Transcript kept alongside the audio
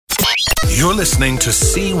You're listening to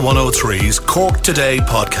C103's Cork Today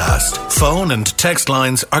podcast. Phone and text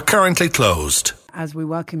lines are currently closed. As we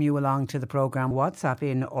welcome you along to the programme, WhatsApp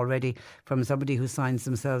in already from somebody who signs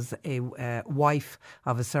themselves a wife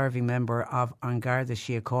of a serving member of An Garda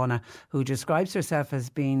Síochána, who describes herself as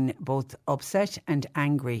being both upset and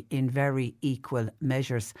angry in very equal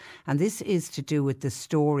measures. And this is to do with the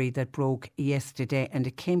story that broke yesterday, and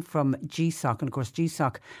it came from GSOC. And of course,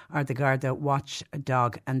 GSOC are the Garda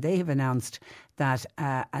watchdog, and they have announced that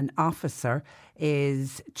an officer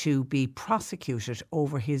is to be prosecuted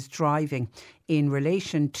over his driving in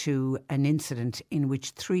relation to an incident in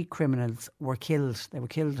which 3 criminals were killed. They were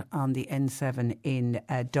killed on the N7 in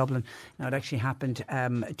Dublin. Now, it actually happened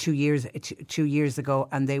 2 years ago,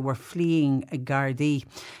 and they were fleeing Gardaí.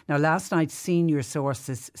 Now, last night, senior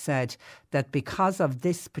sources said that because of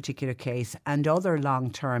this particular case and other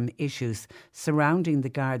long-term issues surrounding the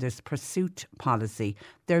Garda's pursuit policy,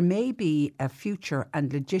 there may be a future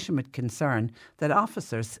and legitimate concern that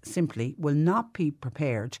officers simply will not be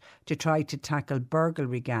prepared to try to tackle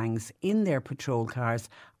burglary gangs in their patrol cars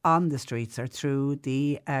on the streets or through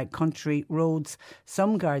the country roads.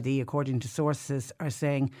 Some Gardaí, according to sources, are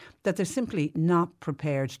saying that they're simply not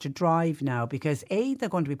prepared to drive now because A, they're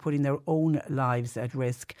going to be putting their own lives at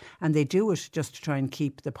risk, and they do it just to try and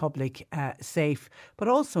keep the public safe, but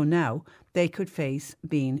also now they could face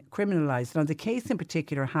being criminalised. Now, the case in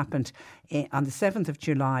particular happened on the 7th of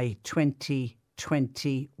July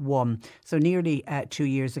 2021, so nearly 2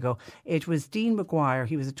 years ago. It was Dean Maguire,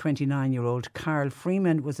 he was a 29-year-old, Carl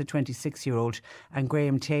Freeman was a 26-year-old, and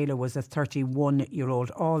Graham Taylor was a 31-year-old,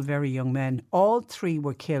 all very young men. All 3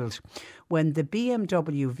 were killed when the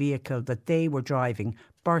BMW vehicle that they were driving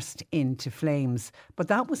burst into flames. But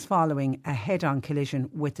that was following a head-on collision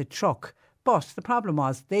with a truck. But the problem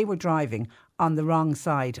was they were driving on the wrong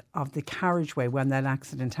side of the carriageway when that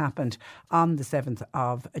accident happened on the 7th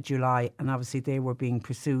of July. And obviously they were being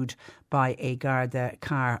pursued by a Garda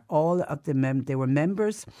car. All of them, they were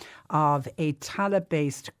members of a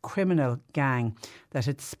Tallaght-based criminal gang that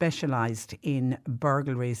had specialised in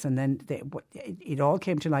burglaries. And then it all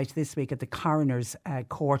came to light this week at the coroner's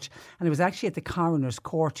court. And it was actually at the coroner's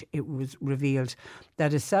court it was revealed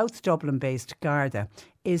that a South Dublin-based Garda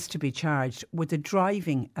is to be charged with a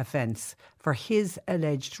driving offence for his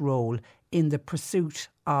alleged role in the pursuit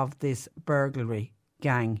of this burglary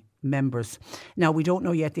gang members. Now, we don't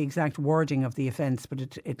know yet the exact wording of the offence,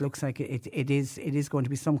 but it looks like it is going to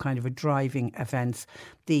be some kind of a driving offence.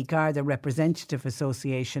 The Garda Representative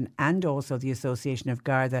Association and also the Association of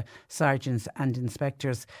Garda Sergeants and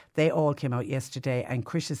Inspectors, they all came out yesterday and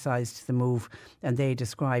criticised the move, and they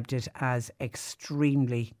described it as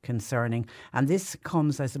extremely concerning. And this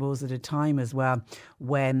comes, I suppose, at a time as well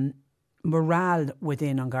when morale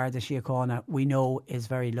within An Garda Síochána, we know, is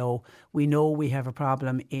very low. We know we have a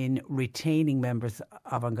problem in retaining members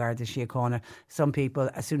of An Garda Síochána. Some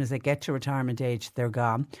people, as soon as they get to retirement age, they're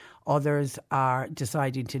gone. Others are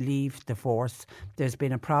deciding to leave the force. There's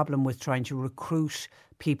been a problem with trying to recruit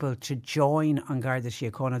people to join An Garda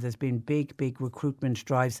Síochána. There's been big recruitment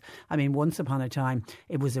drives. I mean, once upon a time,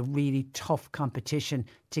 it was a really tough competition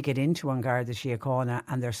to get into An Garda Síochána,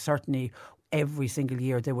 and there's certainly every single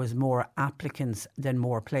year there was more applicants than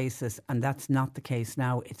more places, and that's not the case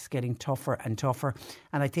now. It's getting tougher and tougher,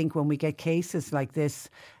 and I think when we get cases like this,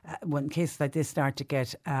 when cases like this start to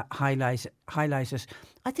get highlighted,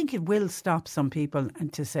 I think it will stop some people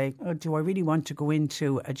and to say, oh, do I really want to go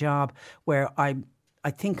into a job where I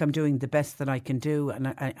think I'm doing the best that I can do, and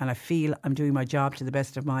I feel I'm doing my job to the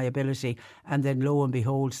best of my ability, and then lo and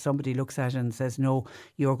behold somebody looks at it and says, no,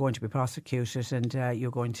 you're going to be prosecuted and you're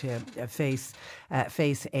going to face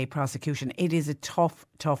a prosecution. It is a tough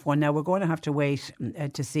one. Now we're going to have to wait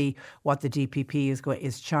to see what the DPP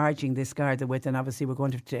is charging this Garda with, and obviously we're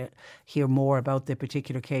going to have to hear more about the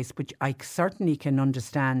particular case, but I certainly can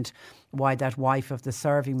understand why that wife of the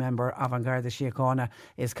serving member of An Garda Síochána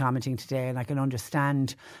is commenting today, and I can understand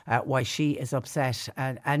why she is upset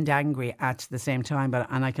and angry at the same time.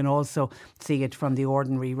 And I can also see it from the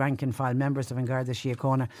ordinary rank and file members of An Garda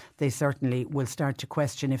Síochána. They certainly will start to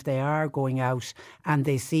question if they are going out and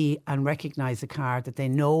they see and recognise a car that they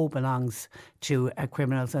know belongs to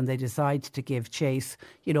criminals and they decide to give chase.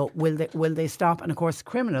 You know, will they stop? And of course,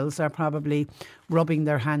 criminals are probably rubbing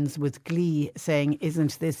their hands with glee, saying,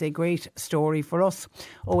 isn't this a great story for us?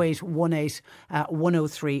 0818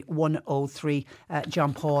 103 103.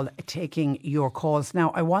 John Paul taking your calls.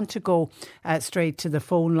 Now, I want to go straight to the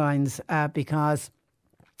phone lines because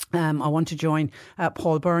I want to join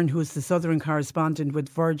Paul Byrne, who is the Southern correspondent with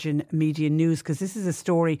Virgin Media News, because this is a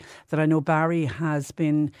story that I know Barry has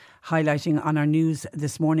been highlighting on our news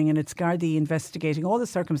this morning, and it's Gardaí investigating all the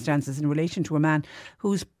circumstances in relation to a man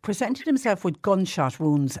who's presented himself with gunshot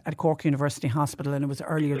wounds at Cork University Hospital, and it was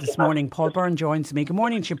earlier this morning. Paul Byrne joins me. Good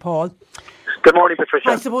morning to you, Paul. Good morning, Patricia.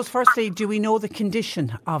 I suppose, firstly, do we know the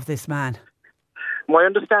condition of this man? My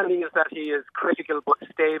understanding is that he is critical but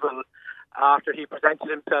stable after he presented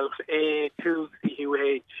himself to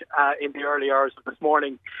CUH in the early hours of this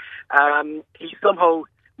morning. He somehow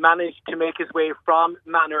managed to make his way from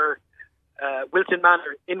Wilton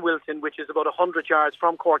Manor in Wilton, which is about 100 yards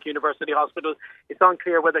from Cork University Hospital. It's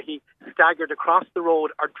unclear whether he staggered across the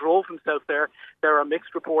road or drove himself there. There are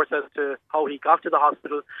mixed reports as to how he got to the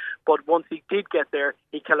hospital, but once he did get there,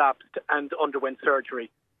 he collapsed and underwent surgery.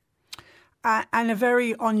 And a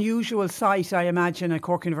very unusual sight, I imagine, at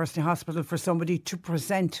Cork University Hospital for somebody to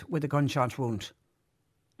present with a gunshot wound.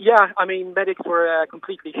 Yeah, I mean, medics were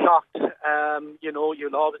completely shocked.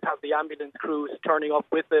 You'll always have the ambulance crews turning up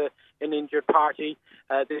with an injured party.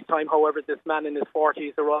 This time, however, this man in his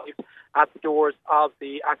 40s arrived at the doors of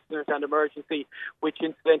the accident and emergency, which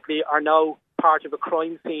incidentally are now part of a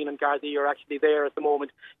crime scene, and Gardaí are actually there at the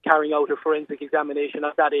moment carrying out a forensic examination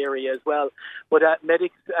of that area as well. But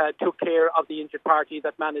medics took care of the injured party.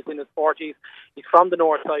 That man is in his 40s. He's from the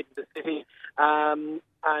north side of the city.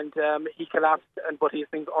 And he collapsed, but he's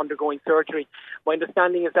been undergoing surgery. My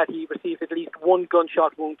understanding is that he received at least one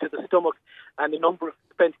gunshot wound to the stomach, and a number of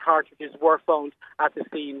spent cartridges were found at the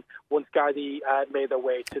scene once Gardaí made their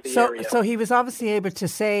way to the area. So he was obviously able to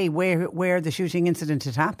say where the shooting incident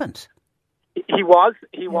had happened. He was,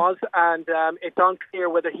 and it's unclear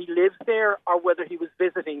whether he lives there or whether he was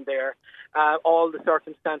visiting there. All the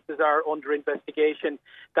circumstances are under investigation.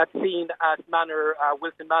 That scene at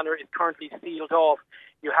Wilton Manor is currently sealed off.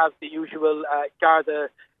 You have the usual Garda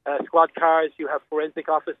squad cars, you have forensic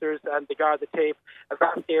officers and the Garda tape, a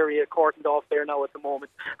vast area cordoned off there now at the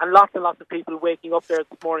moment. And lots of people waking up there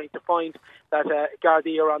this morning to find that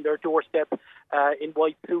Gardaí are on their doorstep in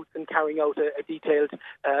white suits and carrying out a detailed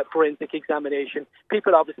forensic examination.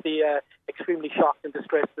 People obviously extremely shocked and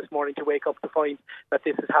distressed this morning to wake up to find that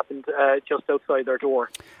this has happened just outside their door.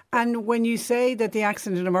 And when you say that the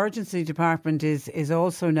Accident and Emergency Department is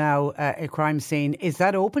also now a crime scene, is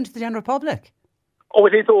that open to the general public? Oh,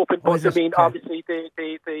 it is open, but Okay. Obviously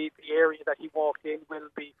the area that he walked in will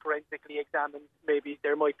be forensically examined. Maybe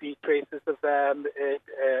there might be traces of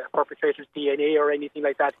perpetrator's DNA or anything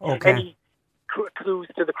like that. Okay. Any clues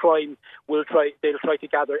to the crime, they'll try to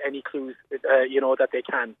gather any clues, that they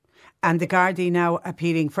can. And the Gardaí now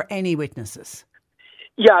appealing for any witnesses?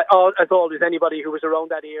 Yeah, as always, anybody who was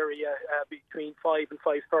around that area between 5 and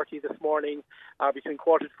 5:30 this morning, between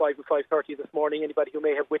 5:15 and 5:30 this morning, anybody who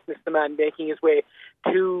may have witnessed the man making his way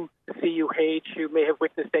to the CUH, who may have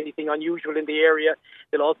witnessed anything unusual in the area,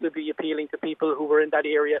 they'll also be appealing to people who were in that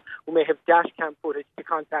area who may have dash cam footage to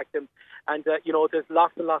contact them. And, there's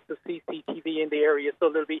lots and lots of CCTV in the area, so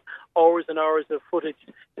there'll be hours and hours of footage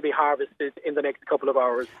to be harvested in the next couple of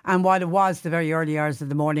hours. And while it was the very early hours of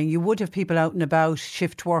the morning, you would have people out and about,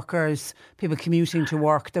 shift workers, people commuting to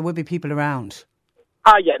work. There would be people around.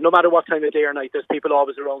 Yeah, no matter what time of day or night, there's people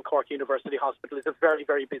always around Cork University Hospital. It's a very,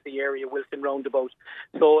 very busy area, Wilton roundabout.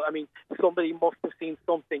 So, I mean, somebody must have seen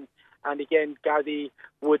something. And again, Gardaí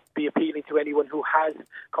would be appealing to anyone who has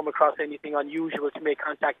come across anything unusual to make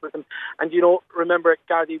contact with them. And, remember,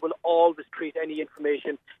 Gardaí will always treat any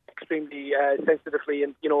information extremely sensitively,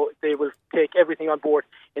 and, they will take everything on board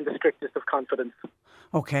in the strictest of confidence.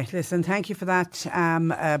 OK, listen, thank you for that,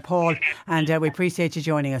 Paul, and we appreciate you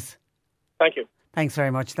joining us. Thank you. Thanks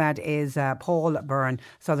very much. That is Paul Byrne,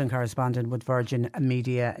 Southern correspondent with Virgin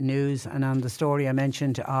Media News. And on the story I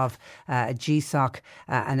mentioned of GSOC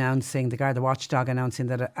announcing, the Garda Watchdog announcing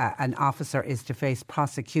that an officer is to face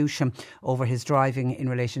prosecution over his driving in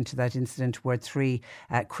relation to that incident where 3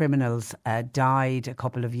 criminals died a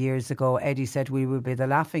couple of years ago. Eddie said we will be the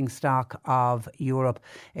laughing stock of Europe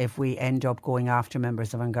if we end up going after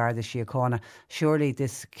members of An Garda Síochána. Surely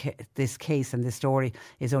this case and this story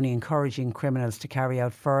is only encouraging criminals to carry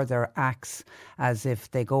out further acts, as if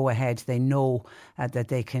they go ahead, they know that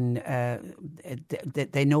they can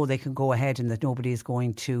go ahead and that nobody is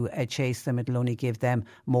going to chase them. It'll only give them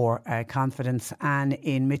more confidence. Anne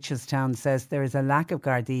in Mitchelstown says there is a lack of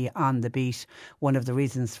Gardaí on the beat. One of the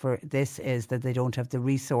reasons for this is that they don't have the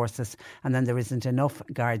resources, and then there isn't enough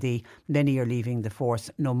Gardaí. Many are leaving the force.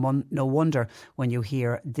 No wonder when you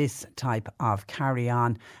hear this type of carry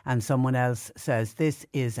on. And someone else says this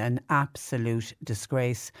is an absolute absolute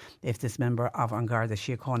disgrace if this member of An Garda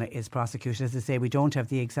Síochána is prosecuted. As I say, we don't have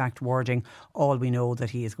the exact wording. All we know that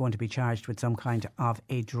he is going to be charged with some kind of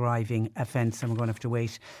a driving offence, and we're going to have to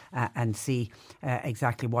wait and see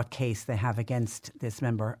exactly what case they have against this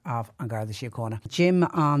member of An Garda Síochána. Jim,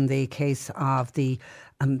 on the case of the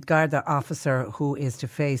Garda officer who is to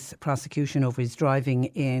face prosecution over his driving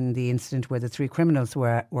in the incident where the 3 criminals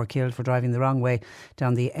were killed for driving the wrong way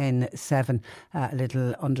down the N7 a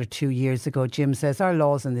little under 2 years ago. Jim says our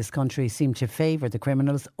laws in this country seem to favour the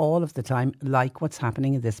criminals all of the time, like what's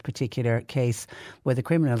happening in this particular case where the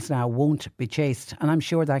criminals now won't be chased. And I'm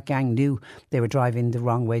sure that gang knew they were driving the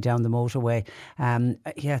wrong way down the motorway.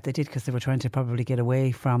 Yeah, they did, because they were trying to probably get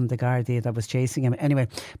away from the Gardaí that was chasing him. Anyway,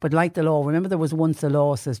 but like the law, remember there was once a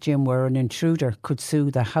law, says Jim, where an intruder could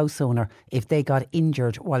sue the house owner if they got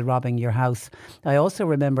injured while robbing your house. I also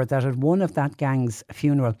remember that at one of that gang's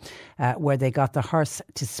funeral, where they got the hearse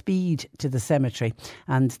to speed to the cemetery,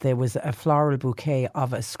 and there was a floral bouquet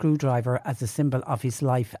of a screwdriver as a symbol of his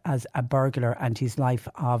life as a burglar and his life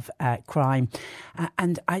of crime.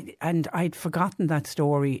 And I'd forgotten that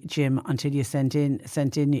story, Jim, until you sent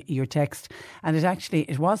in your text. And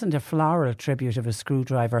it wasn't a floral tribute of a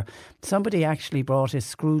screwdriver. Somebody actually brought a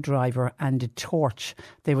screwdriver and a torch.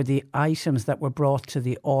 They were the items that were brought to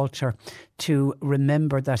the altar to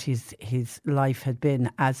remember that his life had been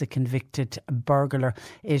as a convicted burglar.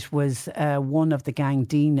 It was one of the gang,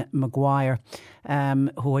 Dean Maguire,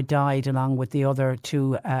 who had died along with the other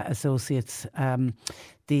 2 associates.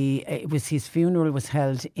 His funeral was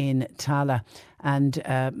held in Tala, and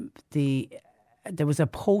there was a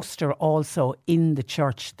poster also in the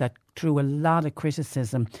church that drew a lot of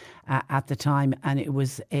criticism at the time, and it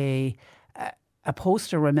was a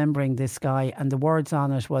poster remembering this guy, and the words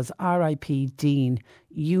on it was R.I.P. Dean,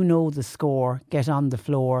 you know the score, get on the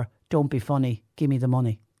floor, don't be funny, give me the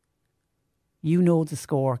money. You know the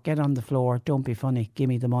score, get on the floor, don't be funny, give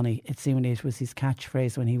me the money. It seemed it was his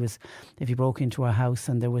catchphrase if he broke into a house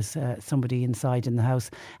and there was somebody inside in the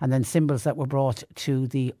house. And then symbols that were brought to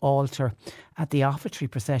the altar at the offertory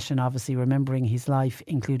procession, obviously remembering his life,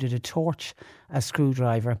 included a torch, a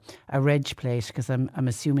screwdriver, a reg plate, because I'm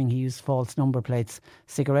assuming he used false number plates,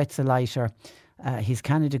 cigarettes, a lighter, his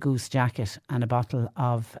Canada Goose jacket, and a bottle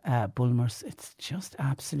of Bulmers. It's just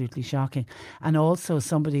absolutely shocking. And also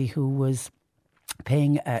somebody who was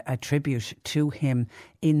paying a tribute to him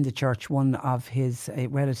in the church, one of his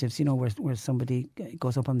relatives, where somebody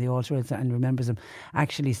goes up on the altar and remembers him,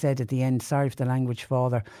 actually said at the end, sorry for the language,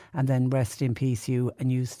 Father, and then rest in peace you,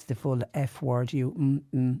 and used the full F word, you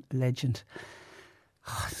legend.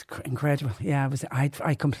 Oh, it's incredible. Yeah,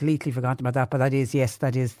 I completely forgot about that, but that is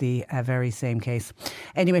the very same case.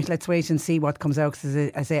 Anyway, let's wait and see what comes out.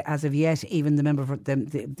 As of yet, even the member of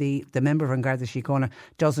the member of An Garda Síochána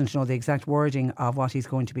doesn't know the exact wording of what he's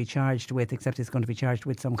going to be charged with, except he's going to be charged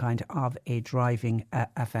with some kind of a driving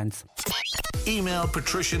offence. Email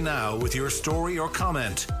Patricia now with your story or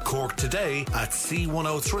comment.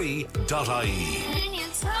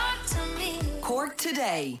 CorkToday@c103.ie. Cork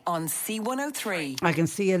Today on C103. I can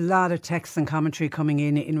see a lot of texts and commentary coming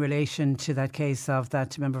in relation to that case of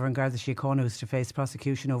that member of An Garda Síochána who's to face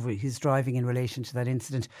prosecution over his driving in relation to that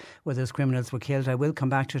incident where those criminals were killed. I will come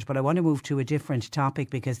back to it, but I want to move to a different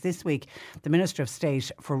topic, because this week the Minister of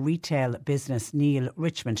State for Retail Business, Neil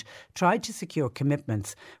Richmond, tried to secure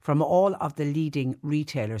commitments from all of the leading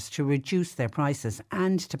retailers to reduce their prices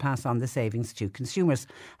and to pass on the savings to consumers.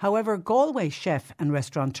 However, Galway chef and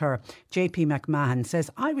restaurateur JP McMahon says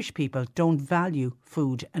Irish people don't value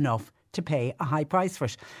food enough to pay a high price for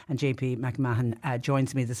it. And JP McMahon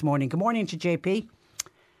joins me this morning. Good morning to JP.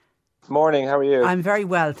 Morning, how are you? I'm very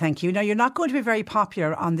well, thank you. Now, you're not going to be very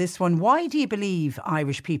popular on this one. Why do you believe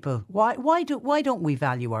Irish people, why don't we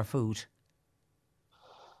value our food?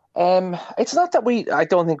 It's not that I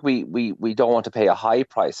don't think we don't want to pay a high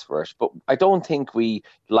price for it, but I don't think we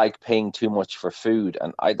like paying too much for food.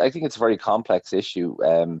 And I think it's a very complex issue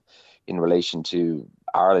in relation to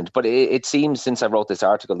Ireland. But it seems since I wrote this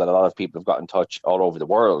article that a lot of people have got in touch all over the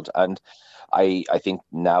world. And I think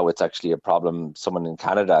now it's actually a problem. Someone in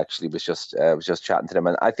Canada actually was just chatting to them.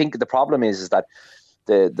 And I think the problem is that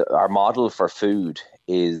our model for food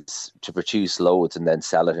is to produce loads and then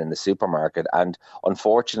sell it in the supermarket. And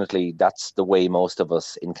unfortunately, that's the way most of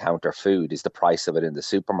us encounter food, is the price of it in the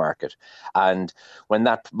supermarket. And when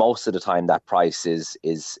most of the time that price is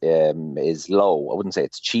low, I wouldn't say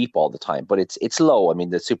it's cheap all the time, but it's low. I mean,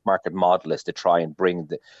 the supermarket model is to try and bring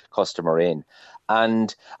the customer in.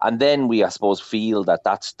 And then we, I suppose, feel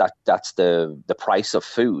that's the price of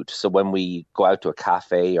food. So when we go out to a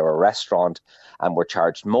cafe or a restaurant and we're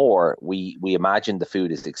charged more, we imagine the food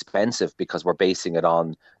food is expensive because we're basing it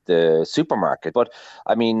on the supermarket. But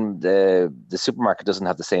I mean, the supermarket doesn't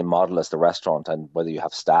have the same model as the restaurant, and whether you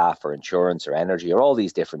have staff or insurance or energy or all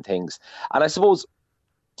these different things. And I suppose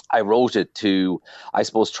I wrote it to, I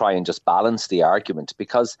suppose, try and just balance the argument,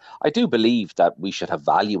 because I do believe that we should have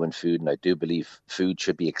value in food, and I do believe food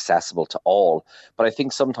should be accessible to all. But I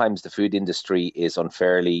think sometimes the food industry is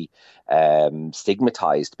unfairly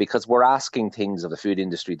stigmatized, because we're asking things of the food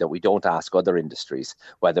industry that we don't ask other industries,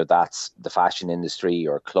 whether that's the fashion industry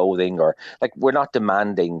or clothing, or like, we're not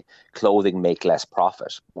demanding clothing make less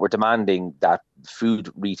profit. We're demanding that food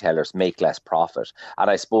retailers make less profit. And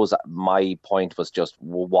I suppose my point was just,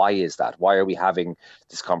 well, why is that? Why are we having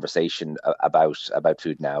this conversation about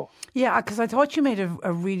food now? Yeah, because I thought you made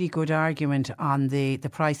a really good argument on the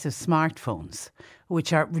price of smartphones,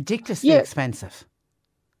 which are ridiculously expensive.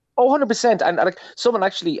 Oh, 100%. And like,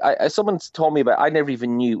 someone told me about, I never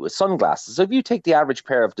even knew, sunglasses. So if you take the average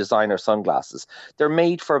pair of designer sunglasses, they're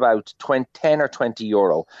made for about 10 or 20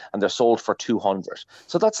 euro, and they're sold for 200.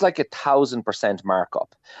 So that's like 1,000%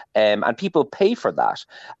 markup. And people pay for that.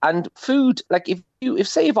 And food, like,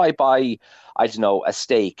 if I buy, I don't know, a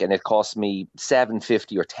steak, and it costs me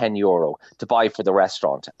 7.50 or 10 euro to buy for the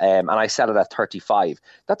restaurant, and I sell it at 35,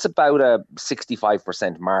 that's about a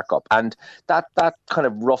 65% markup. And that kind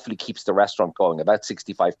of roughly keeps the restaurant going, about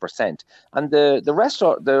 65%. And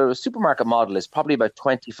the supermarket model is probably about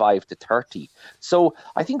 25 to 30. So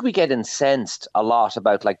I think we get incensed a lot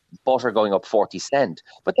about, like, butter going up 40 cent.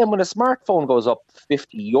 But then when a smartphone goes up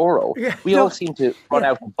 50 euro, we all seem to run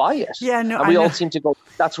out and buy it. Yeah, no, and we all seem to go,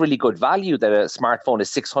 that's really good value that a smartphone is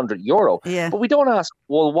 600 euro. Yeah. But we don't ask,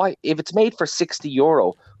 well, why, if it's made for 60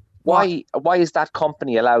 euro, why is that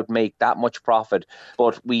company allowed to make that much profit?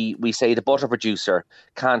 But we say the butter producer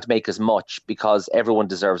can't make as much because everyone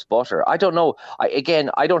deserves butter. I don't know. I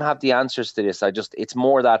don't have the answers to this. It's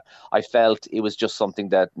more that I felt it was just something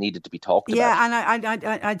that needed to be talked about. Yeah, and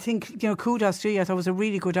I think, kudos to you. I thought it was a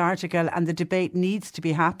really good article, and the debate needs to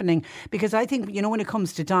be happening, because I think, when it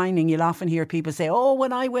comes to dining, you'll often hear people say, oh,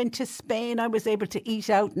 when I went to Spain, I was able to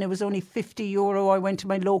eat out and it was only 50 euro. I went to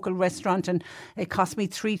my local restaurant and it cost me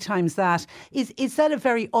 3 times that. Is that a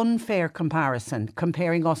very unfair comparison,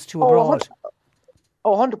 comparing us to abroad?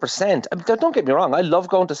 Oh, 100%. Don't get me wrong. I love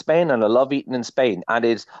going to Spain and I love eating in Spain.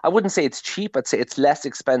 And I wouldn't say it's cheap. I'd say it's less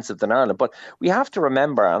expensive than Ireland. But we have to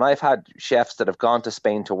remember, and I've had chefs that have gone to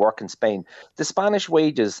Spain to work in Spain, the Spanish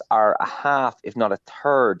wages are a half, if not a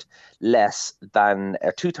third, less than,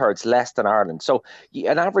 or 2/3 less than Ireland. So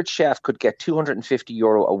an average chef could get 250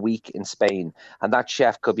 euro a week in Spain, and that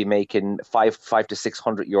chef could be making 500 to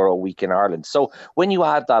 600 euro a week in Ireland. So when you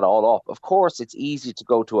add that all up, of course, it's easy to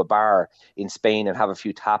go to a bar in Spain and have a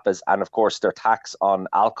few tapas, and of course their tax on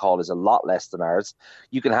alcohol is a lot less than ours.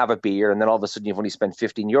 You can have a beer and then all of a sudden you've only spent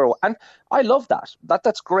 15 euro, and I love that.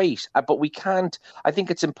 That's great, but we can't. I think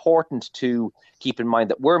it's important to keep in mind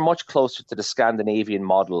that we're much closer to the Scandinavian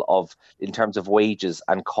model in terms of wages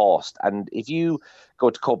and cost. And if you go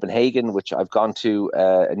to Copenhagen, which I've gone to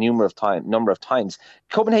a number of times,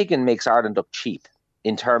 Copenhagen makes Ireland look cheap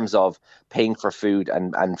in terms of paying for food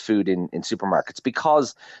and food in supermarkets,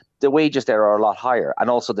 because the wages there are a lot higher, and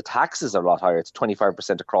also the taxes are a lot higher. It's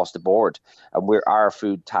 25% across the board, and our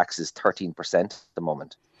food tax is 13% at the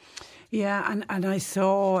moment. Yeah, and I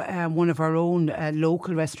saw one of our own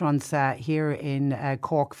local restaurants here in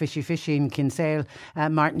Cork, Fishy in Kinsale.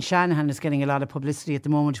 Martin Shanahan is getting a lot of publicity at the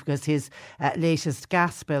moment because his latest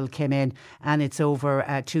gas bill came in, and it's over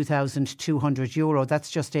 €2,200.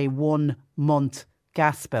 That's just a 1 month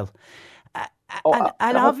gas bill.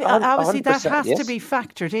 And obviously that has to be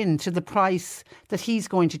factored into the price that he's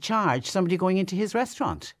going to charge somebody going into his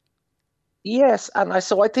restaurant. Yes, and I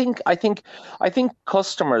think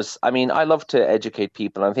customers, I mean, I love to educate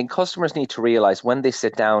people, and I think customers need to realize when they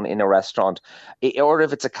sit down in a restaurant, or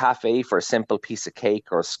if it's a cafe for a simple piece of cake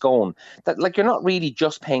or a scone, that, like, you're not really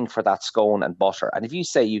just paying for that scone and butter. And if you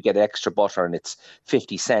say you get extra butter and it's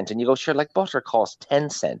 50 cent, and you go, sure, like, butter costs 10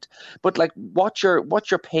 cent. But like, what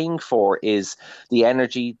you're paying for is the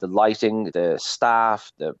energy, the lighting, the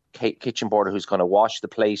staff, the kitchen boarder who's going to wash the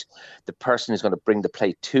plate, the person who's going to bring the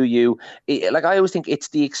plate to you. Like, I always think it's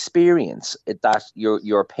the experience that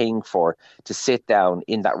you're paying for to sit down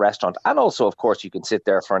in that restaurant. And also, of course, you can sit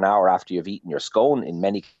there for an hour after you've eaten your scone in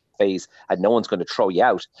many cafes and no one's going to throw you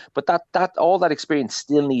out. But that all that experience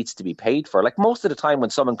still needs to be paid for. Like most of the time when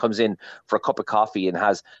someone comes in for a cup of coffee and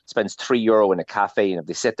spends €3 in a cafe, and if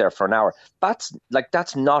they sit there for an hour,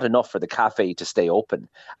 that's not enough for the cafe to stay open.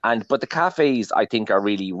 But the cafes, I think, are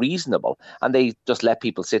really reasonable, and they just let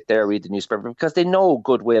people sit there, read the newspaper, because they know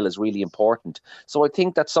goodwill is really important. So I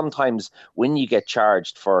think that sometimes when you get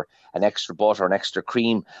charged for an extra butter, an extra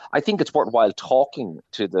cream, I think it's worthwhile talking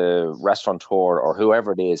to the restaurateur or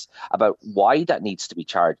whoever it is about why that needs to be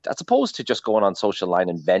charged, as opposed to just going on social line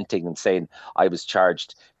and venting and saying, I was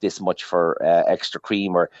charged this much for extra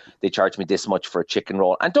cream, or they charged me this much for a chicken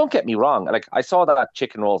roll. And don't get me wrong, like I saw that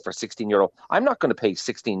chicken roll for €16. I'm not going to pay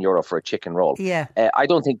 €16 for a chicken roll. Yeah. I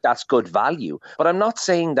don't think that's good value. But I'm not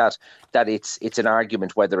saying that it's an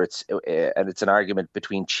argument whether it's an argument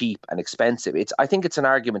between cheap and expensive. I think it's an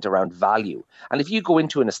argument around value. And if you go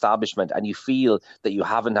into an establishment and you feel that you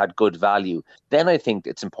haven't had good value, then I think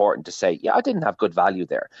it's important to say, yeah, I didn't have good value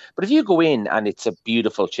there. But if you go in and it's a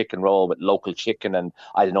beautiful chicken roll with local chicken, and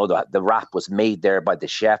I don't know, the wrap was made there by the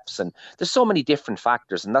chefs, and there's so many different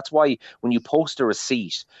factors. And that's why when you post a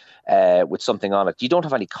receipt with something on it, you don't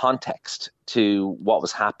have any context to what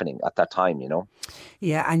was happening at that time, you know.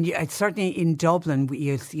 Yeah, and certainly in Dublin,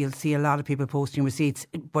 you'll see a lot of people posting receipts,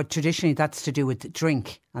 but traditionally that's to do with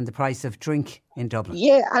drink and the price of drink in Dublin.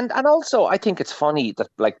 Yeah, and also I think it's funny that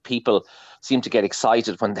like people seem to get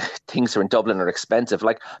excited when things are in Dublin are expensive.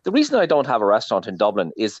 Like the reason I don't have a restaurant in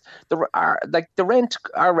Dublin is our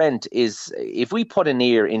rent is, if we put an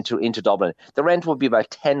ear into Dublin, the rent would be about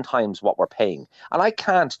 10 times what we're paying, and I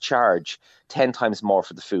can't charge 10 times more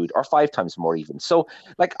for the food, or 5 times more even. So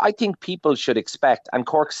like I think people should expect, and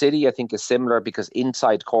Cork City I think is similar, because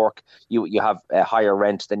inside Cork you have a higher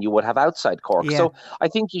rent than you would have outside Cork. Yeah. So I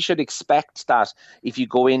think you should expect that if you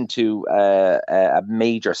go into a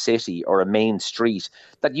major city or a main street,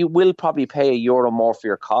 that you will probably pay €1 more for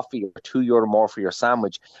your coffee or €2 more for your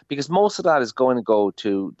sandwich, because most of that is going to go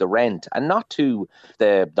to the rent and not to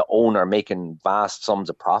the owner making vast sums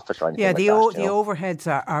of profit or anything. Yeah, the overheads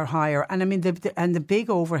are higher, and I mean the big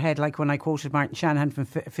overhead, like when I quoted Martin Shanahan from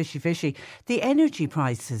Fishy, the energy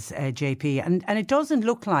prices, JP, and it doesn't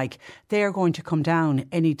look like they're going to come down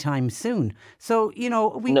anytime soon. So you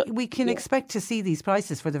know we can expect to see these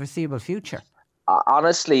prices for the foreseeable future.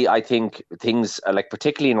 Honestly, I think things like,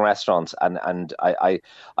 particularly in restaurants, and I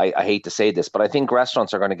hate to say this, but I think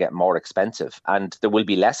restaurants are going to get more expensive, and there will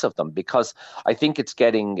be less of them, because I think it's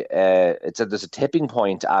getting there's a tipping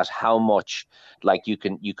point at how much like you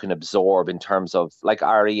can absorb in terms of, like,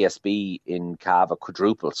 our ESB in Cava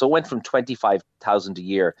quadrupled, so it went from 25,000 a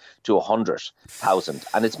year to 100,000,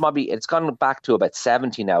 and it's gone back to about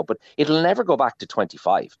 70 now, but it'll never go back to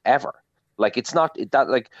 25 ever. Like it's not that,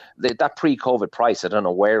 like that pre-COVID price, I don't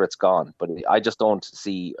know where it's gone, but I just don't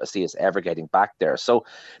see us ever getting back there. So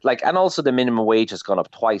like, and also the minimum wage has gone up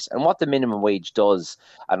twice. And what the minimum wage does,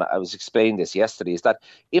 and I was explaining this yesterday, is that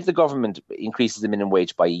if the government increases the minimum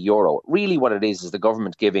wage by €1, really what it is the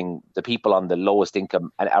government giving the people on the lowest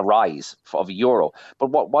income a rise of €1. But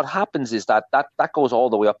what happens is that goes all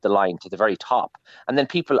the way up the line to the very top. And then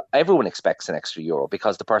everyone expects an extra €1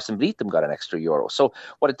 because the person beneath them got an extra €1. So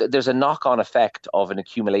there's a knock-on effect of an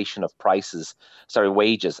accumulation of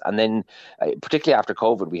wages, and then particularly after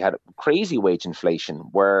COVID, we had crazy wage inflation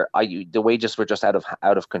where the wages were just out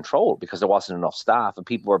of control because there wasn't enough staff, and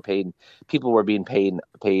people were being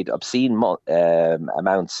paid obscene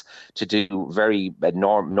amounts to do very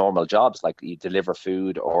normal jobs, like you deliver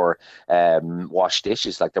food or wash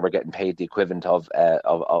dishes. Like they were getting paid the equivalent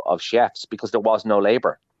of chefs because there was no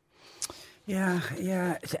labour.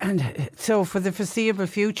 Yeah. And so for the foreseeable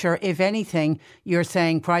future, if anything, you're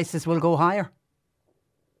saying prices will go higher?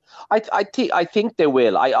 I think they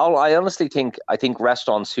will. I honestly think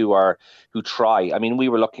restaurants who try. I mean, we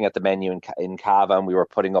were looking at the menu in Cava and we were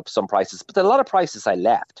putting up some prices, but a lot of prices I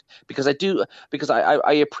left because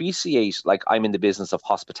I appreciate, like, I'm in the business of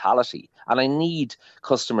hospitality and I need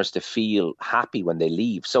customers to feel happy when they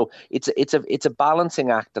leave. So it's a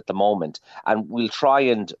balancing act at the moment, and we'll try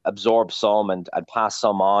and absorb some and pass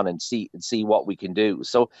some on and see what we can do.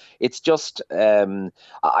 So it's just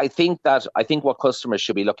I think what customers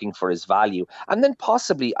should be looking for is value. And then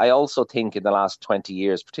possibly I also think in the last 20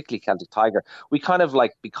 years, particularly Celtic Tiger, we kind of,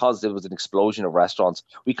 like, because there was an explosion of restaurants,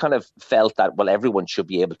 we kind of felt that, well, everyone should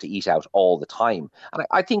be able to eat out all the time. And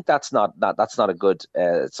I think that's not a good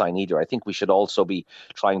sign either. I think we should also be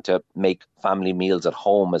trying to make family meals at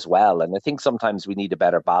home as well. And I think sometimes we need a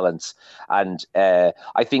better balance. And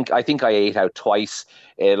I think I ate out twice,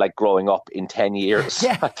 like growing up, in 10 years.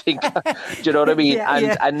 Yeah. I think, do you know what I mean?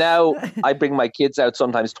 And now I bring my kids out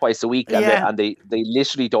sometimes sandwiches twice a week, and Yeah. they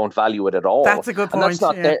literally don't value it at all. That's a good And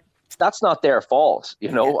point. that's not their fault, you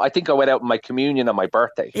know. I think I went out on my communion on my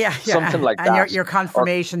birthday, something like and that. your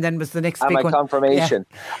confirmation then was the next And big my one. confirmation,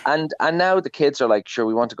 and now the kids are like, sure,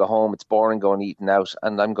 we want to go home. It's boring going eating out,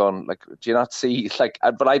 and I'm going like, do you not see? Like,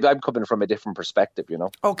 but I'm coming from a different perspective, you know.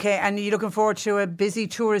 Okay, and are you looking forward to a busy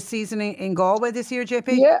tourist season in Galway this year,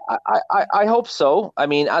 JP? Yeah, I hope so. I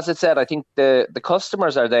mean, as I said, I think the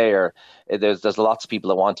customers are there. There's lots of people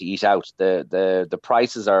that want to eat out. The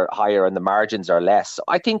prices are higher and the margins are less. So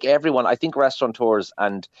I think restaurateurs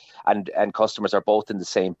and customers are both in the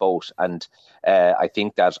same boat. And I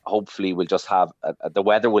think that hopefully we'll just have the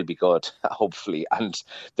weather will be good, hopefully, and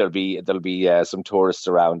there'll be some tourists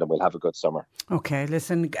around, and we'll have a good summer. Okay,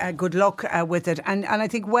 listen, good luck with it, and I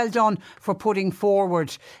think well done for putting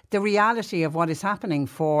forward the reality of what is happening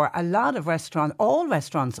for a lot of all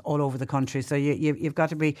restaurants all over the country. So you've got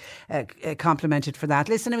to be complimented for that.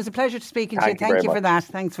 Listen, it was a pleasure to speak to you. Thank you for that.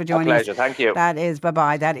 Thanks for joining us. A pleasure. Thank you. That is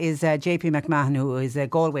bye-bye. That is JP McMahon, who is a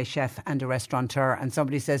Galway chef and a restaurateur. And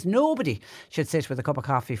somebody says nobody should sit with a cup of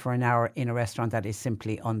coffee for an hour in a restaurant. That is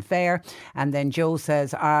simply unfair. And then Joe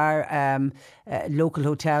says our local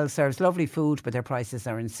hotel serves lovely food, but their prices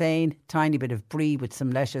are insane. Tiny bit of brie with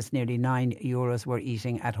some lettuce, nearly €9 we're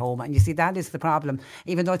eating at home. And you see, that is the problem.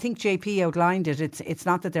 Even though I think JP outlined it, it's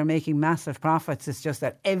not that they're making massive profits, it's just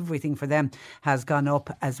that everything for them has gone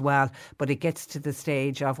up as well. But it gets to the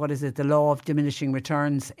stage of, the law of diminishing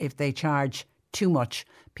returns. If they charge too much,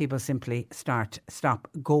 people simply stop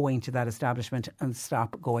going to that establishment and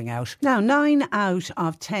stop going out. Now, 9 out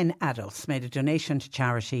of 10 adults made a donation to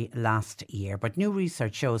charity last year, but new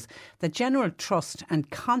research shows that general trust and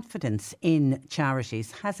confidence in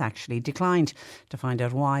charities has actually declined. To find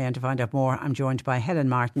out why and to find out more, I'm joined by Helen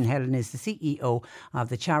Martin. Helen is the CEO of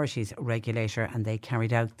the Charities Regulator, and they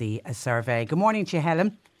carried out the survey. Good morning to you,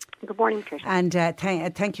 Helen. Good morning, Tricia.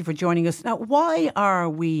 And thank you for joining us. Now, why are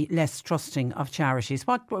we less trusting of charities?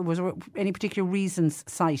 Was there any particular reasons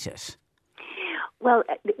cited? Well,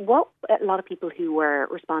 what a lot of people who were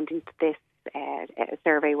responding to this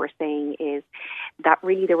survey were saying is that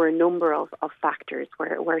really there were a number of factors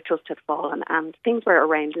where trust had fallen, and things were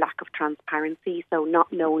around lack of transparency, so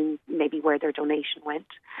not knowing maybe where their donation went.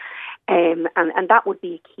 And that would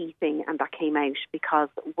be a key thing, and that came out because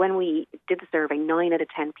when we did the survey, 9 out of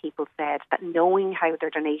 10 people said that knowing how their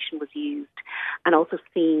donation was used and also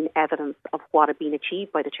seeing evidence of what had been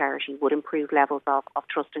achieved by the charity would improve levels of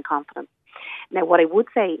trust and confidence. Now, what I would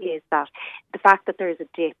say is that the fact that there is a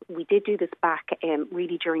dip, we did do this back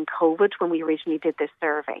really during COVID when we originally did this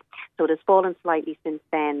survey. So it has fallen slightly since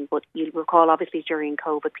then, but you'll recall obviously during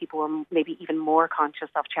COVID people were maybe even more conscious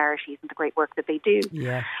of charities and the great work that they do.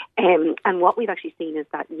 Yeah. And what we've actually seen is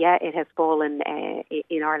that, it has fallen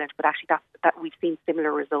in Ireland, but actually that we've seen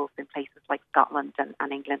similar results in places like Scotland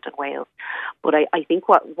and England and Wales. But I think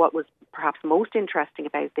what was perhaps most interesting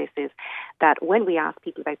about this is that when we asked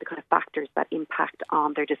people about the kind of factors that impact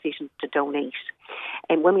on their decisions to donate,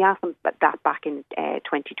 and when we asked them that back in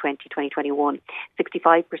 2020, 2021,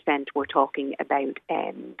 65% were talking about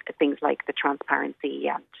things like the transparency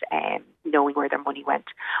and knowing where their money went,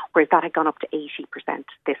 whereas that had gone up to 80%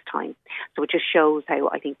 this time. So it just shows how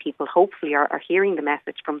I think people hopefully are hearing the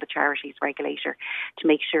message from the Charities Regulator to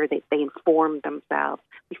make sure that they inform themselves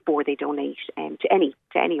before they donate to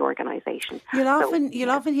any organisation. You'll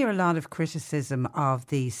often hear a lot of criticism of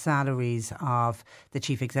the salaries of the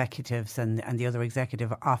chief executives and the other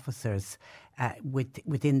executive officers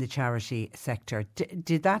within the charity sector.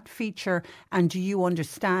 Did that feature, and do you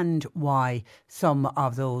understand why some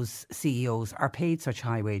of those CEOs are paid such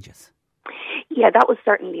high wages? Yeah, that was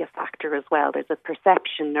certainly a factor as well. There's a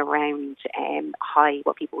perception around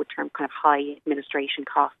what people would term kind of high administration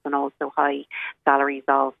costs and also high salaries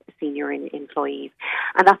of senior employees.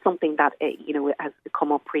 And that's something that, has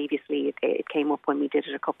come up previously. It came up when we did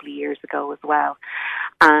it a couple of years ago as well.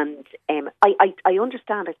 And I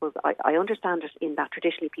understand it. I understand it in that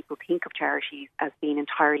traditionally people think of charities as being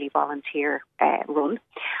entirely volunteer run.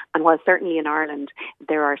 And while certainly in Ireland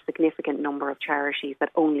there are a significant number of charities that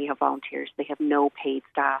only have volunteers, they have no paid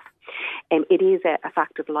staff. It is a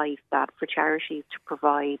fact of life that for charities to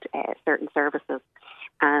provide certain services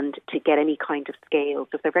and to get any kind of scale,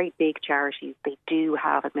 so if they're very big charities, they do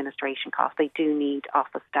have administration costs. They do need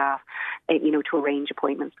office staff, to arrange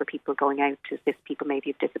appointments for people going out to assist people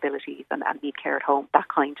maybe with disabilities and need care at home, that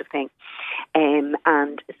kind of thing.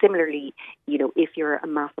 And similarly, if you're a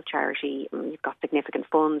massive charity, you've got significant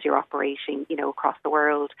funds, you're operating, across the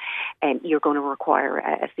world, you're going to require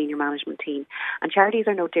a senior management team. And charities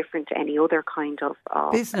are no different to any other kind of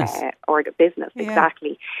business. Or business,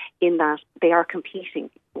 exactly, in that they are competing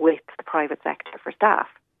with the private sector for staff.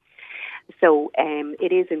 So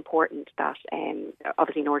it is important that,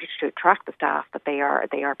 obviously, in order to attract the staff, that they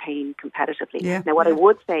are paying competitively. Yeah. Now, what I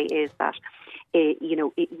would say is that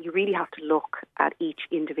you really have to look at each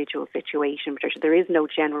individual situation. Patricia, there is no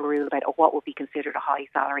general rule about what would be considered a high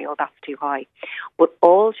salary. Oh, that's too high. But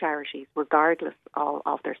all charities, regardless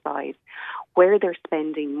of their size, where they're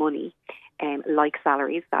spending money, like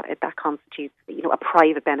salaries, that constitutes a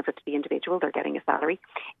private benefit to the individual. They're getting a salary.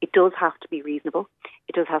 It does have to be reasonable.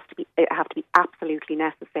 It have to be absolutely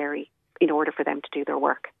necessary in order for them to do their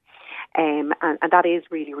work. And that is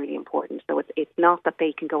really, really important. So it's not that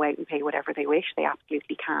they can go out and pay whatever they wish. They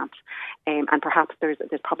absolutely can't. And perhaps there's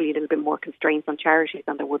probably a little bit more constraints on charities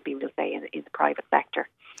than there would be, we'll say, in the private sector.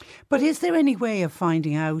 But is there any way of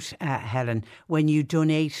finding out, Helen, when you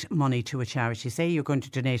donate money to a charity, say you're going to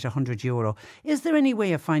donate €100, is there any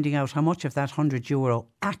way of finding out how much of that €100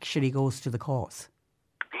 actually goes to the cause?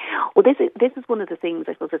 Well, this is one of the things,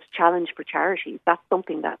 I suppose, it's a challenge for charities. That's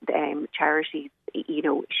something that charities,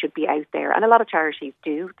 should be out there. And a lot of charities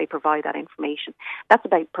do. They provide that information. That's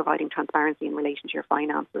about providing transparency in relation to your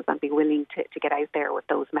finances and be willing to get out there with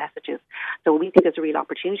those messages. So we think there's a real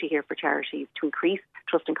opportunity here for charities to increase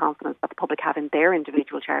trust and confidence that the public have in their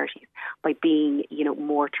individual charities by being,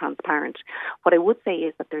 more transparent. What I would say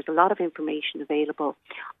is that there's a lot of information available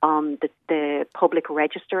on the public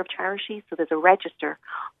register of charities. So there's a register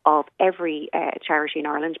of every charity in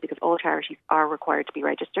Ireland, because all charities are required to be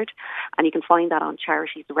registered, and you can find that on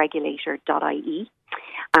charitiesregulator.ie.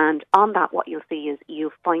 And on that, what you'll see is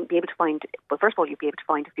you'll be able to find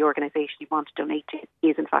if the organisation you want to donate to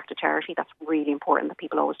is in fact a charity. That's really important that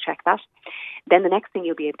people always check that. Then the next thing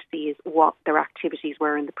you'll be able to see is what their activities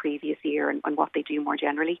were in the previous year and what they do more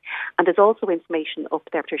generally. And there's also information up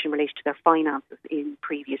there, Patricia, in relation to their finances in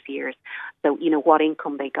previous years. So, what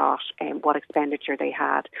income they got and what expenditure they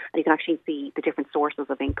had. And you can actually see the different sources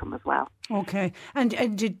of income as well. Okay.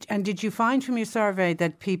 And did you find from your survey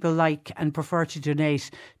that people like and prefer to donate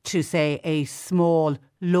to, say, a small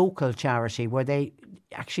local charity where they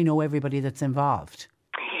actually know everybody that's involved?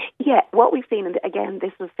 Yeah, what we've seen, and again,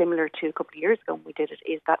 this was similar to a couple of years ago when we did it,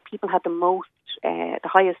 is that people had the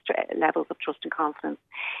highest levels of trust and confidence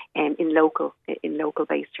in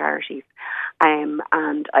local-based charities, and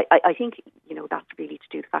I think that's really to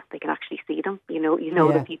do with the fact they can actually see them.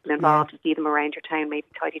 The people involved, to see them around your town, maybe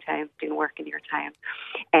tidy towns doing work in your town,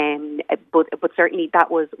 but certainly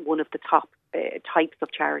that was one of the top types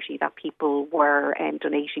of charity that people were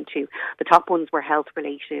donating to. The top ones were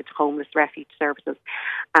health-related, homeless, refuge services,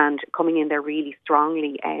 and coming in there really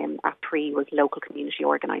strongly at 3 was local community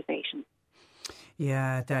organisations.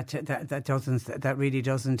 Yeah, that really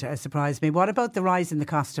doesn't surprise me. What about the rise in the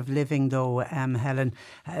cost of living, though, Helen?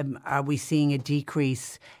 Are we seeing a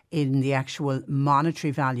decrease in the actual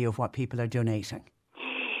monetary value of what people are donating?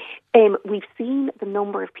 We've seen the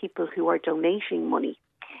number of people who are donating money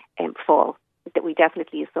fall. That we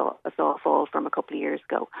definitely saw a fall from a couple of years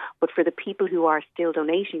ago. But for the people who are still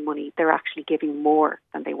donating money, they're actually giving more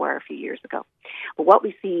than they were a few years ago. But what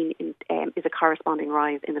we've seen is a corresponding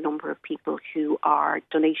rise in the number of people who are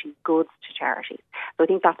donating goods to charities. So I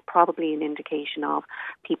think that's probably an indication of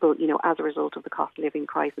people, as a result of the cost of living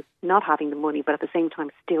crisis, not having the money, but at the same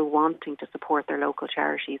time still wanting to support their local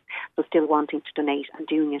charities. So still wanting to donate and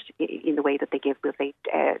doing it in the way that they give, will say,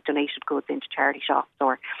 donated goods into charity shops,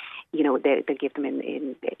 or they'll give them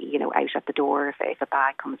in out at the door if a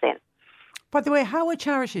bag comes in. By the way, how are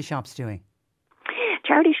charity shops doing?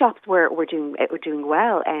 Charity shops were doing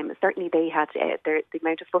well. Certainly, they had the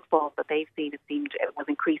amount of footfall that they've seen. It seemed was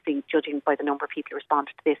increasing, judging by the number of people who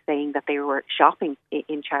responded to this, saying that they were shopping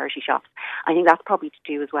in charity shops. I think that's probably to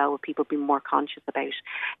do as well with people being more conscious about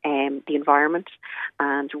the environment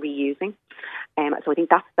and reusing. So I think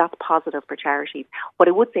that's positive for charities. What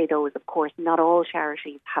I would say, though, is of course not all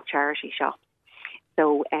charities have charity shops.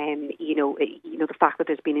 So, the fact that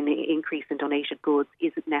there's been an increase in donated goods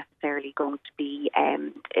isn't necessarily going to be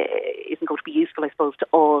useful, I suppose, to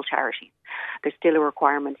all charities. There's still a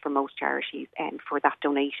requirement for most charities for that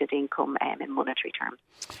donated income in monetary terms.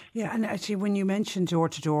 Yeah, and actually, when you mentioned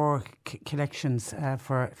door-to-door collections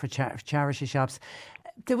for charity shops,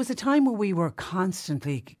 there was a time when we were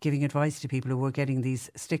constantly giving advice to people who were getting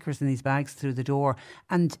these stickers and these bags through the door,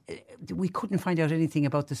 and we couldn't find out anything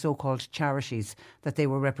about the so-called charities that they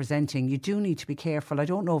were representing. You do need to be careful. I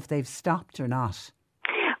don't know if they've stopped or not.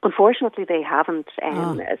 Unfortunately, they haven't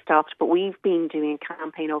stopped, but we've been doing a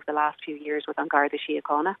campaign over the last few years with An Garda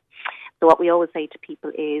Síochána. So what we always say to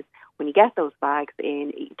people is, when you get those bags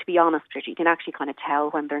in, to be honest, you can actually kind of tell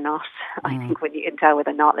when they're not. I think when you can tell when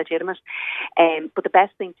they're not legitimate. But the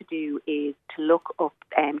best thing to do is to look up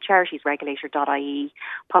charitiesregulator.ie,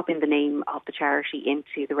 pop in the name of the charity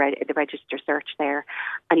into the register search there,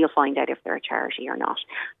 and you'll find out if they're a charity or not.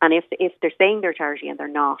 And if they're saying they're a charity and they're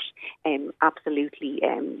not, absolutely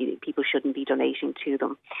people shouldn't be donating to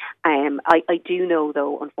them. I do know,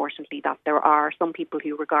 though, unfortunately, that there are some people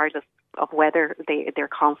who, regardless of whether they're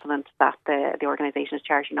confident that the organisation is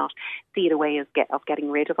charity or not, see it a way of getting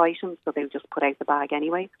rid of items, so they'll just put out the bag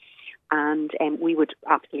anyway. And we would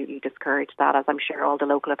absolutely discourage that, as I'm sure all the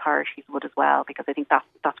local authorities would as well, because I think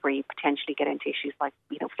that's where you potentially get into issues like,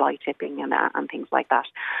 fly tipping and things like that.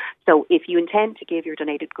 So if you intend to give your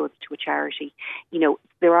donated goods to a charity,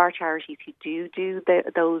 there are charities who do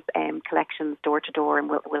those collections door to door, and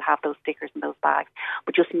will have those stickers in those bags,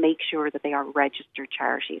 but just make sure that they are registered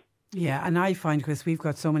charities. Yeah, and I find, Chris, we've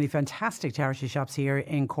got so many fantastic charity shops here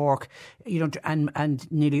in Cork, and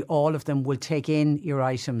nearly all of them will take in your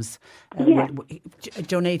items,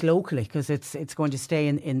 donate locally, because it's going to stay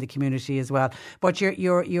in the community as well. But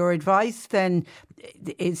your advice then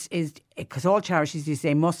is because all charities, you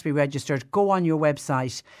say, must be registered. Go on your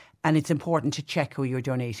website, and it's important to check who you're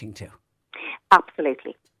donating to.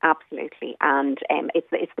 Absolutely. And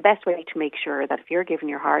it's the best way to make sure that if you're giving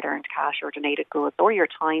your hard-earned cash or donated goods or your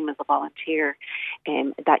time as a volunteer,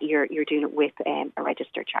 that you're doing it with a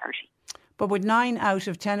registered charity. But with 9 out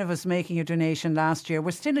of 10 of us making a donation last year, we're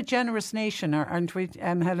still a generous nation, aren't we,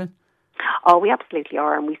 Helen? Oh, we absolutely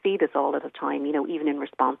are, and we see this all of the time, even in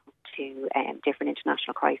response to different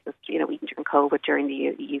international crises, even during COVID, during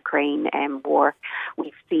the Ukraine war,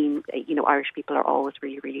 we've seen, Irish people are always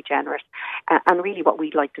really, really generous. And really what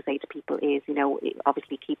we'd like to say to people is,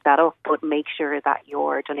 obviously keep that up, but make sure that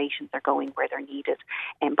your donations are going where they're needed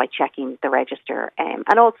by checking the register. And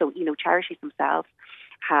also, charities themselves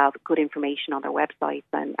have good information on their websites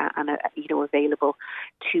and available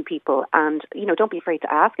to people. And, don't be afraid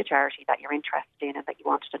to ask a charity that you're interested in and that you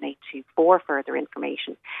want to donate to for further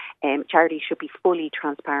information. Charities should be fully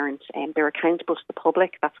transparent, and they're accountable to the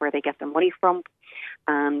public. That's where they get their money from.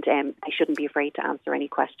 And they shouldn't be afraid to answer any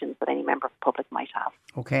questions that any member of the public might have.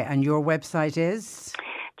 Okay, and your website is?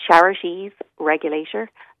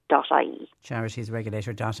 charitiesregulator.ie.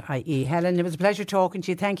 charitiesregulator.ie. Helen, it was a pleasure talking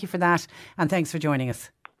to you. Thank you for that, and thanks for joining us.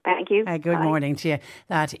 Thank you. Good morning to you.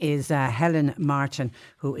 That is Helen Martin,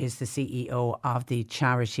 who is the CEO of the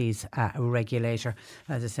Charities Regulator.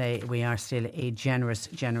 As I say, we are still a generous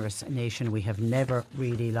nation. We have never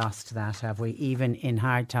really lost that, have we? Even in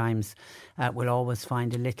hard times, we'll always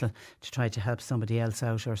find a little to try to help somebody else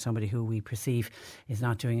out, or somebody who we perceive is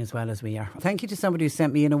not doing as well as we are. Thank you to somebody who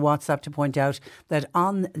sent me in a WhatsApp to point out that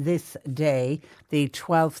on this day, the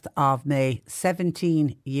 12th of May,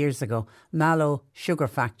 17 years ago, Mallow Sugar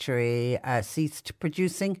Factory ceased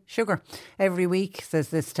producing sugar. Every week, says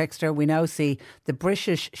this texter, we now see the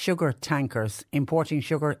British sugar tankers importing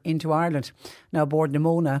sugar into Ireland. Now, Bord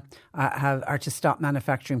Namona are to stop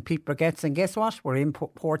manufacturing peat briquettes, and guess what? We're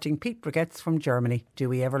importing peat briquettes from Germany. Do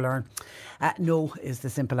we ever learn? No is the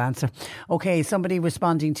simple answer. OK, somebody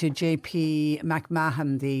responding to JP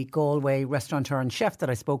McMahon, the Galway restaurateur and chef that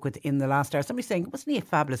I spoke with in the last hour. Somebody saying, wasn't he a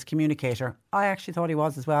fabulous communicator? I actually thought he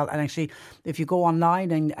was as well. And actually, if you go online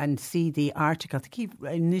and see the article, I think he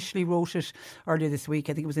initially wrote it earlier this week.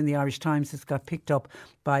 I think it was in the Irish Times. It's got picked up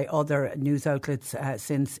by other news outlets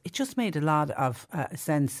since. It just made a lot of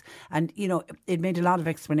sense. And, it made a lot of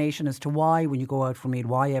explanation as to why, when you go out for a meal,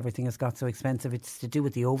 why everything has got so expensive. It's to do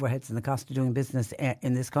with the overheads and the cost of doing business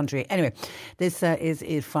in this country. Anyway, this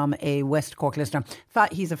is from a West Cork listener.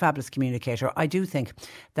 He's a fabulous communicator. I do think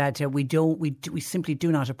that we simply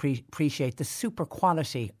do not appreciate the super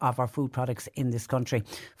quality of our food products in this country.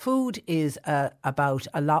 Food is about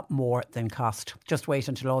a lot more than cost. Just wait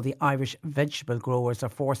until all the Irish vegetable growers are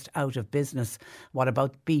forced out of business. What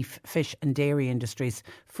about beef, fish and dairy industries?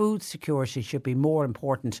 Food security should be more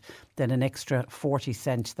important than an extra 40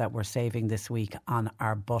 cent that we're saving this week on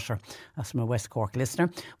our butter. That's from a West Cork listener.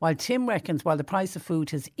 While Tim reckons while the price of food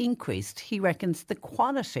has increased, he reckons the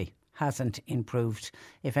quality hasn't improved.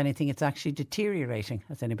 If anything, it's actually deteriorating.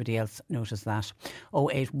 Has anybody else noticed that?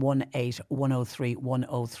 0818 103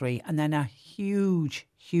 103. And then a huge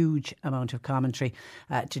amount of commentary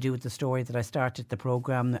to do with the story that I started the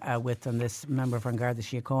programme with on this member of An Garda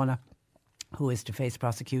Síochána. who is to face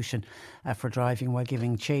prosecution for driving while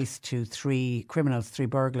giving chase to three criminals, three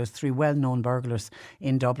burglars, three well-known burglars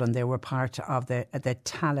in Dublin. They were part of the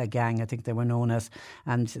Tala gang, I think they were known as,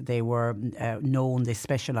 and they were known, they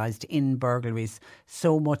specialised in burglaries,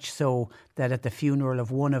 so much so that at the funeral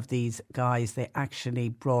of one of these guys, they actually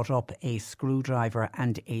brought up a screwdriver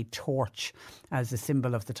and a torch as a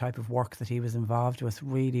symbol of the type of work that he was involved with.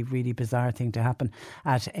 Really, really bizarre thing to happen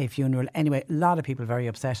at a funeral. Anyway, a lot of people very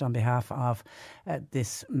upset on behalf of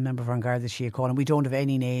this member of An Garda Síochána, and we don't have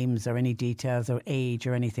any names or any details or age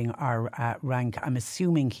or anything or rank. I'm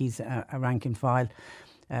assuming he's a rank and file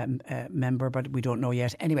member, but we don't know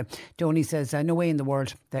yet. Anyway, Donny says, no way in the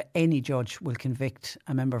world that any judge will convict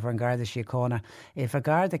a member of An Garda Síochána. If a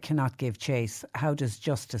Garda cannot give chase, how does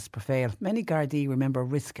justice prevail? Many Gardaí, remember,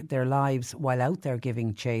 risk their lives while out there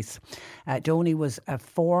giving chase. Donny was a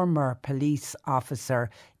former police officer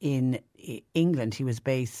in England. He was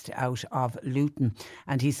based out of Luton,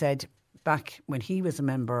 and he said back when he was a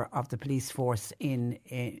member of the police force in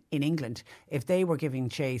England, if they were giving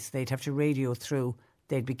chase, they'd have to radio through.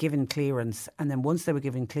 They'd be given clearance, and then once they were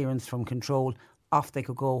given clearance from control, off they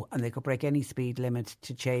could go, and they could break any speed limit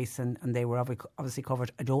to chase, and they were obviously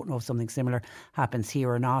covered. I don't know if something similar happens here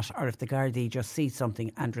or not, or if the Gardaí just see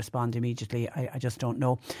something and respond immediately. I just don't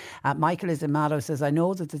know. Michael is in Mallow, says, I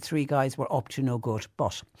know that the three guys were up to no good,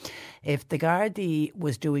 but if the Gardaí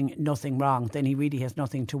was doing nothing wrong, then he really has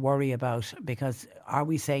nothing to worry about, because are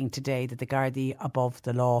we saying today that the Gardaí above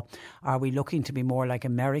the law? Are we looking to be more like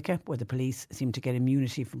America, where the police seem to get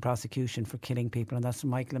immunity from prosecution for killing people? And that's from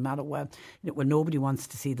Michael in Mallow. Well, nobody wants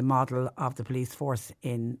to see the model of the police force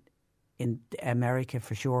in America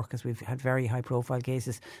for sure, because we've had very high profile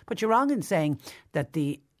cases. But you're wrong in saying that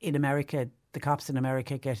the cops in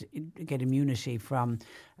America get immunity from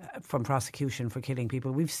prosecution for killing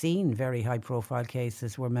people. We've seen very high profile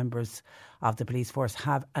cases where members of the police force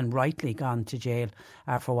have and rightly gone to jail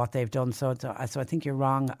for what they've done. So I think you're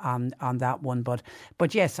wrong on that one.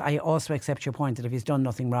 But yes, I also accept your point that if he's done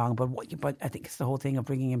nothing wrong, but I think it's the whole thing of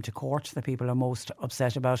bringing him to court that people are most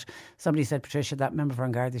upset about. Somebody said, Patricia, that member for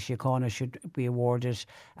An Garda Síochána should be awarded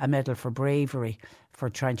a medal for bravery for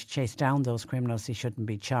trying to chase down those criminals. He shouldn't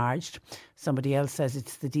be charged. Somebody else says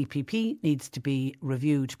it's the DPP needs to be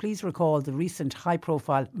reviewed. Please recall the recent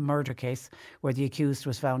high-profile murder case where the accused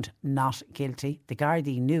was found not guilty. The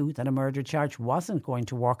Gardaí knew that a murder charge wasn't going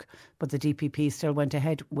to work, but the DPP still went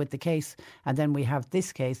ahead with the case. And then we have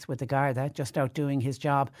this case with the Garda just out doing his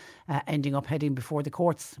job, ending up heading before the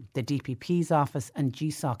courts. The DPP's office and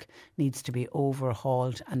GSOC needs to be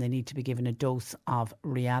overhauled, and they need to be given a dose of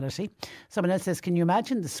reality. Someone else says, can you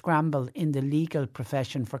imagine the scramble in the legal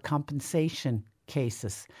profession for compensation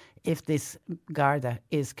cases if this Garda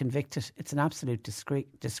is convicted? It's an absolute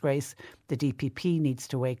disgrace. The DPP needs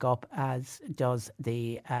to wake up, as does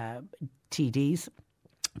the TDs.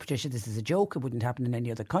 Patricia, this is a joke. It wouldn't happen in any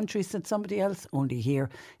other country, said somebody else. Only here.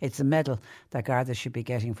 It's a medal that Garda should be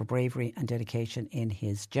getting for bravery and dedication in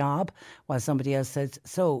his job. While somebody else says,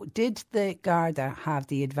 so did the Garda have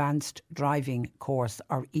the advanced driving course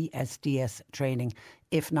or ESDS training?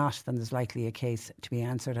 If not, then there's likely a case to be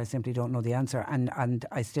answered. I simply don't know the answer, and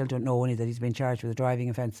I still don't know only that he's been charged with a driving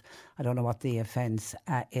offence. I don't know what the offence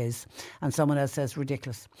is. And someone else says,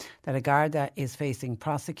 ridiculous that a Garda is facing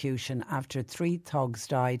prosecution after 3 thugs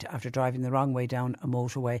died after driving the wrong way down a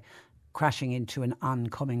motorway, crashing into an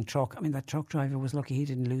oncoming truck. I mean, that truck driver was lucky he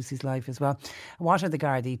didn't lose his life as well. What are the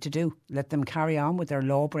Gardaí to do? Let them carry on with their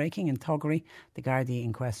law-breaking and thuggery? The Gardaí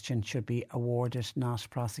in question should be awarded, not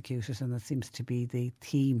prosecuted, and that seems to be the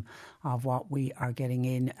theme of what we are getting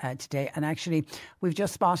in today. And actually, we've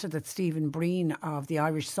just spotted that Stephen Breen of the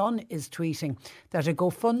Irish Sun is tweeting that a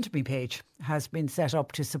GoFundMe page has been set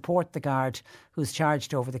up to support the guard who's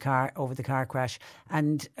charged over the car crash.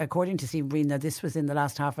 And according to Stephen Breen, now this was in the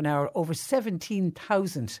last half an hour, over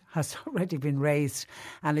 17,000 has already been raised,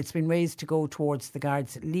 and it's been raised to go towards the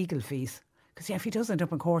guard's legal fees. Because if he does end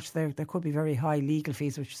up in court, there could be very high legal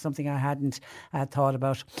fees, which is something I hadn't thought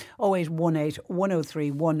about. 0818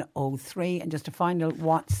 103 103. And just a final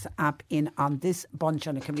WhatsApp in on this bunch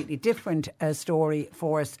on a completely different story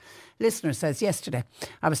for us. Listener says, yesterday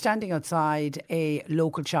I was standing outside a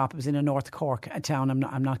local shop. It was in a North Cork town.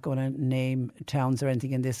 I'm not going to name towns or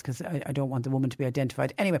anything in this because I don't want the woman to be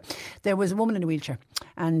identified. Anyway, there was a woman in a wheelchair,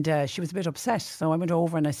 and she was a bit upset. So I went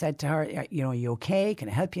over and I said to her, are you okay? Can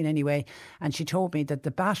I help you in any way? And she told me that the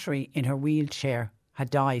battery in her wheelchair had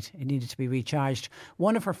died. It needed to be recharged.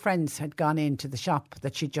 One of her friends had gone into the shop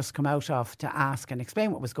that she'd just come out of to ask and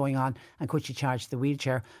explain what was going on and could she charge the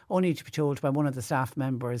wheelchair, only to be told by one of the staff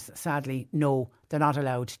members, sadly, no, They're not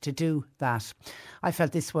allowed to do that. I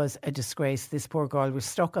felt this was a disgrace. This poor girl was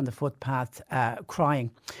stuck on the footpath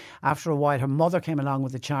crying. After a while, her mother came along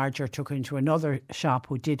with a charger, took her into another shop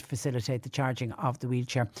who did facilitate the charging of the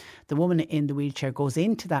wheelchair. The woman in the wheelchair goes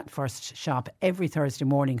into that first shop every Thursday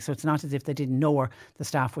morning, so it's not as if they didn't know her. The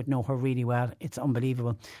staff would know her really well. It's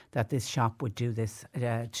unbelievable that this shop would do this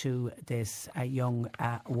to this young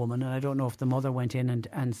woman. And I don't know if the mother went in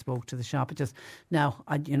and spoke to the shop. It just, now,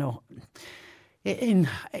 in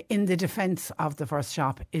the defence of the first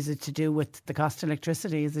shop, is it to do with the cost of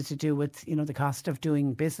electricity? Is it to do with, the cost of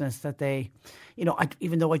doing business that they,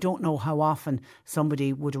 even though I don't know how often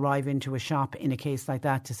somebody would arrive into a shop in a case like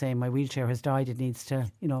that to say my wheelchair has died, it needs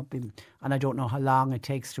to, be, and I don't know how long it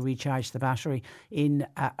takes to recharge the battery in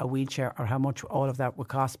a wheelchair or how much all of that would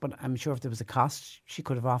cost, but I'm sure if there was a cost, she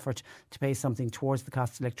could have offered to pay something towards the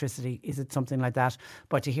cost of electricity. Is it something like that?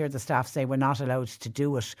 But to hear the staff say we're not allowed to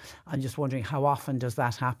do it, I'm just wondering how often does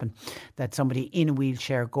that happen, that somebody in a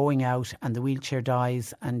wheelchair going out and the wheelchair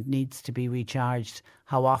dies and needs to be recharged?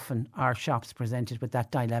 How often are shops presented with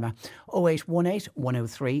that dilemma? 0818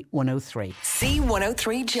 103 103.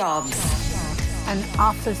 C103 Jobs. An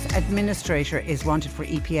office administrator is wanted for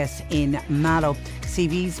EPS in Mallow.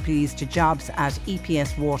 CVs please to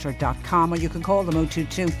jobs@epswater.com, or you can call them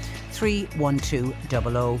 022 312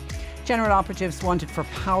 00. General operatives wanted for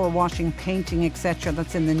power washing, painting, etc.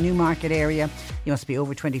 That's in the Newmarket area. You must be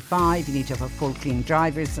over 25. You need to have a full clean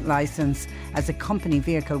driver's licence, as a company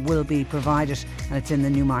vehicle will be provided, and it's in the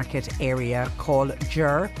Newmarket area. Call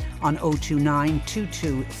JER on 029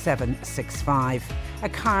 22765. A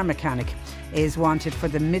car mechanic is wanted for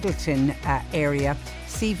the Middleton area.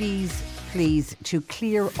 CVs please to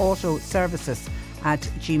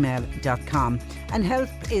clearautoservices@gmail.com. And help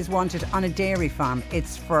is wanted on a dairy farm.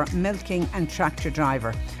 It's for milking and tractor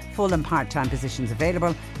driver. Full and part-time positions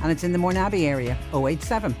available, and it's in the Mornabbey area.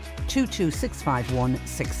 087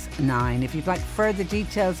 2265169. If you'd like further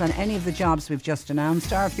details on any of the jobs we've just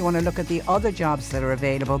announced, or if you want to look at the other jobs that are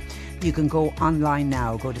available, you can go online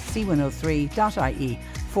now. Go to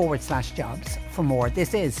c103.ie/jobs for more.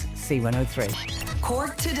 This is C103.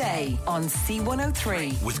 Cork Today on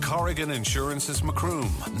C103. With Corrigan Insurance's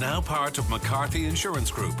Macroom, now part of McCarthy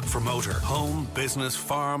Insurance Group for motor, home, business,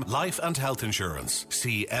 farm, life and health insurance.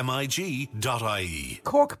 See mig.ie.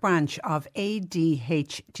 Cork branch of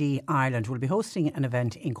ADHD Ireland will be hosting an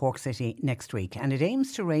event in Cork City next week, and it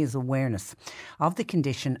aims to raise awareness of the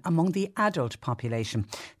condition among the adult population.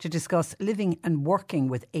 To discuss living and working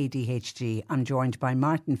with ADHD, I'm joined by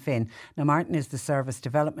Martin Finn. Now, Martin is the Service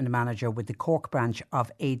Development Manager with the Cork branch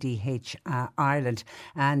of ADH Ireland,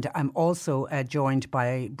 and I'm also joined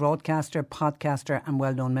by broadcaster, podcaster and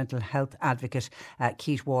well-known mental health advocate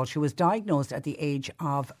Keith Walsh, who was diagnosed at the age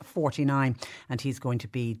of 49, and he's going to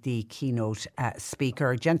be the keynote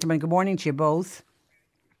speaker. Gentlemen, good morning to you both.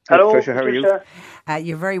 Hello, Patricia, how are you?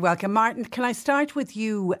 You're very welcome. Martin, can I start with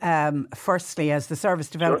you firstly as the Service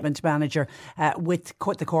Development Manager with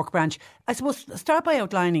the Cork branch? I suppose start by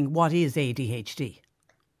outlining what is ADHD.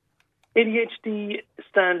 ADHD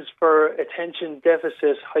stands for Attention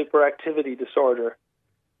Deficit Hyperactivity Disorder.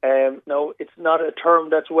 Now, it's not a term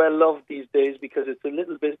that's well loved these days because it's a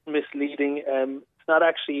little bit misleading. It's not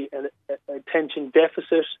actually an attention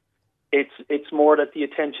deficit. It's more that the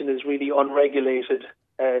attention is really unregulated.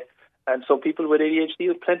 And so people with ADHD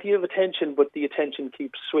have plenty of attention, but the attention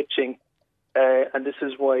keeps switching. And this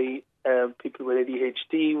is why people with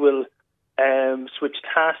ADHD will switch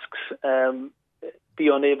tasks, be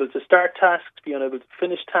unable to start tasks, be unable to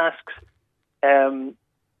finish tasks.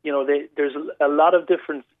 There's a lot of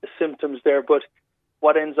different symptoms there, but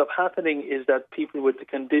what ends up happening is that people with the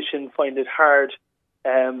condition find it hard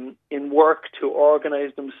in work to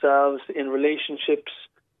organise themselves, in relationships,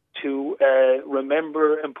 to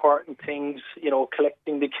remember important things,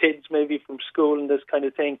 collecting the kids maybe from school and this kind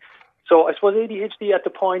of thing. So I suppose ADHD at the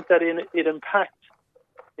point that it impacts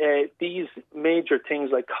these major things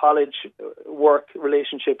like college, work,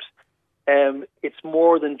 relationships, it's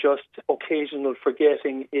more than just occasional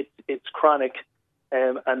forgetting. It's chronic,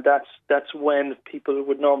 and that's when people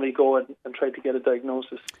would normally go and try to get a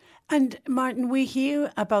diagnosis. And Martin, we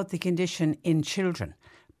hear about the condition in children,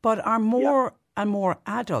 but are more and more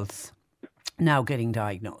adults now getting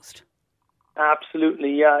diagnosed?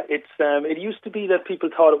 Absolutely, yeah. It used to be that people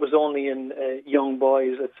thought it was only in young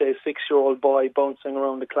boys, let's say a 6-year-old boy bouncing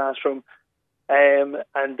around the classroom.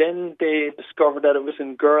 And then they discovered that it was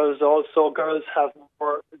in girls also. Girls have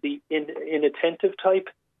more the inattentive type.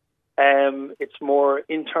 It's more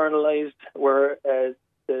internalized, where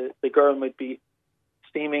the girl might be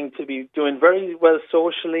seeming to be doing very well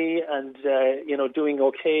socially and doing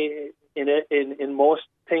okay in most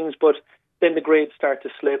things, but then the grades start to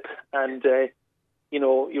slip, and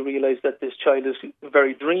you realise that this child is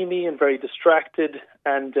very dreamy and very distracted,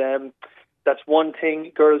 and that's one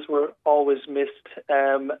thing. Girls were always missed,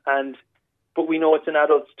 but we know it's in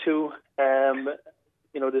adults too.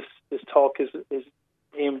 This talk is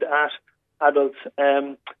aimed at adults.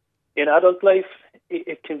 In adult life,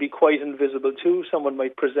 it can be quite invisible too. Someone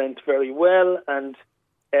might present very well, and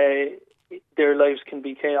their lives can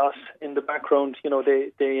be chaos in the background.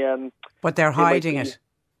 But they're hiding it.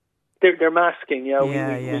 They're masking.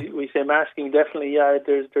 We say masking. Definitely. Yeah,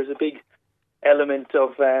 there's a big element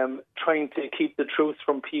of trying to keep the truth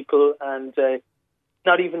from people, and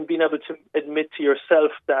not even being able to admit to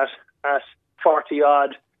yourself that at 40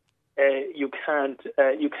 odd you can't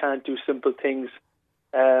do simple things.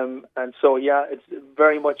 And so, it's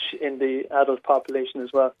very much in the adult population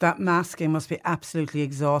as well. That masking must be absolutely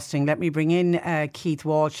exhausting. Let me bring in Keith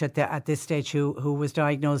Walsh at this stage, who was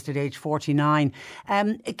diagnosed at age 49.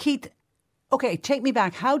 Keith, okay, take me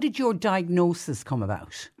back. How did your diagnosis come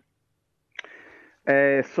about?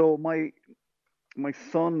 So my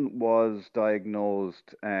son was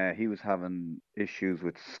diagnosed. He was having issues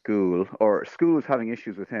with school, or school was having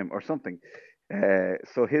issues with him, or something.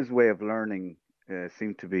 So his way of learning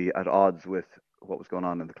seemed to be at odds with what was going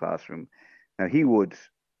on in the classroom. Now we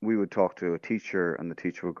would talk to a teacher, and the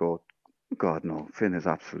teacher would go, "God, no, Finn is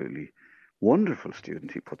absolutely wonderful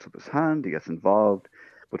student. He puts up his hand, he gets involved."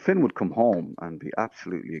 But Finn would come home and be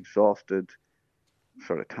absolutely exhausted,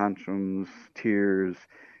 sort of tantrums, tears,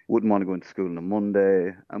 wouldn't want to go into school on a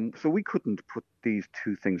Monday. And so we couldn't put these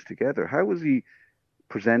two things together. How was he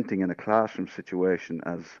presenting in a classroom situation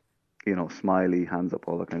as, smiley, hands up,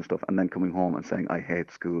 all that kind of stuff, and then coming home and saying, "I hate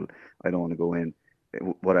school, I don't want to go in,"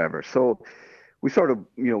 whatever. So we sort of,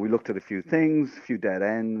 we looked at a few things, a few dead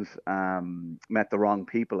ends, met the wrong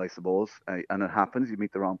people, I suppose. And it happens, you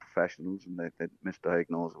meet the wrong professionals and they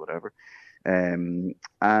misdiagnose or whatever. And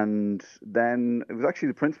then it was actually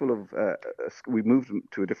the principal of, we moved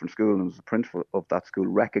to a different school, and it was the principal of that school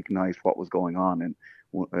recognized what was going on, and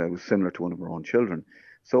it was similar to one of our own children.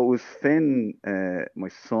 So it was Finn, my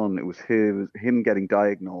son, it was him getting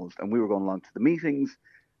diagnosed, and we were going along to the meetings,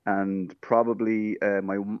 and probably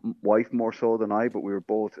my wife more so than I, but we were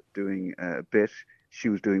both doing a bit. She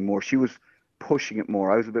was doing more. She was pushing it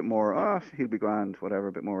more. I was a bit more, he'll be grand, whatever,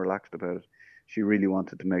 a bit more relaxed about it. She really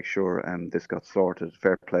wanted to make sure this got sorted.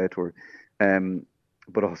 Fair play to her.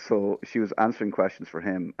 But also she was answering questions for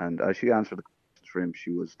him, and as she answered the questions for him,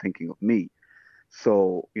 she was thinking of me.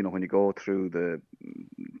 So, when you go through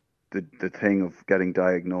the thing of getting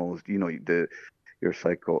diagnosed, your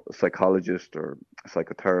psychologist or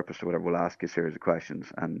psychotherapist or whatever will ask you a series of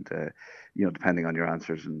questions, and depending on your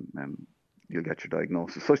answers, and you'll get your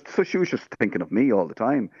diagnosis. So she was just thinking of me all the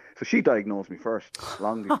time. So she diagnosed me first,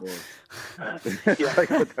 long before the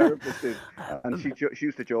psychotherapist did. And she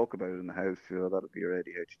used to joke about it in the house. That'll be your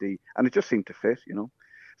ADHD, and it just seemed to fit,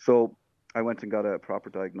 So I went and got a proper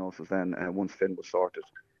diagnosis then once Finn was sorted,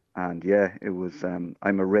 and it was.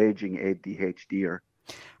 I'm a raging ADHDer.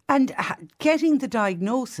 And getting the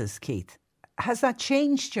diagnosis, Keith, has that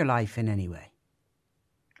changed your life in any way?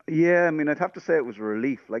 Yeah, I mean, I'd have to say it was a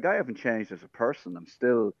relief. Like, I haven't changed as a person. I'm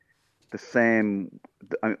still the same.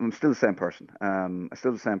 I'm still the same person. I'm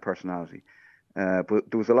still the same personality. But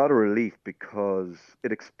there was a lot of relief because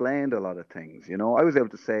it explained a lot of things. I was able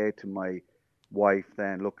to say to my wife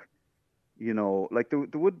then, look, like there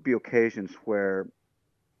would be occasions where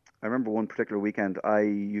I remember one particular weekend I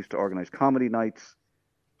used to organize comedy nights.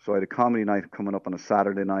 So I had a comedy night coming up on a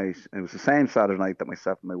Saturday night. And it was the same Saturday night that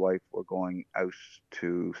myself and my wife were going out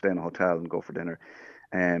to stay in a hotel and go for dinner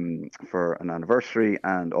for an anniversary.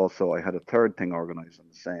 And also I had a third thing organized on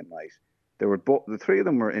the same night. They were the three of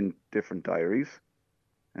them were in different diaries,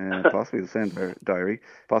 possibly the same diary,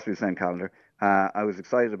 possibly the same calendar. I was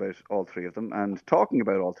excited about all three of them and talking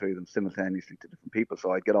about all three of them simultaneously to different people.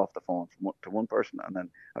 So I'd get off the phone to one person, and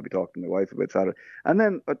then I'd be talking to my wife about Saturday. And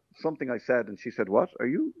then something I said, and she said, "Why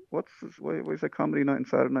is that comedy night and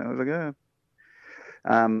Saturday night?" I was like, "Yeah."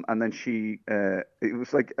 And then it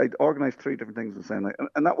was like I'd organized three different things the same night,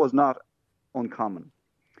 and that was not uncommon.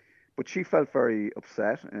 But she felt very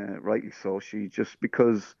upset, rightly so. She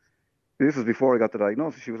because this was before I got the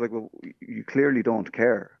diagnosis. She was like, "Well, you clearly don't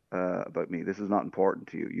care about me. This is not important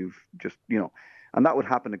to you. You've just, and that would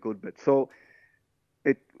happen a good bit." So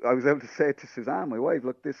I was able to say to Suzanne, my wife,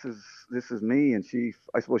 "Look, this is me," and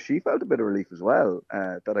I suppose she felt a bit of relief as well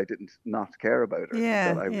that I didn't not care about her.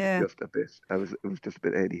 Yeah, that I was just a bit. It was just a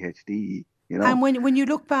bit ADHD, And when you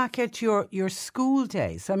look back at your school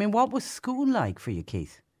days, I mean, what was school like for you,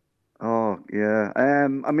 Keith? Oh yeah.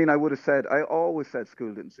 I mean, I always said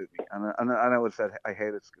school didn't suit me, and I would have said I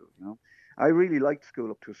hated school. I really liked school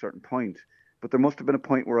up to a certain point, but there must have been a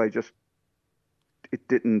point where it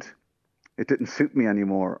didn't it didn't suit me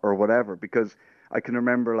anymore or whatever, because I can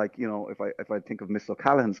remember, like, if I think of Miss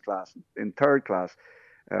O'Callaghan's class in third class,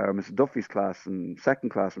 Miss Duffy's class in second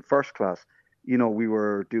class and first class, we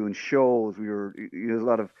were doing shows. We were a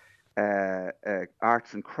lot of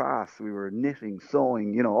arts and crafts. We were knitting,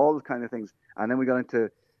 sewing, all those kind of things. And then we got into,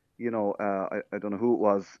 I don't know who it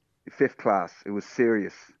was, fifth class. It was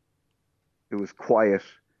serious. It was quiet.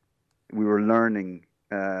 We were learning.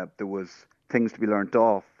 There was things to be learnt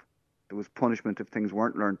off. There was punishment if things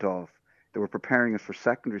weren't learnt off. They were preparing us for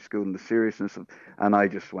secondary school and the seriousness of, and I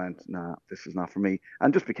just went, nah, this is not for me,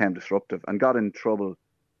 and just became disruptive and got in trouble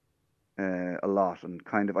a lot. And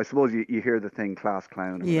kind of, I suppose you hear the thing, class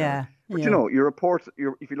clown. Or Yeah. But yeah. your reports,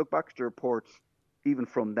 if you look back at your reports, even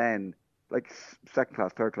from then, like second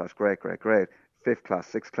class, third class, great. Fifth class,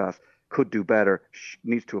 sixth class, could do better,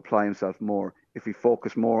 needs to apply himself more. If he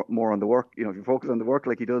focus more on the work, if you focus on the work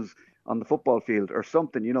like he does on the football field or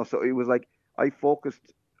something, So it was like I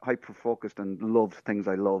hyper-focused and loved things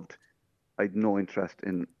I loved. I had no interest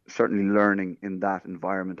in certainly learning in that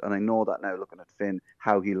environment. And I know that now, looking at Finn,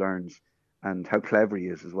 how he learns and how clever he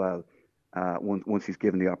is as well, once he's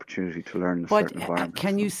given the opportunity to learn in a certain environment.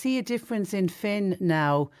 Can you see a difference in Finn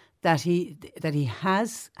now that he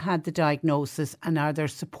has had the diagnosis, and are there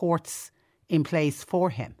supports in place for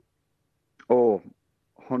him? Oh,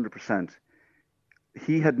 100%.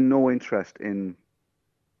 He had no interest in...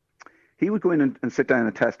 He would go in and sit down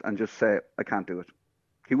and test and just say, I can't do it.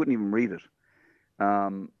 He wouldn't even read it.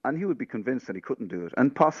 And he would be convinced that he couldn't do it.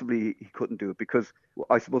 And possibly he couldn't do it because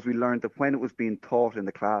I suppose we learned that when it was being taught in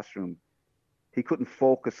the classroom, he couldn't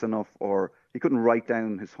focus enough, or he couldn't write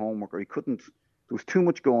down his homework, or there was too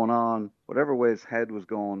much going on. Whatever way his head was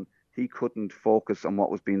going, he couldn't focus on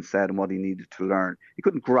what was being said and what he needed to learn. He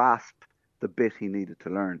couldn't grasp the bit he needed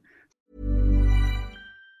to learn.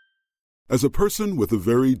 As a person with a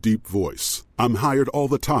very deep voice, I'm hired all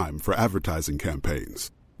the time for advertising campaigns.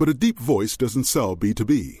 But a deep voice doesn't sell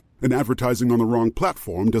B2B, and advertising on the wrong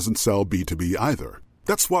platform doesn't sell B2B either.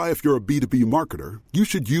 That's why if you're a B2B marketer, you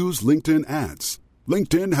should use LinkedIn ads.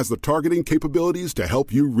 LinkedIn has the targeting capabilities to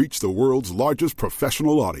help you reach the world's largest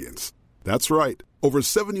professional audience. That's right, over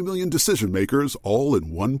 70 million decision makers all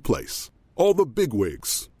in one place. All the big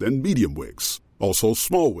wigs, then medium wigs, also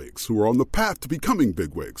small wigs who are on the path to becoming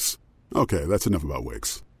big wigs. Okay, that's enough about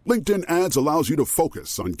wigs. LinkedIn ads allows you to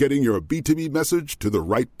focus on getting your B2B message to the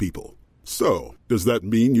right people. So, does that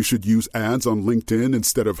mean you should use ads on LinkedIn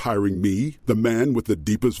instead of hiring me, the man with the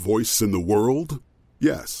deepest voice in the world?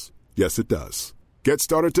 Yes. Yes, it does. Get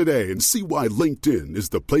started today and see why LinkedIn is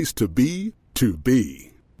the place to be to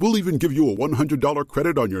be. We'll even give you a $100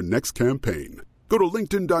 credit on your next campaign. Go to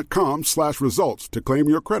linkedin.com/results to claim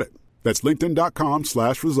your credit. That's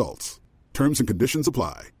linkedin.com/results. Terms and conditions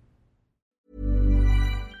apply.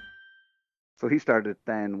 So he started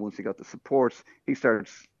then, once he got the supports, he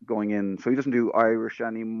starts going in. So he doesn't do Irish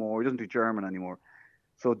anymore. He doesn't do German anymore.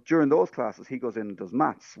 So during those classes, he goes in and does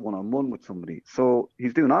maths one-on-one with somebody. So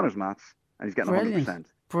he's doing honours maths and he's getting 100%.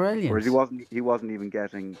 Brilliant. Whereas he wasn't even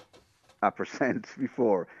getting a percent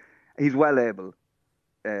before. He's well able.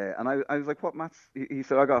 And I was like, what maths? He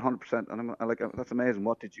said, I got 100%. And I'm like, that's amazing.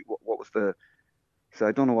 What was the... So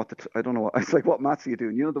I don't know what. It's like, what maths are you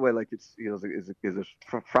doing? The way, like, it's, is it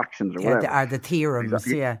fractions or whatever? Are the theorems?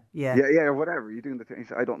 Exactly. Yeah, or whatever you're doing. He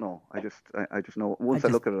said, I don't know. I just know. Once I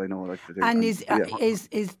look at it, I know what I should do. And is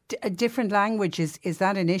a different language, is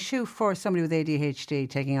that an issue for somebody with ADHD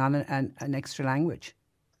taking on an extra language?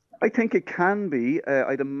 I think it can be.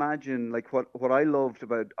 I'd imagine, like, what I loved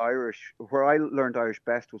about Irish, where I learned Irish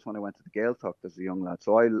best was when I went to the Gaeltacht as a young lad.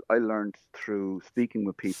 So I learned through speaking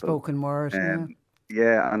with people. Spoken word,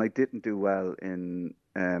 Yeah, and I didn't do well in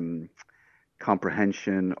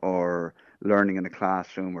comprehension or learning in a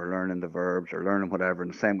classroom or learning the verbs or learning whatever,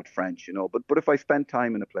 and the same with French, But if I spent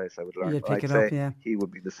time in a place, I would learn. You'd pick it up, yeah. He would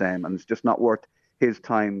be the same, and it's just not worth his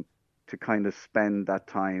time to kind of spend that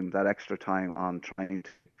extra time on trying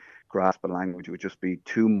to grasp a language. It would just be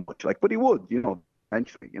too much. But he would,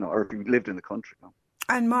 eventually, or if he lived in the country.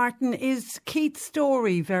 And Martin, is Keith's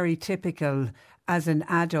story very typical as an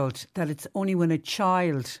adult, that it's only when a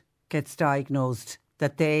child gets diagnosed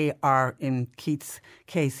that they are, in Keith's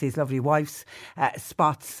case, his lovely wife's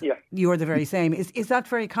spots? Yeah. You're the very same. Is that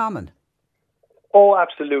very common? Oh,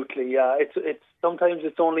 absolutely. Yeah, it's sometimes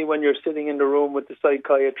it's only when you're sitting in the room with the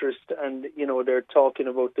psychiatrist and they're talking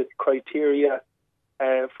about the criteria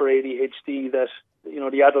for ADHD that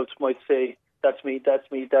the adults might say, that's me,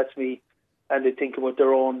 and they think about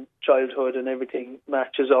their own childhood and everything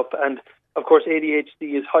matches up. And of course,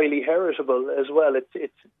 ADHD is highly heritable as well.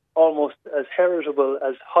 It's almost as heritable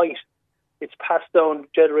as height. It's passed down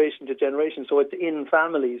generation to generation, so it's in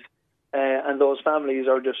families, and those families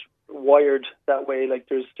are just wired that way. Like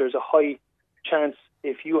there's a high chance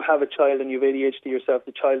if you have a child and you have ADHD yourself,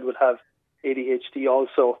 the child would have ADHD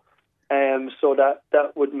also. So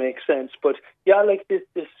that would make sense. But yeah, like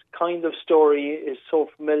this kind of story is so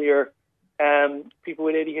familiar. People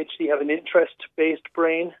with ADHD have an interest-based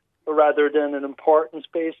brain rather than an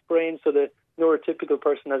importance-based brain. So the neurotypical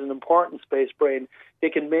person has an importance-based brain. They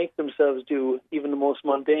can make themselves do even the most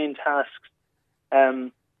mundane tasks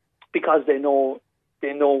because they know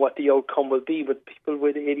what the outcome will be. But people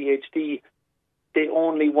with ADHD, they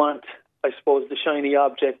only want, I suppose, the shiny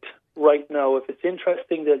object right now. If it's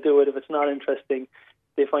interesting, they'll do it. If it's not interesting,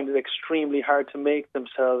 they find it extremely hard to make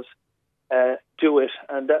themselves do it.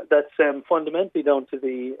 And that's fundamentally down to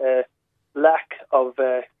the lack of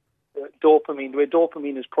dopamine. The way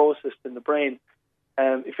dopamine is processed in the brain,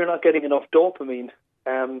 if you're not getting enough dopamine,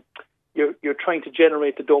 you're trying to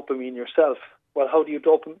generate the dopamine yourself. Well, how do you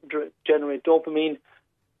generate dopamine?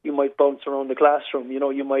 You might bounce around the classroom.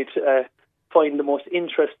 You might find the most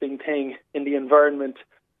interesting thing in the environment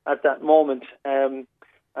at that moment, and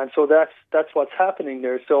so that's what's happening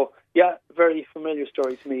there. So yeah, very familiar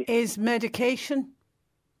story to me. Is medication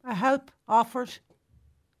a help offered?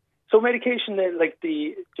 So medication,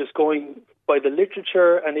 just going by the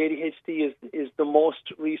literature, and ADHD is the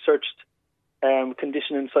most researched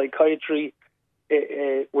condition in psychiatry.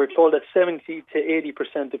 We're told that 70 to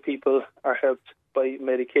 80% of people are helped by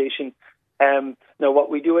medication. Now, what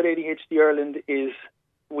we do at ADHD Ireland is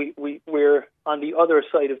we're on the other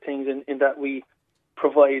side of things in that we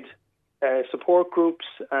provide support groups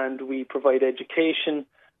and we provide education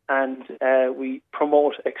and we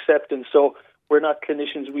promote acceptance. So we're not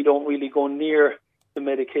clinicians. We don't really go near the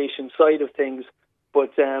medication side of things,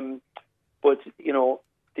 but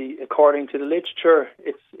according to the literature,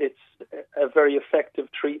 it's a very effective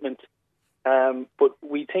treatment. But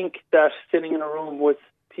we think that sitting in a room with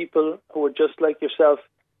people who are just like yourself,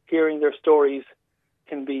 hearing their stories,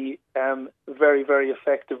 can be very, very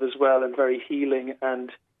effective as well and very healing. And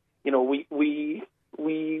we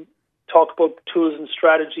talk about tools and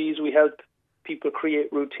strategies. We help people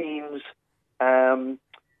create routines.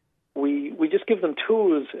 We just give them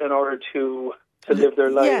tools in order to live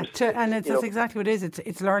their lives. Yeah, and that's exactly what it is.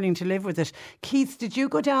 It's learning to live with it. Keith, did you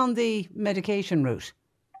go down the medication route?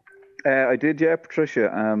 I did, yeah, Patricia.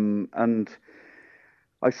 And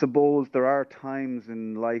I suppose there are times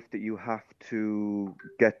in life that you have to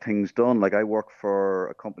get things done. Like I work for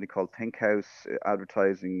a company called Think House,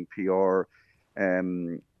 advertising, PR,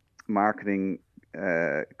 marketing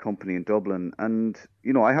company in Dublin, and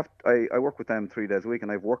I work with them 3 days a week,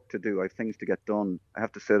 and I have work to do. I have things to get done. I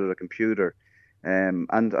have to sit at a computer, and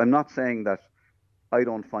I'm not saying that I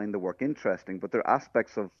don't find the work interesting, but there are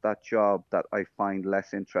aspects of that job that I find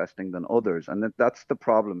less interesting than others, and that's the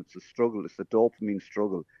problem. It's a struggle. It's the dopamine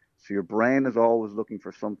struggle. So your brain is always looking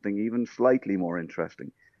for something even slightly more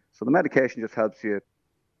interesting. So the medication just helps you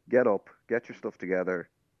get up, get your stuff together,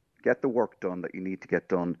 get the work done that you need to get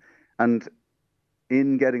done, and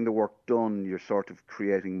in getting the work done, you're sort of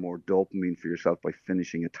creating more dopamine for yourself by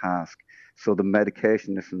finishing a task. So the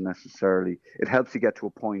medication isn't necessarily, it helps you get to a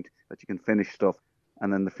point that you can finish stuff,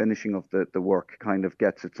 and then the finishing of the work kind of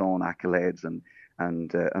gets its own accolades and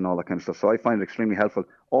all that kind of stuff. So I find it extremely helpful.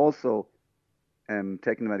 Also,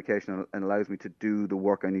 taking the medication allows me to do the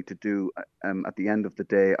work I need to do. At the end of the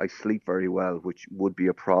day, I sleep very well, which would be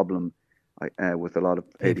a problem with a lot of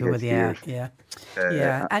ADHDers.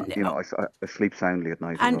 And I sleep soundly at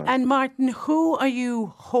night. And Martin, who are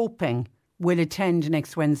you hoping will attend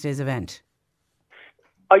next Wednesday's event?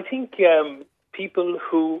 I think people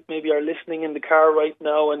who maybe are listening in the car right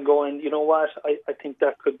now and going, you know what, I think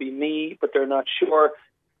that could be me, but they're not sure.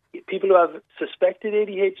 People who have suspected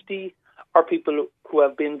ADHD or people who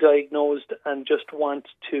have been diagnosed and just want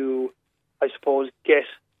to, I suppose, get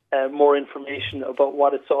more information about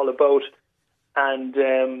what it's all about. And,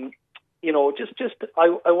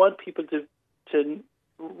 I want people to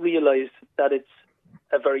realise that it's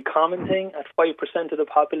a very common thing at 5% of the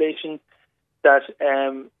population, that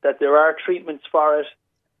there are treatments for it,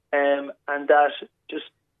 and that just,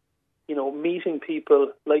 meeting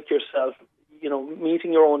people like yourself,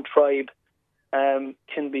 meeting your own tribe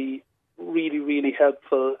can be really, really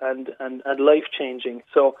helpful and life-changing.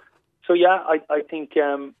 So yeah, I think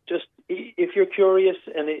just if you're curious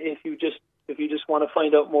and if you just if you just want to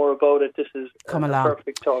find out more about it, this is Come a along.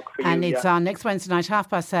 perfect talk for you. And it's on next Wednesday night,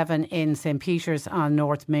 7:30 in St. Peter's on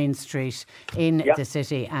North Main Street in the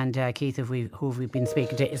city. And Keith, who we've been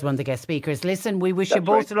speaking to, is one of the guest speakers. Listen, we wish you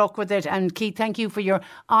both luck with it. And Keith, thank you for your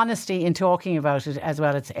honesty in talking about it as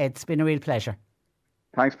well. It's been a real pleasure.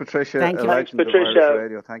 Thanks, Patricia. Thank you. Thanks, Patricia.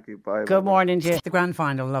 Radio. Thank you. Bye. Good morning to you. The grand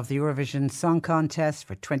final of the Eurovision Song Contest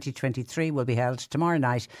for 2023 will be held tomorrow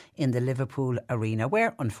night in the Liverpool Arena,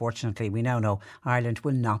 where, unfortunately, we now know Ireland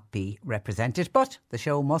will not be represented. But the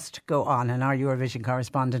show must go on, and our Eurovision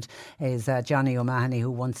correspondent is Johnny O'Mahony,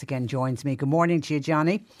 who once again joins me. Good morning to you,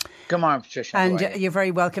 Johnny. Good morning, Patricia. And you're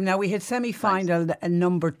very welcome. Now, we had semi-final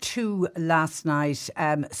number 2 last night.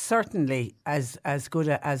 Certainly as good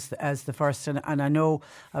as the first, and I know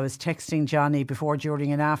I was texting Johnny before,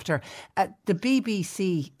 during and after. The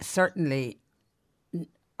BBC certainly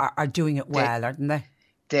are doing it well, aren't they?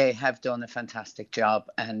 They have done a fantastic job,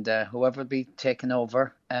 and whoever will be taking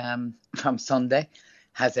over from Sunday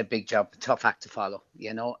has a big job, tough act to follow,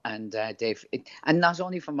 and and not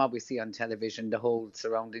only from what we see on television, the whole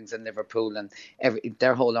surroundings in Liverpool and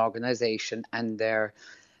their whole organisation and their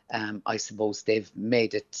I suppose they've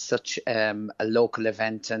made it such a local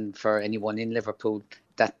event, and for anyone in Liverpool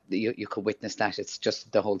that you could witness that. It's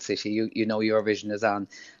just the whole city. Eurovision is on,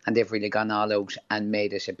 and they've really gone all out and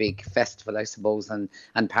made it a big festival, I suppose, and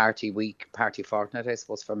party week, party fortnight, I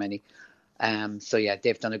suppose, for many. So yeah,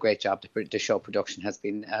 they've done a great job. The show production has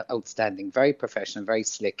been outstanding, very professional, very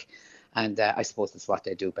slick. And I suppose it's what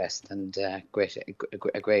they do best, and a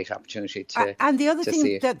great opportunity to. And the other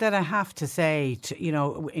thing that I have to say,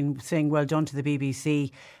 in saying well done to the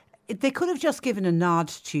BBC, they could have just given a nod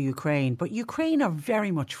to Ukraine, but Ukraine are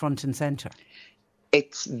very much front and centre.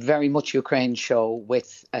 It's very much Ukraine show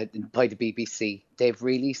by the BBC. They've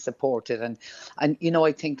really supported, and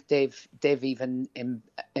I think they've even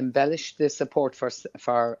embellished the support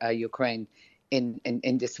for Ukraine.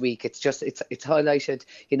 In this week, it's highlighted,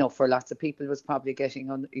 for lots of people. It was probably getting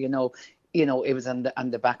on, it was on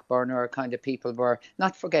the back burner, or kind of people were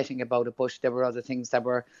not forgetting about it, but there were other things that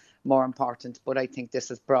were more important. But I think this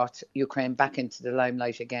has brought Ukraine back into the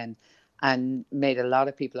limelight again, and made a lot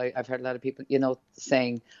of people. I've heard a lot of people,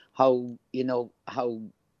 saying how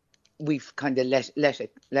we've kind of let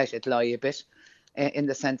it lie a bit. In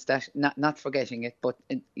the sense that not forgetting it, but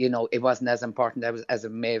it wasn't as important as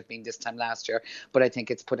it may have been this time last year. But I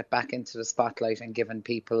think it's put it back into the spotlight and given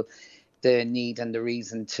people the need and the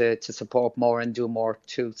reason to support more and do more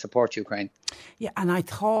to support Ukraine. Yeah, and I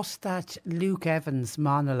thought that Luke Evans'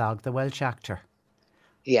 monologue, the Welsh actor,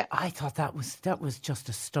 I thought that was just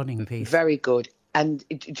a stunning piece. Very good, and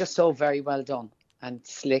just so very well done. And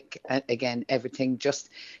slick, and again, everything just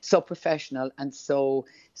so professional and so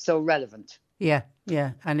relevant. Yeah,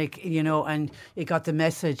 and it got the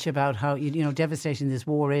message about how devastating this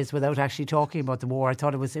war is without actually talking about the war. I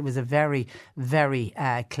thought it was a very, very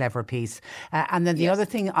clever piece. And then the other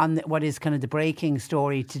thing on what is kind of the breaking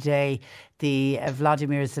story today, the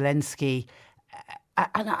Vladimir Zelensky.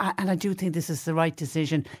 And I do think this is the right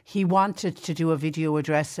decision. He wanted to do a video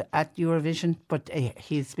address at Eurovision, but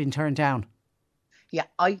he's been turned down. Yeah,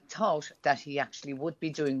 I thought that he actually would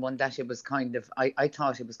be doing one, that it was kind of, I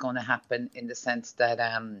thought it was going to happen in the sense that,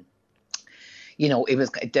 there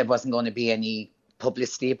wasn't going to be any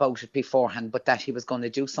publicity about it beforehand, but that he was going to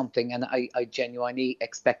do something. And I genuinely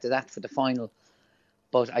expected that for the final.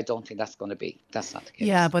 But I don't think that's not the case.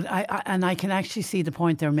 Yeah, but I can actually see the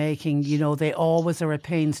point they're making. They always are at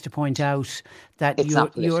pains to point out that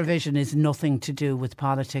Eurovision is nothing to do with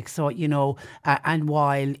politics. So, and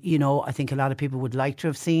while, I think a lot of people would like to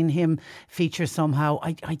have seen him feature somehow,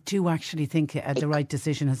 I do actually think the right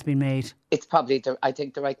decision has been made. It's probably, I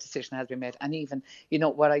think the right decision has been made. And even,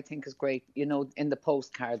 what I think is great, in the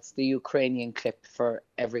postcards, the Ukrainian clip for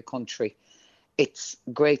every country. It's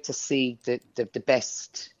great to see the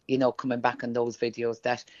best, coming back on those videos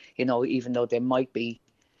that, even though they might be,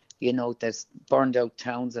 there's burned out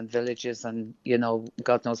towns and villages and,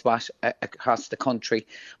 God knows what across the country,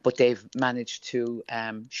 but they've managed to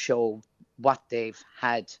show what they've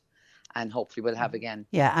had and hopefully will have again.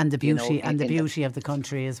 Yeah, and the beauty beauty of the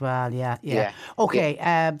country as well. Yeah. Okay,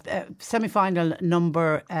 semi-final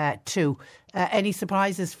number 2. Any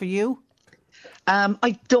surprises for you?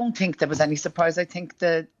 I don't think there was any surprise. I think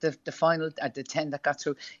the final, the 10 that got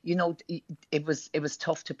through, it was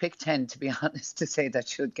tough to pick 10, to be honest, to say that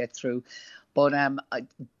should get through. But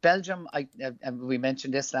Belgium, we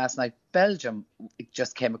mentioned this last night. Belgium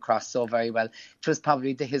just came across so very well. It was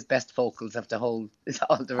probably his best vocals of all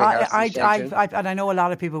the rehearsal schedule. And I know a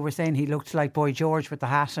lot of people were saying he looked like Boy George with the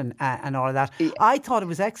hat and all of that. Yeah. I thought it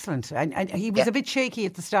was excellent, and he was a bit shaky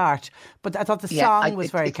at the start, but I thought the song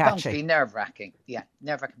was very catchy. It's going to be nerve-wracking. Yeah,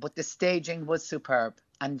 nerve-wracking. But the staging was superb.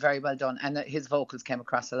 And very well done, and his vocals came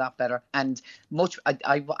across a lot better. And much,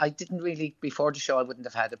 I didn't really before the show. I wouldn't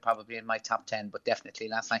have had it probably in my top 10, but definitely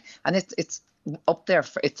last night. And it's up there.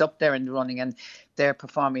 It's up there in the running, and they're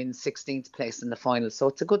performing 16th place in the final, so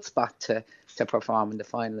it's a good spot to perform in the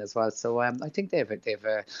final as well. So I think they've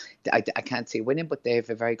I can't see winning, but they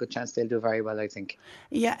have a very good chance. They'll do very well, I think.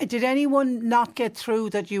 Yeah. Did anyone not get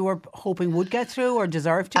through that you were hoping would get through or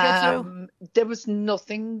deserved to get through? There was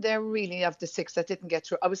nothing there really of the 6 that didn't get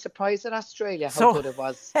through. I was surprised at Australia how good it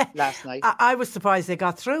was last night. I was surprised they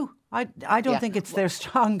got through. I don't think it's their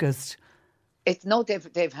strongest.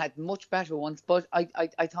 They've had much better ones, but I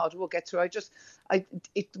thought it would get through.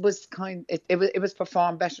 It was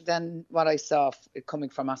performed better than what I saw coming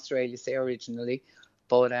from Australia, say originally,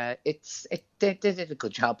 but they did a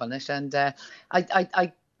good job on it, and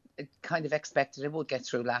I kind of expected it would get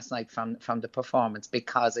through last night from the performance,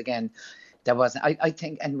 because again, there wasn't. I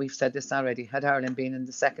think, and we've said this already, had Ireland been in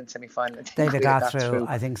the second semi-final, they'd have got through.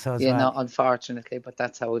 I think so as well. You know, unfortunately, but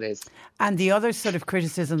that's how it is. And the other sort of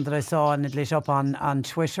criticism that I saw, and it lit up on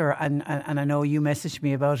Twitter, and I know you messaged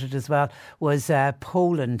me about it as well, was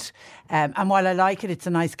Poland. And while I like it, it's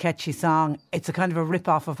a nice catchy song. It's a kind of a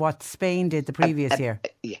rip-off of what Spain did the previous year.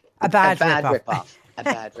 Yeah. A bad rip-off. A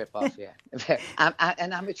bad rip-off, yeah.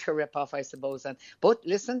 An amateur rip-off, I suppose. But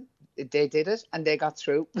listen, they did it and they got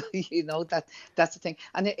through. You know, that's the thing.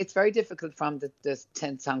 And it's very difficult from the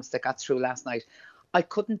 10 songs that got through last night. I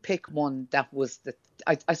couldn't pick one that was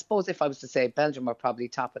I suppose if I was to say Belgium are probably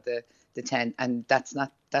top of the 10, and that's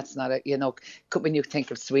not it. You know, when you think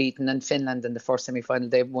of Sweden and Finland in the first semi-final,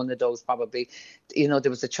 they've one of those probably. You know, there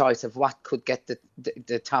was a choice of what could get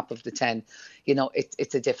the top of the 10. You know,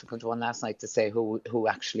 it's a difficult one last night to say who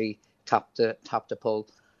actually topped the poll.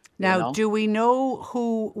 Now, do we know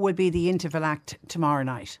who will be the interval act tomorrow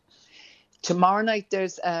night? Tomorrow night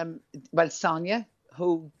there's Sonia,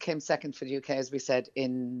 who came second for the UK, as we said,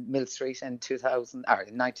 in Mill Street in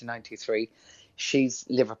 1993. She's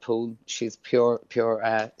Liverpool. She's pure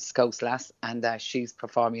Scouse lass, and she's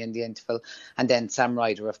performing in the interval. And then Sam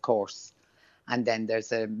Ryder, of course. And then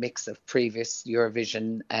there's a mix of previous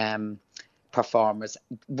Eurovision performers.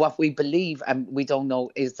 What we believe, and we don't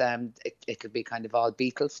know, is it could be kind of all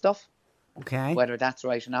Beatles stuff. Okay. Whether that's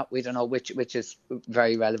right or not, we don't know, which is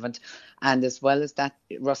very relevant. And as well as that,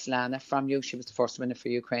 Ruslana from you, she was the first winner for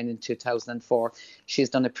Ukraine in 2004. She's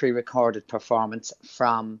done a pre-recorded performance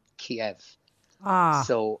from Kiev.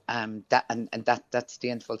 So that's the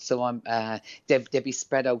interval. So they'll be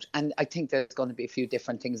spread out, and I think there's going to be a few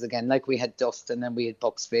different things again. Like we had Dust, and then we had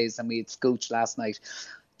Bucks Fizz, and we had Scooch last night.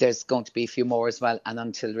 There's going to be a few more as well, and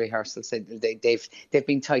until rehearsals, they've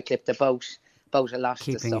been tight-lipped about a lot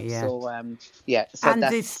of stuff. Yeah. So So and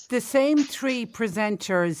the same 3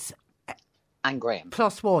 presenters. And Graham.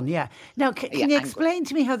 Plus 1, yeah. Now, can you explain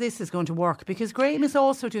to me how this is going to work? Because Graham is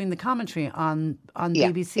also doing the commentary on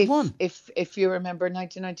BBC One. If you remember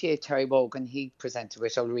 1998, Terry Wogan, he presented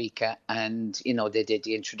with Ulrika, and, you know, they did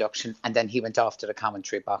the introduction, and then he went off to the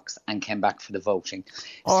commentary box and came back for the voting.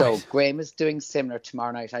 Right. Graham is doing similar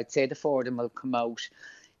tomorrow night. I'd say the 4 of them will come out.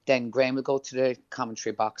 Then Graham will go to the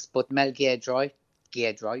commentary box. But Mel Giedroy,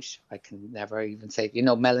 I can never even say it. You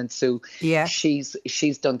know, Mel and Sue. Yeah. She's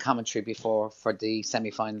done commentary before for the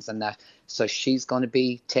semi-finals and that. So she's going to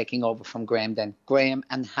be taking over from Graham then. Graham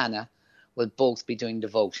and Hannah will both be doing the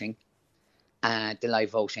voting, the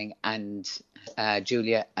live voting, and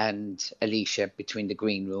Julia and Alicia between the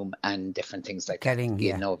green room and different things like filling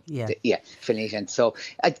it in. So,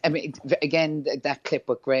 I mean, again, that clip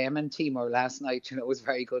with Graham and Timur last night, you know, was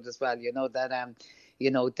very good as well. You know, that,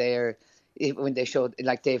 they're, when they showed,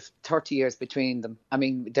 like, they've 30 years between them. I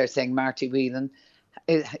mean, they're saying Marty Whelan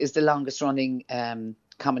is the longest running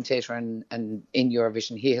commentator in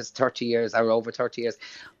Eurovision. He has 30 years or over 30 years,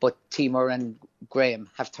 but Timur and Graham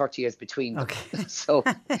have 30 years between them. Okay. So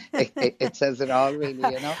it says it all, really,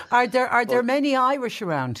 you know. Are there many Irish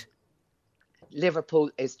around? Liverpool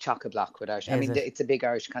is chock-a-block with Irish. I mean, it's a big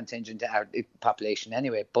Irish contingent, our population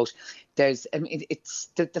anyway. But there's, I mean, it's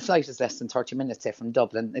the flight is less than 30 minutes, say, from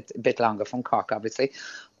Dublin. It's a bit longer from Cork, obviously.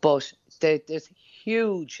 But there's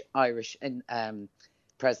huge Irish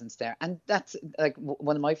presence there. And that's, like,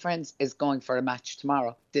 one of my friends is going for a match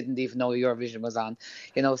tomorrow. Didn't even know Eurovision was on.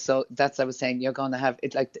 You know, so that's, I was saying, you're going to have,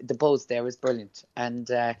 it, like, the buzz there is brilliant. And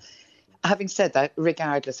having said that,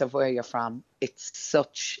 regardless of where you're from,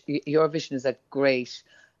 Eurovision is a great,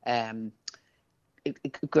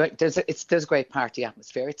 there's a great party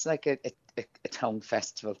atmosphere. It's like a town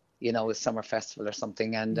festival, a summer festival or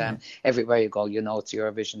something, and everywhere you go, it's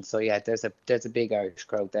Eurovision. So yeah, there's a big Irish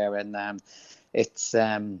crowd there, and it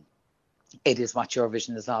is what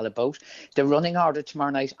Eurovision is all about. The running order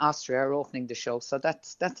tomorrow night, Austria are opening the show, so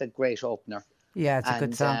that's a great opener. Yeah, it's a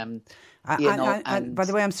good song. And by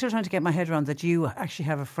the way, I'm still trying to get my head around that you actually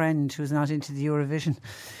have a friend who's not into the Eurovision.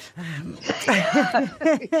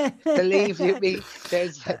 Believe you me,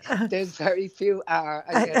 there's very few are.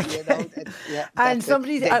 And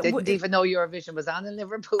somebody they didn't even know Eurovision was on in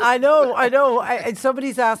Liverpool. I know. And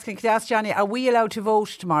somebody's asking, could you ask Johnny, are we allowed to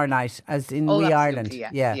vote tomorrow night, as in Ireland?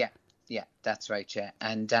 Yeah, that's right, yeah.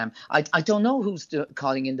 And I don't know who's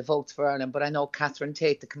calling in the votes for Ireland, but I know Catherine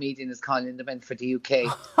Tate, the comedian, is calling them in for the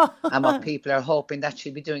UK. And what people are hoping that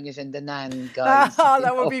she'll be doing it in the Nan, guys.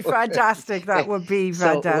 That would be fantastic. That would be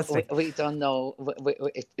fantastic. So we don't know.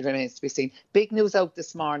 It remains to be seen. Big news out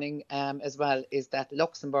this morning as well is that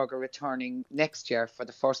Luxembourg are returning next year for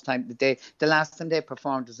the first time. The last time they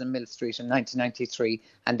performed was in Mill Street in 1993,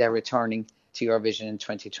 and they're returning to Eurovision in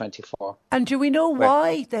 2024. And do we know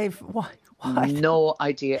why they've... Why? No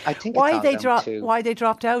idea. I think why they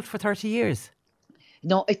dropped out for 30 years.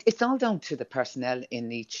 No, it's all down to the personnel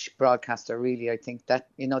in each broadcaster, really. I think that,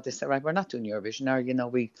 they said, right, we're not doing Eurovision, or,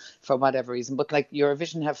 we, for whatever reason. But like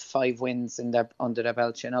Eurovision have 5 wins under their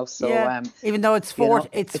belt, So yeah. Even though it's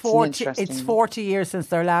 40 years since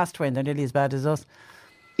their last win, they're nearly as bad as us.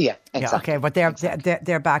 Yeah, exactly. Yeah, okay, but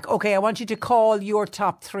they're back. Okay, I want you to call your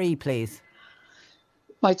top 3, please.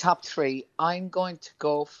 My top 3, I'm going to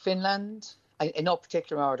go Finland, in no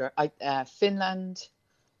particular order. Finland,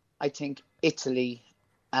 I think Italy,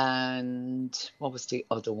 and what was the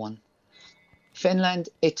other one? Finland,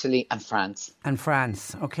 Italy, and France. And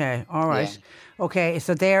France. Okay, all right. Yeah. Okay,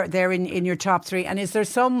 so they're in your top 3. And is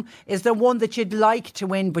there one that you'd like to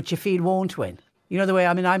win but you feel won't win? You know the way.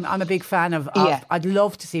 I mean, I'm a big fan of. I'd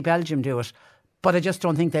love to see Belgium do it, but I just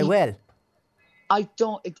don't think they will. I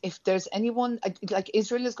don't. If there's anyone like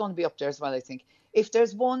Israel is going to be up there as well, I think. If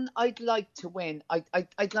there's one I'd like to win,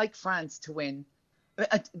 I'd like France to win.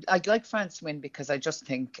 I'd like France to win because I just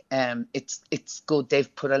think it's good.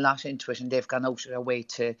 They've put a lot into it and they've gone out of their way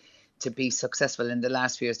to be successful in the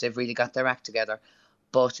last few years. They've really got their act together.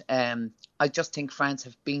 But I just think France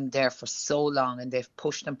have been there for so long and they've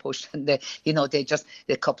pushed and they just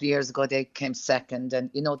a couple of years ago they came second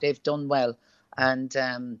and they've done well. And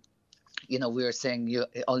we were saying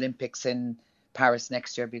Olympics in Paris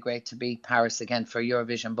next year. It'd be great to be Paris again for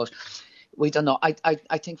Eurovision, but we don't know. I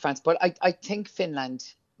think France, but I think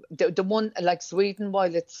Finland, the one like Sweden,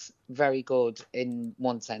 while it's very good in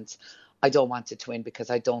one sense, I don't want it to win because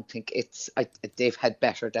I don't think they've had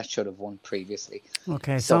better that should have won previously.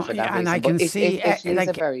 Okay, so for that reason. I can see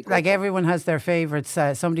like everyone has their favourites.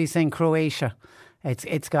 Somebody's saying Croatia.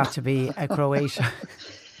 It's got to be Croatia.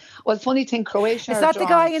 Well, funny thing, Croatia. Is that the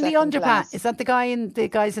guy in the underpants? Is that the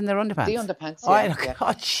guys in their underpants? The underpants. Yeah.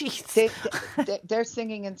 Oh, jeez. They're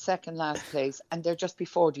singing in second last place, and they're just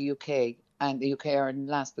before the UK, and the UK are in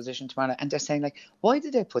last position tomorrow. And they're saying like, why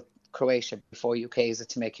did they put Croatia before UK? Is it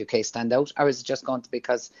to make UK stand out, or is it just going to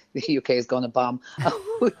because the UK is going to bomb?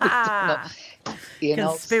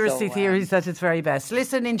 Conspiracy theories that it's very best.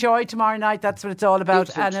 Listen, enjoy tomorrow night. That's what it's all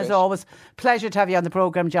about. And as always, pleasure to have you on the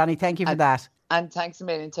programme, Johnny. Thank you for that. And thanks a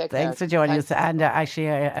million. Take care. Thanks for joining us. And actually,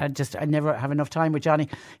 I never have enough time with Johnny.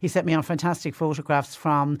 He sent me on fantastic photographs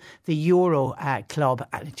from the Euro Club,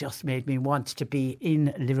 and it just made me want to be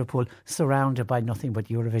in Liverpool, surrounded by nothing but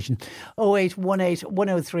Eurovision. 0818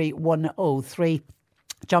 103 103.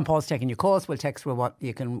 John Paul's taking your calls. We'll text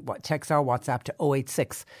you can text our WhatsApp to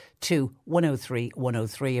 086 103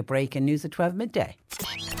 103. A break in news at 12 midday.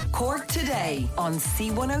 Cork Today on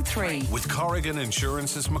C103. With Corrigan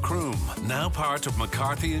Insurance's Macroom, now part of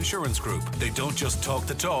McCarthy Insurance Group. They don't just talk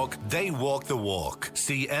the talk, they walk the walk.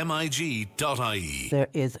 CMIG.ie. There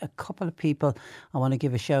is a couple of people I want to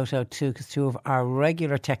give a shout out to because 2 of our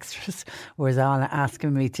regular texters were on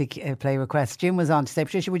asking me to play requests. Jim was on to say,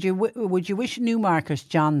 Patricia, would you wish Newmarket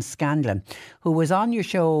John Scanlon, who was on your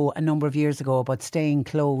show a number of years ago about staying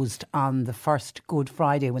closed on the first Good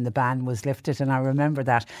Friday when the ban was lifted, and I remember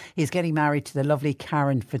that. He's getting married to the lovely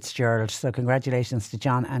Karen Fitzgerald. So congratulations to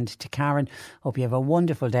John and to Karen. Hope you have a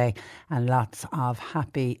wonderful day and lots of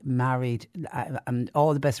happy married and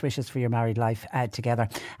all the best wishes for your married life together.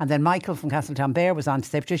 And then Michael from Castletown Bear was on to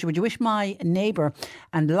say, Patricia, would you wish my neighbour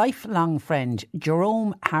and lifelong friend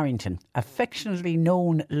Jerome Harrington, affectionately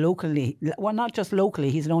known locally, well not just locally,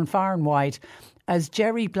 he's known far and wide, as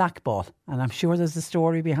Jerry Blackball, and I'm sure there's a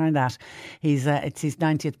story behind that. It's his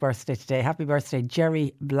 90th birthday today. Happy birthday,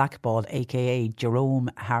 Jerry Blackball, aka Jerome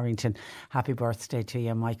Harrington. Happy birthday to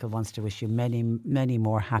you. Michael wants to wish you many, many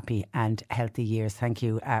more happy and healthy years. Thank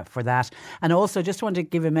you for that. And also, just want to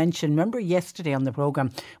give a mention. Remember yesterday on the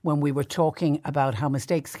programme when we were talking about how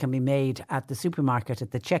mistakes can be made at the supermarket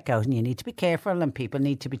at the checkout, and you need to be careful, and people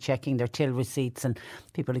need to be checking their till receipts, and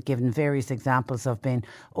people have given various examples of being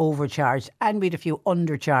overcharged, and we had a few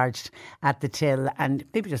undercharged at the till, and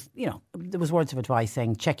people just, there was words of advice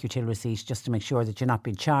saying check your till receipts just to make sure that you're not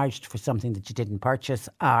being charged for something that you didn't purchase,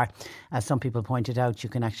 or as some people pointed out, you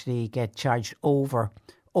can actually get charged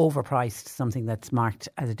overpriced, something that's marked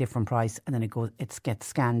as a different price, and then it gets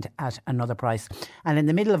scanned at another price. And in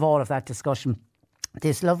the middle of all of that discussion,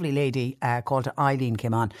 this lovely lady called Eileen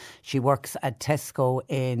came on. She works at Tesco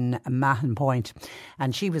in Mahon Point,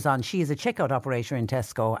 and she is a checkout operator in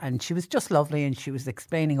Tesco, and she was just lovely, and she was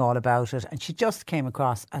explaining all about it, and she just came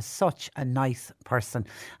across as such a nice person.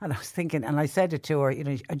 And I was thinking, and I said it to her,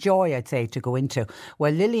 a joy, I'd say, to go into.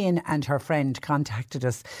 Well, Lillian and her friend contacted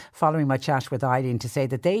us following my chat with Eileen to say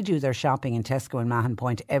that they do their shopping in Tesco in Mahon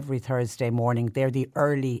Point every Thursday morning. They're the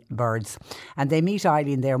early birds, and they meet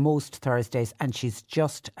Eileen there most Thursdays, and she's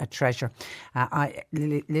just a treasure.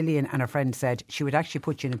 Lillian and her friend said she would actually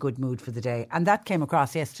put you in a good mood for the day, and that came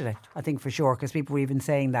across yesterday, I think, for sure, because people were even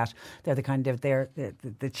saying that they're the kind of the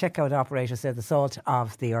checkout operators, they're the salt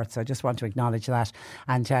of the earth. So I just want to acknowledge that,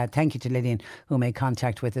 and thank you to Lillian who made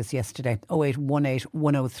contact with us yesterday. 0818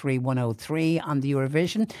 103 103 on the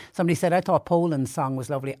Eurovision. Somebody said, I thought Poland's song was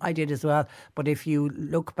lovely. I did as well, but if you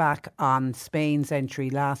look back on Spain's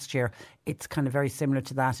entry last year, it's kind of very similar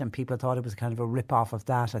to that, and people thought it was kind of a rip-off of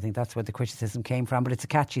that. I think that's where the criticism came from, but it's a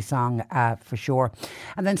catchy song for sure.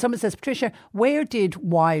 And then someone says, Patricia, where did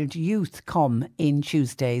Wild Youth come in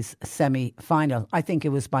Tuesday's semi-final? I think it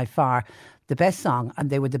was by far the best song, and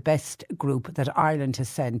they were the best group that Ireland has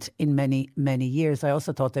sent in many, many years. I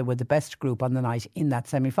also thought they were the best group on the night in that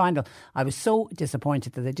semi-final. I was so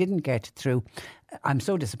disappointed that they didn't get through. I'm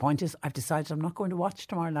so disappointed. I've decided I'm not going to watch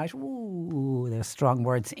tomorrow night. Ooh, they're strong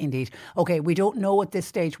words indeed. Okay, we don't know at this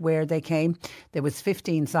stage where they came. There was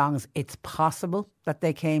 15 songs. It's possible that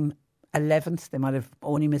they came 11th. They might have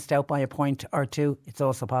only missed out by a point or two. It's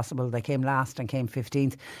also possible they came last and came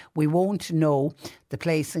 15th. We won't know the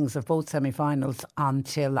placings of both semi-finals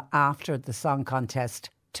until after the song contest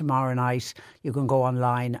tomorrow night. You can go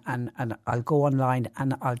online, and I'll go online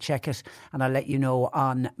and I'll check it, and I'll let you know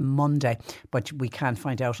on Monday. But we can't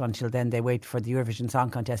find out until then. They wait for the Eurovision Song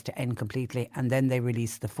Contest to end completely, and then they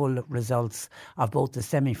release the full results of both the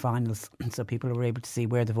semi-finals, so people are able to see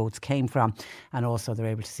where the votes came from, and also they're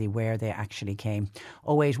able to see where they actually came.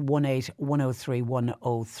 0818 103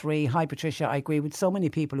 103. Hi Patricia, I agree with so many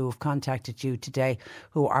people who have contacted you today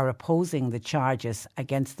who are opposing the charges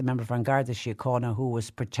against the member for An Garda Síochána who was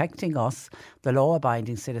protecting us, the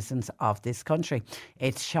law-abiding citizens of this country.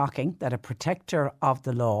 It's shocking that a protector of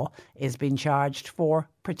the law is being charged for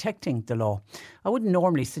protecting the law. I wouldn't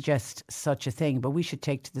normally suggest such a thing, but we should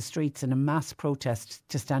take to the streets in a mass protest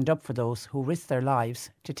to stand up for those who risk their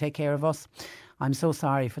lives to take care of us. I'm so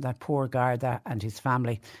sorry for that poor Garda and his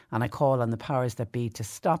family, and I call on the powers that be to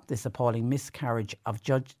stop this appalling miscarriage of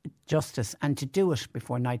justice and to do it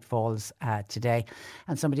before night falls today.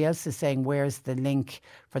 And somebody else is saying, where's the link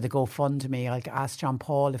for the GoFundMe? I'll ask John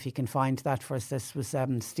Paul if he can find that for us. This was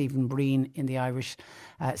Stephen Breen in the Irish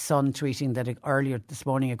Sun tweeting that earlier this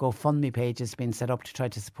morning a GoFundMe page has been set up to try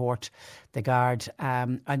to support the Guard.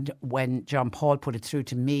 And when John Paul put it through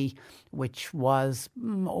to me, which was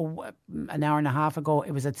an hour and a half ago,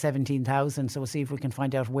 it was at 17,000. So we'll see if we can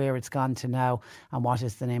find out where it's gone to now and what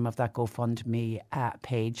is the name of that GoFundMe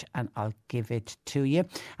page, and I'll give it to you.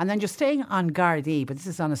 And then just staying on Gardaí, but this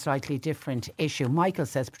is on a slightly different issue. Michael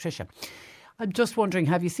says, Patricia, I'm just wondering,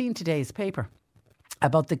 have you seen today's paper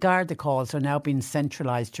about the Garda calls are now being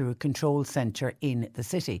centralised to a control centre in the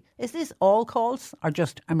city? Is this all calls or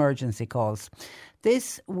just emergency calls?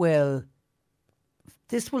 This will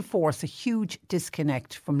force a huge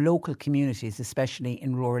disconnect from local communities, especially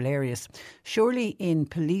in rural areas. Surely in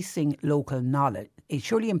policing, local knowledge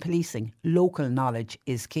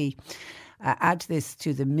is key. Add this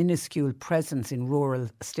to the minuscule presence in rural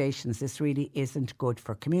stations. This really isn't good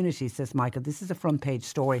for communities, says Michael. This is a front page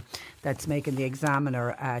story that's making the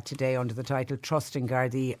Examiner today under the title "Trust in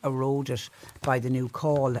Gardaí Eroded by the New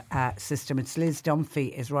Call System." It's Liz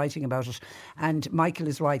Dunphy is writing about it. And Michael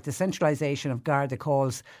is right. The centralisation of Garda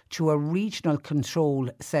calls to a regional control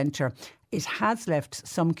centre it has left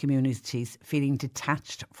some communities feeling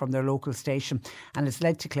detached from their local station, and it's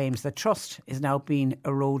led to claims that trust is now being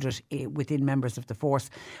eroded within members of the force.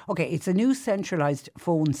 OK, it's a new centralised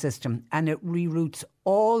phone system, and it reroutes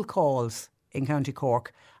all calls in County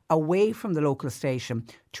Cork away from the local station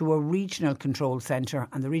to a regional control centre,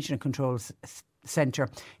 and the regional control centre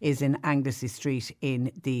is in Anglesey Street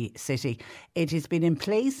in the city. It has been in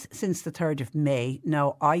place since the 3rd of May.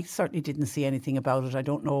 Now, I certainly didn't see anything about it. I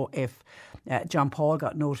don't know if John Paul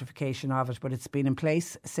got notification of it, but it's been in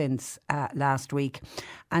place since last week,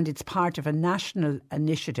 and it's part of a national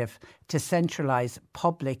initiative to centralise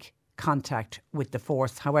public contact with the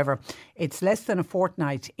force. However, it's less than a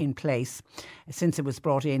fortnight in place since it was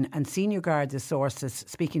brought in, and senior Garda sources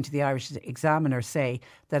speaking to the Irish Examiner say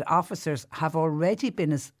that officers have already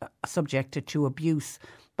been subjected to abuse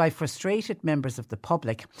by frustrated members of the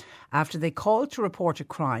public after they called to report a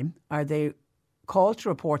crime, or they called to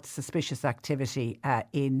report suspicious activity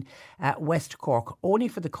in West Cork, only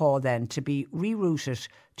for the call then to be rerouted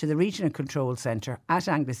to the Regional Control Centre at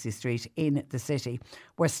Anglesey Street in the city,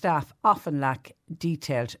 where staff often lack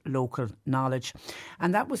detailed local knowledge.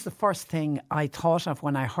 And that was the first thing I thought of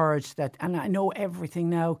when I heard that. And I know everything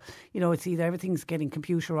now, you know, it's either everything's getting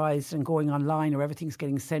computerised and going online, or everything's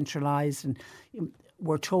getting centralised, and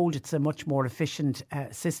we're told it's a much more efficient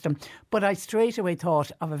system. But I straight away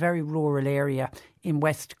thought of a very rural area in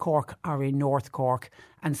West Cork or in North Cork,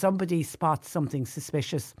 and somebody spots something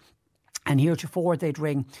suspicious, and heretofore they'd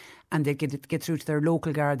ring and they'd get through to their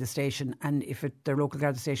local Garda station, and if their local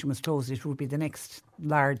Garda station was closed, it would be the next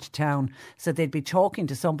large town. So they'd be talking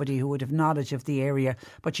to somebody who would have knowledge of the area.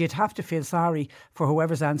 But you'd have to feel sorry for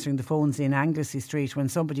whoever's answering the phones in Anglesey Street when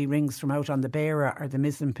somebody rings from out on the Beara or the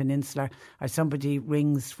Mislin Peninsula, or somebody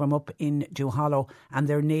rings from up in Duhallow, and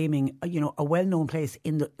they're naming, you know, a well-known place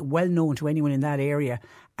well-known to anyone in that area,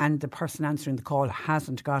 and the person answering the call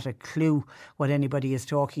hasn't got a clue what anybody is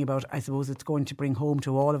talking about. I suppose it's going to bring home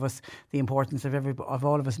to all of us the importance of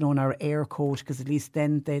all of us knowing our air code, because at least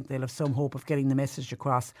then they'll have some hope of getting the message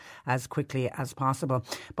across as quickly as possible.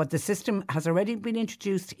 But the system has already been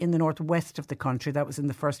introduced in the northwest of the country. That was in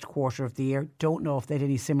the first quarter of the year. Don't know if they had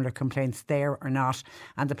any similar complaints there or not.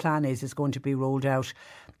 And the plan is it's going to be rolled out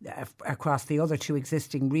across the other two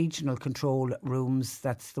existing regional control rooms.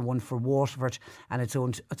 That's the one for Waterford, and it's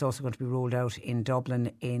also going to be rolled out in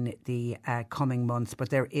Dublin in the coming months. But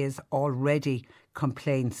there is already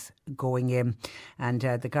complaints going in, and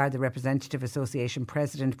the Garda Representative Association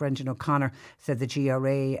President Brendan O'Connor said the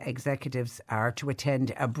GRA executives are to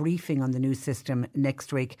attend a briefing on the new system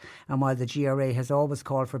next week. And while the GRA has always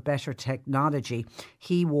called for better technology,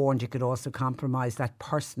 he warned it could also compromise that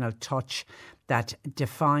personal touch that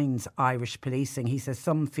defines Irish policing. He says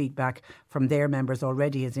some feedback from their members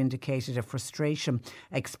already has indicated a frustration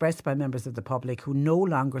expressed by members of the public who no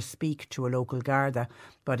longer speak to a local Garda,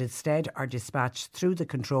 but instead are dispatched through the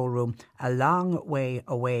control room a long way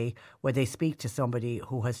away, where they speak to somebody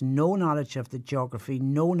who has no knowledge of the geography,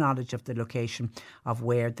 no knowledge of the location of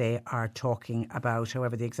where they are talking about.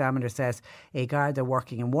 However, the Examiner says a Garda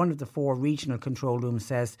working in one of the 4 regional control rooms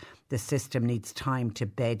says the system needs time to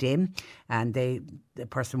bed in, and the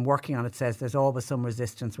person working on it says there's always some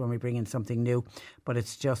resistance when we bring in something new, but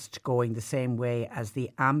it's just going the same way as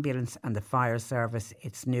the ambulance and the fire service.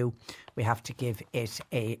 It's new. We have to give it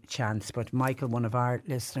a chance. But Michael, one of our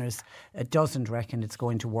listeners, doesn't reckon it's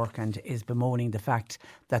going to work and is bemoaning the fact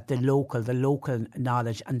that the local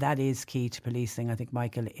knowledge, and that is key to policing. I think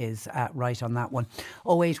Michael is right on that one.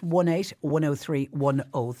 0818 103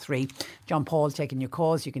 103. John Paul taking your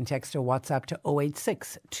calls. You can text or WhatsApp to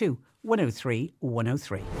 0862 103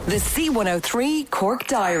 103. The C103 Cork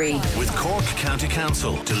Diary. With Cork County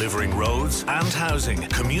Council delivering roads and housing,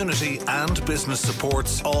 community and business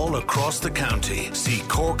supports all across the county. See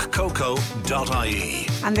corkcoco.ie.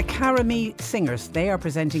 And the Caramee Singers, they are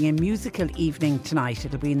presenting a musical evening tonight.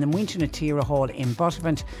 It'll be in the Winton Atira Hall in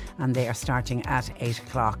Buttevant, and they are starting at 8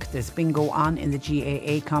 o'clock. There's bingo on in the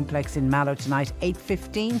GAA complex in Mallow tonight,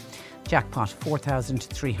 8:15. Jackpot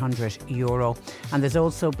 €4,300. And there's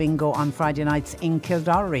also bingo on Friday nights in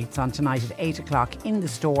Kildorrery. It's on tonight at 8 o'clock in the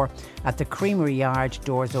store at the Creamery Yard.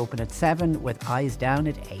 Doors open at 7 with eyes down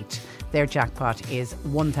at 8. Their jackpot is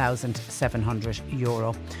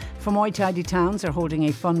 €1,700. Fermoy Tidy Towns are holding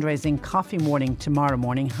a fundraising coffee morning tomorrow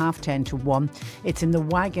morning, 10:30 to 1. It's in the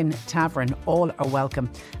Wagon Tavern. All are welcome,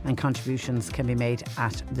 and contributions can be made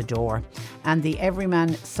at the door. And the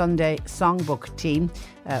Everyman Sunday Songbook team,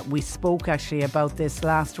 we spoke actually about this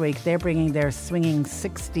last week. They're bringing their Swinging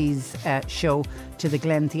 60s show to the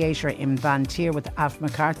Glen Theatre in Bantir with Alf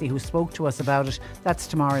McCarthy, who spoke to us about it. That's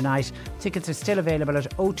tomorrow night. Tickets are still available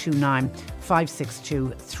at 029 time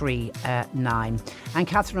 56239. And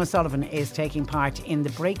Catherine O'Sullivan is taking part in the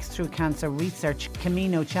Breakthrough Cancer Research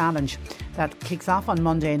Camino Challenge that kicks off on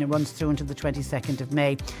Monday and it runs through until the 22nd of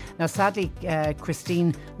May. Now sadly,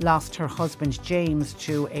 Christine lost her husband James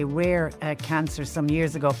to a rare cancer some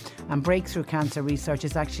years ago, and Breakthrough Cancer Research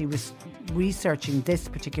is actually researching this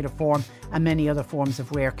particular form and many other forms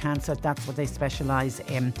of rare cancer. That's what they specialise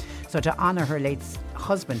in. So to honour her late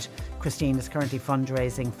husband, Christine is currently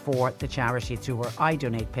fundraising for the charity through her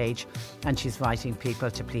iDonate page, and she's inviting people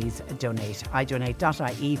to please donate.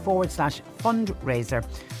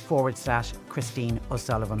 idonate.ie/fundraiser/Christine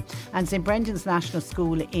O'Sullivan. And St Brendan's National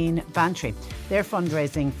School in Bantry, they're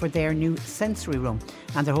fundraising for their new sensory room,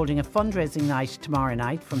 and they're holding a fundraising night tomorrow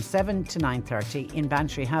night from 7 to 9:30 in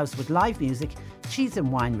Bantry House with live music, cheese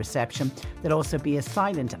and wine reception. There'll also be a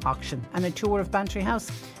silent auction and a tour of Bantry House.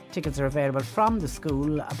 Tickets are available from the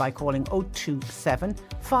school by calling 027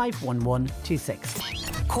 511 26.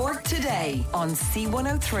 Cork Today on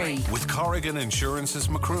C103. With Corrigan Insurance's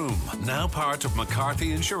Macroom, now part of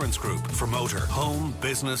McCarthy Insurance Group for motor, home,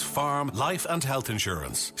 business, farm, life and health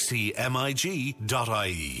insurance. See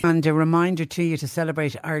mig.ie. And a reminder to you to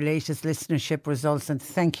celebrate our latest listenership results, and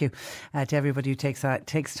thank you to everybody who takes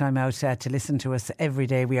time out to listen to us every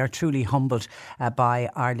day. We are truly humbled by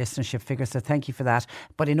our listenership figures, so thank you for that.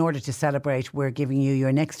 But in order to celebrate, we're giving you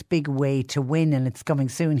your next big way to win, and it's coming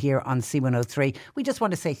soon here on C103. We just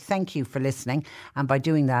want to say thank you for listening, and by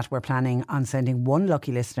doing that we're planning on sending one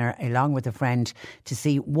lucky listener along with a friend to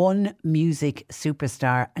see one music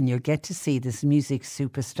superstar, and you'll get to see this music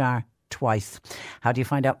superstar twice. How do you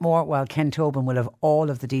find out more? Well, Ken Tobin will have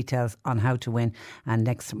all of the details on how to win, and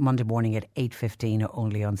next Monday morning at 8:15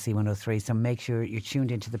 only on C103. So make sure you're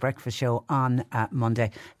tuned into the breakfast show on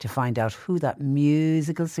Monday to find out who that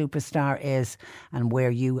musical superstar is and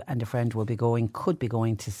where you and a friend could be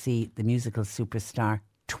going to see the musical superstar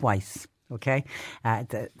twice. Okay,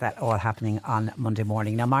 that all happening on Monday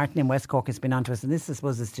morning. Now, Martin in West Cork has been on to us, and this, I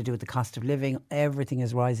suppose, is to do with the cost of living. Everything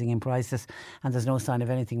is rising in prices, and there's no sign of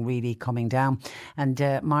anything really coming down. And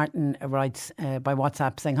Martin writes by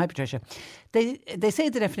WhatsApp saying, "Hi Patricia, they say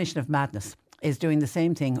the definition of madness is doing the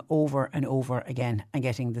same thing over and over again and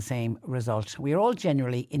getting the same result. We are all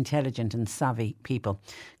generally intelligent and savvy people.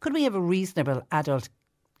 Could we have a reasonable adult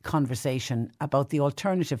conversation about the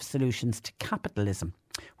alternative solutions to capitalism?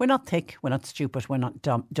 We're not thick, we're not stupid, we're not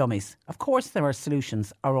dummies. Of course there are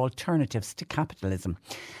solutions or alternatives to capitalism.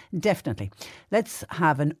 Definitely. Let's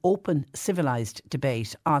have an open, civilised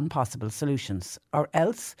debate on possible solutions, or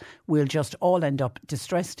else we'll just all end up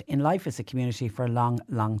distressed in life as a community for a long,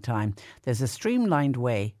 long time. There's a streamlined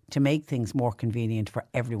way to make things more convenient for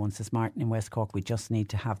everyone," says Martin in West Cork. We just need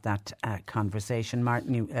to have that conversation.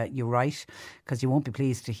 Martin, you're right, because you won't be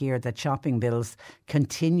pleased to hear that shopping bills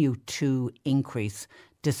continue to increase.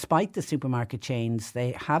 Despite the supermarket chains,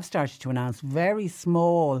 they have started to announce very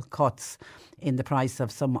small cuts in the price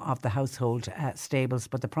of some of the household staples,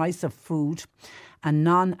 but the price of food and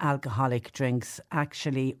non-alcoholic drinks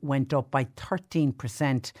actually went up by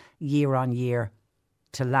 13% year on year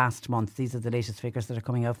to last month. These are the latest figures that are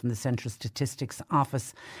coming out from the Central Statistics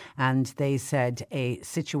Office, and they said a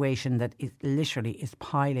situation that literally is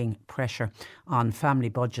piling pressure on family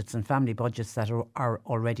budgets, and family budgets that are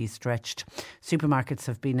already stretched. Supermarkets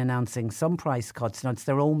have been announcing some price cuts. Now, it's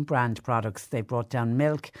their own brand products. They brought down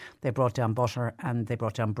milk, they brought down butter, and they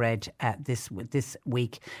brought down bread this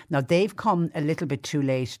week. Now, they've come a little bit too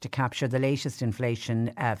late to capture the latest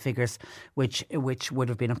inflation figures, which would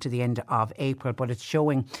have been up to the end of April, but it's showing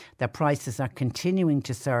that prices are continuing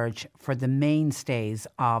to surge for the mainstays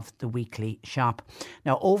of the weekly shop.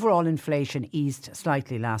 Now, overall inflation eased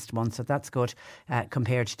slightly last month, so that's good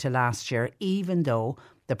compared to last year, even though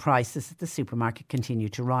the prices at the supermarket continue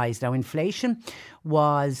to rise. Now, inflation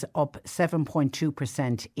was up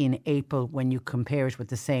 7.2% in April when you compare it with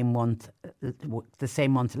the same month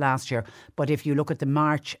last year. But if you look at the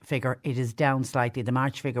March figure, it is down slightly. The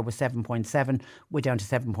March figure was 7.7, we're down to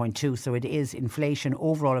 7.2. So it is inflation,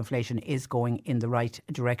 overall inflation is going in the right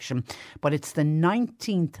direction. But it's the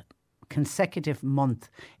 19th consecutive month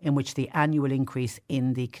in which the annual increase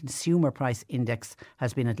in the consumer price index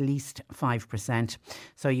has been at least 5%.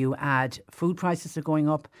 So you add food prices are going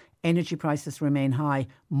up, energy prices remain high,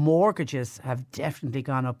 mortgages have definitely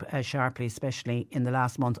gone up sharply, especially in the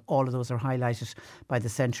last month. All of those are highlighted by the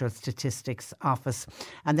Central Statistics Office.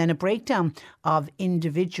 And then a breakdown of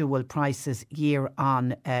individual prices year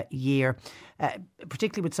on year,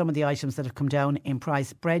 particularly with some of the items that have come down in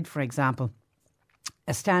price. Bread, for example,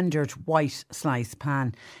 a standard white slice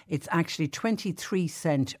pan, it's actually 23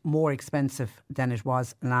 cent more expensive than it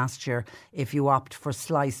was last year. If you opt for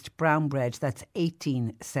sliced brown bread, that's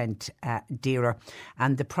 18 cent dearer.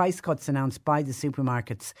 And the price cuts announced by the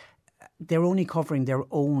supermarkets, they're only covering their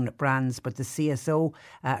own brands, but the CSO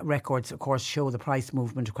records, of course, show the price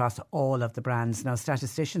movement across all of the brands. Now,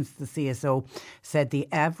 statisticians, the CSO, said the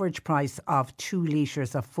average price of 2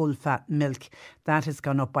 litres of full-fat milk, that has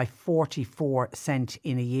gone up by 44 cent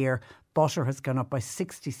in a year. Butter has gone up by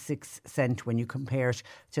 66 cent when you compare it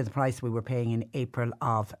to the price we were paying in April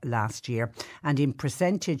of last year. And in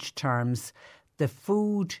percentage terms, the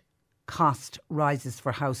food cost rises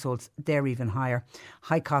for households, they're even higher.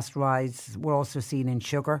 High cost rise were also seen in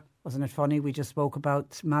sugar. Wasn't it funny? We just spoke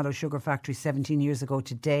about Mallow Sugar Factory 17 years ago.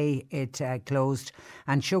 Today it closed.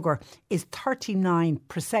 And sugar is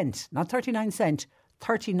 39%, not 39 cent,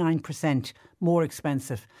 39% more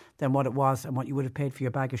expensive than what it was and what you would have paid for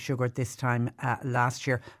your bag of sugar at this time last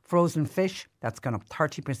year. Frozen fish, that's gone up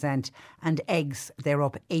 30%. And eggs, they're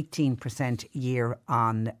up 18% year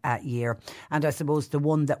on year. And I suppose the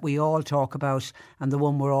one that we all talk about and the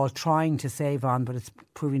one we're all trying to save on, but it's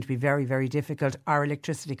proving to be very, very difficult, are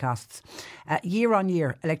electricity costs. Year on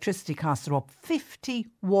year, electricity costs are up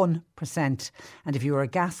 51%. And if you were a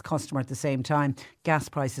gas customer at the same time, gas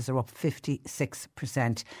prices are up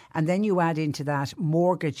 56%. And then you add into that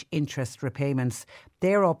mortgage interest repayments.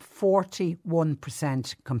 They're up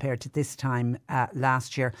 41% compared to this time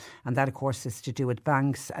last year. And that, of course, is to do with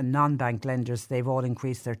banks and non-bank lenders. They've all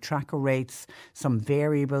increased their tracker rates. Some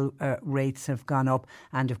variable rates have gone up.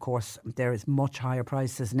 And, of course, there is much higher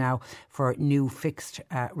prices now for new fixed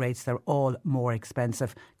rates. They're all more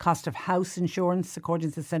expensive. Cost of house insurance, according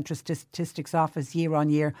to the Central Statistics Office, year on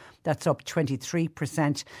year, that's up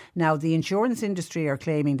 23%. Now, the insurance industry are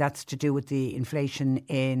claiming that's to do with the inflation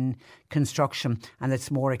in construction, and it's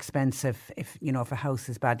more expensive if a house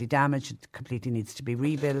is badly damaged, it completely needs to be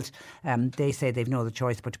rebuilt. They say they've no other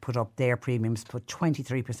choice but to put up their premiums, put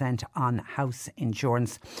 23% on house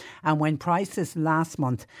insurance. And when prices last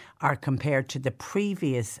month are compared to the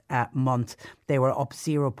previous month, they were up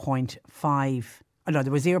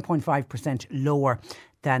 0.5% lower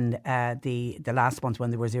than the last month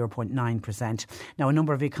when they were 0.9%. Now, a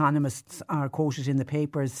number of economists are quoted in the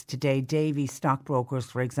papers today. Davy stockbrokers,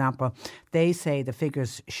 for example, they say the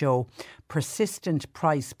figures show persistent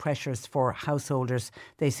price pressures for householders.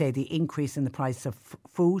 They say the increase in the price of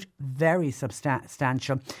food, very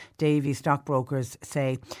substantial. Davy stockbrokers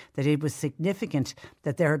say that it was significant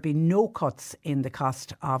that there had been no cuts in the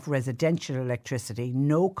cost of residential electricity,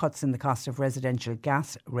 no cuts in the cost of residential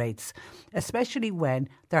gas rates, especially when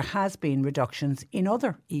there has been reductions in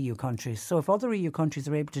other EU countries. So if other EU countries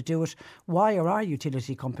are able to do it, why are our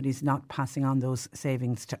utility companies not passing on those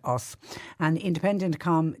savings to us? And independent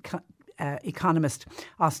economist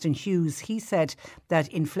Austin Hughes, he said that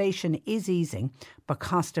inflation is easing, but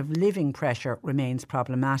cost of living pressure remains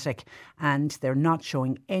problematic, and they're not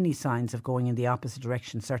showing any signs of going in the opposite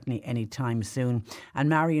direction, certainly anytime soon. And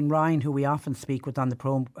Marion Ryan, who we often speak with on the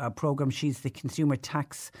programme, she's the consumer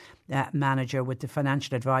tax manager with the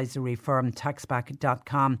financial advisory firm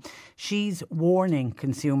taxback.com. She's warning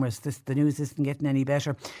consumers, the news isn't getting any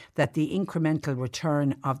better, that the incremental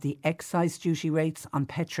return of the excise duty rates on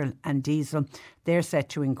petrol and diesel, they're set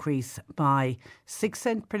to increase by 6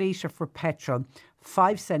 cents per litre for petrol,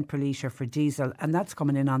 5 cents per litre for diesel, and that's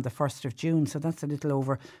coming in on the 1st of June, so that's a little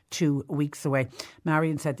over 2 weeks away.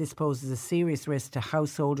 Marion said this poses a serious risk to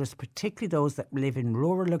householders, particularly those that live in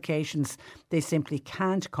rural locations. They simply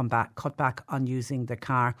can't cut back on using the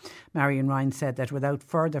car. Marion Ryan said that without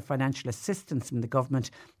further financial assistance from the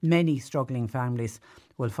government, many struggling families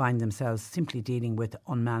will find themselves simply dealing with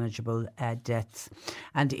unmanageable debts.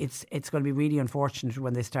 And it's going to be really unfortunate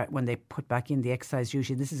when they put back in the excise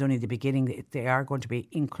duty. This is only the beginning. They are going to be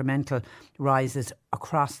incremental rises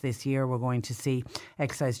across this year. We're going to see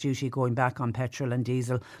excise duty going back on petrol and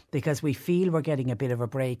diesel because we feel we're getting a bit of a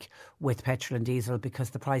break with petrol and diesel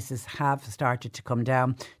because the prices have started to come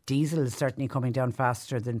down. Diesel is certainly coming down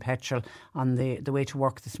faster than petrol. On the way to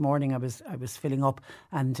work this morning, I was filling up,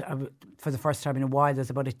 and for the first time in a while,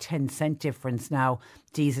 there's about a 10 cent difference now.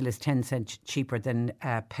 Diesel is 10 cents cheaper than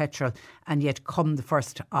petrol, and yet come the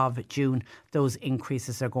 1st of June, those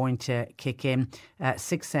increases are going to kick in.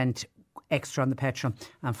 6 cent extra on the petrol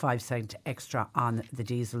and 5 cent extra on the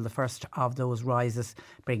diesel. The first of those rises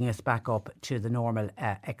bringing us back up to the normal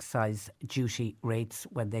excise duty rates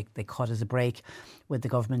when they cut as a break, what the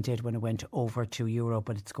government did when it went over €2,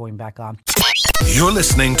 but it's going back on. You're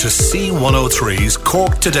listening to C103's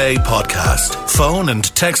Cork Today podcast. Phone and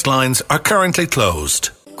text lines are currently closed.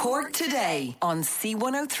 Cork Today on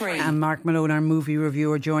C103. And Mark Malone, our movie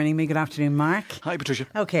reviewer, joining me. Good afternoon, Mark. Hi, Patricia.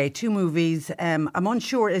 Okay, 2 movies. I'm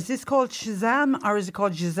unsure. Is this called Shazam or is it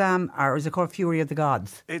called Shazam or is it called Fury of the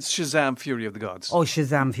Gods? It's Shazam, Fury of the Gods. Oh,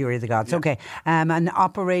 Shazam, Fury of the Gods. Yeah. Okay. And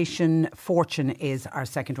Operation Fortune is our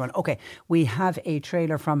second one. Okay, we have a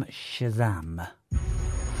trailer from Shazam.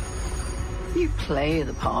 You play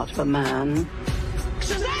the part of a man.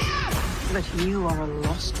 Shazam! But you are a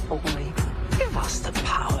lost boy. Give us the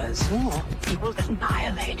powers, or we will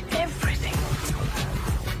annihilate everything.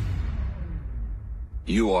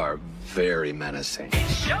 You are very menacing.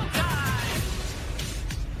 It's showtime!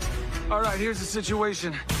 All right, here's the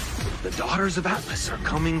situation. The Daughters of Atlas are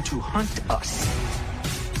coming to hunt us.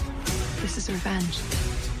 This is revenge,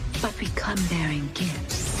 but we come bearing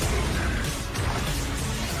gifts.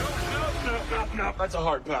 No, that's a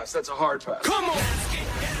hard pass. That's a hard pass. Come on!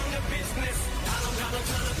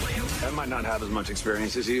 I might not have as much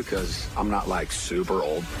experience as you because I'm not like super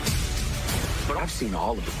old. But I've seen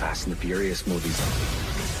all of the Fast and the Furious movies.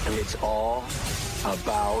 And it's all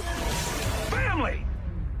about family!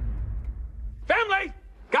 Family!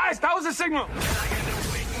 Guys, that was a signal!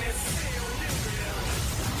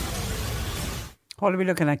 What are we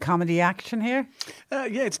looking at? Comedy action here?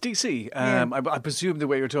 Yeah, it's DC. I presume the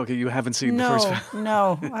way you're talking, you haven't seen the first film.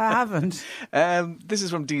 No, I haven't. This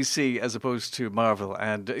is from DC as opposed to Marvel.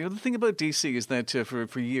 And the thing about DC is that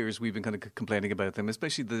for years we've been kind of complaining about them,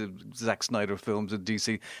 especially the Zack Snyder films of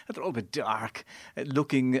DC. They're all a bit dark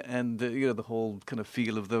looking and the whole kind of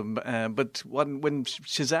feel of them. But when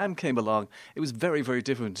Shazam came along, it was very, very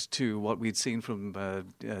different to what we'd seen from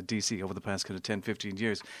DC over the past kind of 10, 15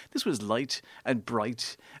 years. This was light and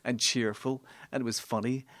bright and cheerful, and it was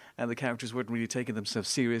funny, and the characters weren't really taking themselves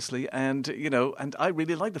seriously, and I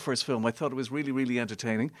really liked the first film. I thought it was really, really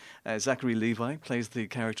entertaining. Zachary Levi plays the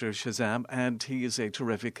character of Shazam, and he is a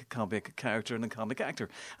terrific comic character and a comic actor,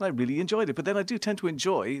 and I really enjoyed it. But then I do tend to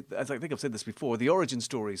enjoy, as I think I've said this before, the origin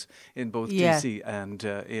stories in both DC and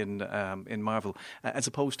in Marvel, as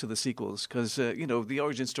opposed to the sequels, because the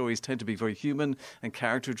origin stories tend to be very human and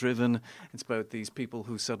character driven. It's about these people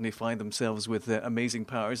who suddenly find themselves with amazing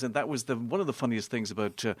powers, and that was one of the funniest things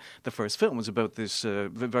about the first film. Was about this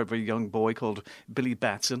very, very young boy called Billy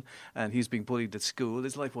Batson, and he's being bullied at school.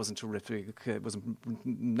 His life wasn't terrific, it wasn't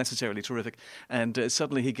necessarily terrific, and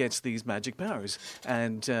suddenly he gets these magic powers,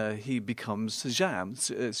 and he becomes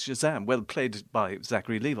Shazam, well played by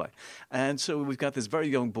Zachary Levi. And so we've got this very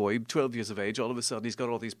young boy, 12 years of age, all of a sudden he's got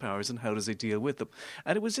all these powers, and how does he deal with them?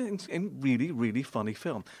 And it was a really, really funny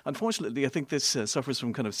film. Unfortunately, I think this suffers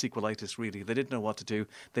from kind of sequelitis, really. They didn't know what to do.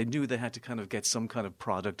 They knew they had to kind of get some kind of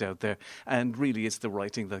product out there, and really it's the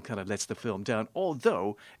writing that kind of lets the film down,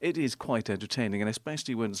 although it is quite entertaining, and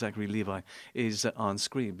especially when Zachary Levi is on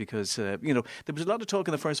screen, because there was a lot of talk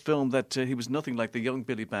in the first film that he was nothing like the young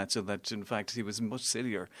Billy Batson, that in fact he was much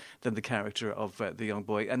sillier than the character of the young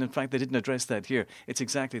boy, and in fact they didn't address that here. It's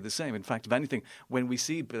exactly the same. In fact, if anything, when we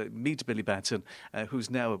meet Billy Batson, who's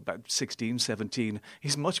now about 16, 17,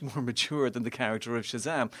 he's much more mature than the character of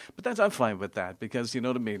Shazam, but I'm fine with that, because you know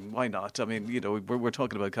what I mean, why not? I mean, we're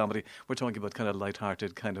talking about comedy, we're talking about kind of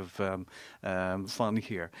light-hearted kind of fun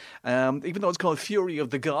here. Even though it's called Fury of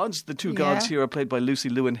the Gods, the two gods here are played by Lucy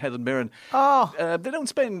Liu and Helen Mirren. They don't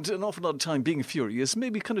spend an awful lot of time being furious,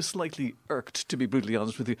 maybe kind of slightly irked, to be brutally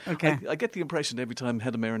honest with you. Okay. I get the impression every time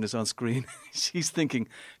Helen Mirren is on screen, she's thinking,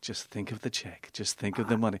 just think of the check, just think of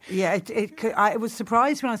the money. Yeah, I was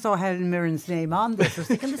surprised when I saw Helen Mirren's name on this. I was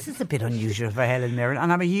thinking, this is a bit unusual for Helen Mirren,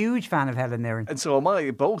 and I'm a huge fan of Helen Mirren. And so am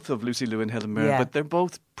I, both of Lucy Liu and Helen Mirren, but they're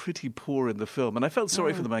both pretty poor in the film, and I felt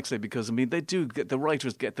sorry for them actually, because I mean the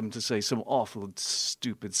writers get them to say some awful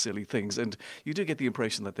stupid silly things, and you do get the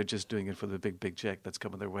impression that they're just doing it for the big check that's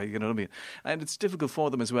coming their way, you know what I mean? And it's difficult for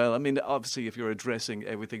them as well. I mean, obviously if you're addressing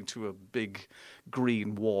everything to a big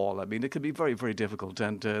green wall, I mean it can be very, very difficult,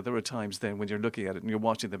 and there are times then when you're looking at it and you're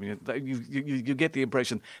watching them and you get the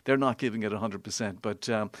impression they're not giving it 100%, but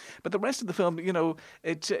the rest of the film,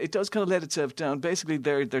 it does kind of let itself down. Basically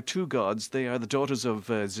they're two gods. They are the daughters of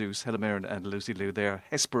Zeus, Helen Mirren and Lucy Liu. They are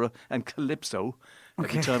Hespera and Calypso.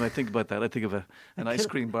 Okay. Every time I think about that, I think of an ice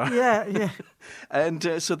cream bar. Yeah.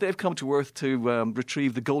 And so they've come to Earth to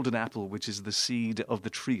retrieve the golden apple, which is the seed of the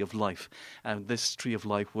tree of life. And this tree of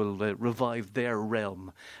life will revive their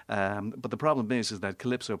realm. But the problem is that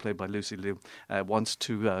Calypso, played by Lucy Liu, wants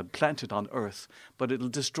to plant it on Earth, but it'll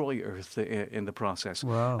destroy Earth in the process.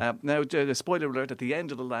 Wow. Now, spoiler alert, at the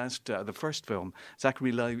end of the first film,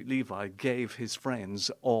 Zachary Levi gave his friends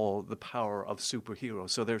all the power of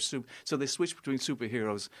superheroes. So they switch between superheroes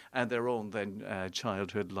heroes and their own then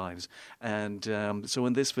childhood lives. And so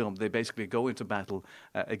in this film, they basically go into battle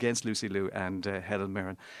against Lucy Liu and Helen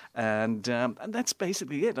Mirren. And that's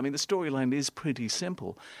basically it. I mean, the storyline is pretty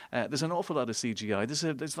simple. There's an awful lot of CGI.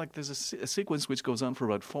 There's a sequence which goes on for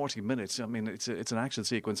about 40 minutes. I mean, it's an action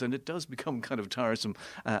sequence, and it does become kind of tiresome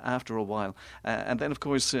after a while. And then, of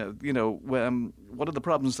course, one of the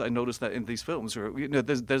problems I noticed that in these films are,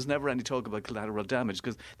 there's never any talk about collateral damage,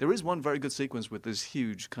 because there is one very good sequence with this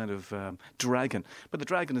huge kind of dragon, but the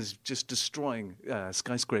dragon is just destroying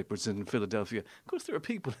skyscrapers in Philadelphia. Of course, there are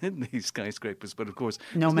people in these skyscrapers, but of course,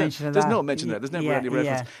 there's no mention of that. There's never any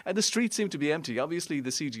reference. And the streets seem to be empty. Obviously, the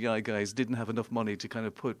CGI guys didn't have enough money to kind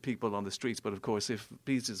of put people on the streets, but of course, if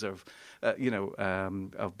pieces of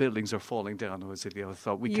buildings are falling down, I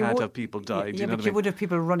thought we can't have people die. You would have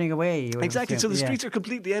people running away. Exactly. So the streets are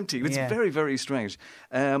completely empty. It's very, very strange.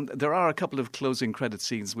 There are a couple of closing credit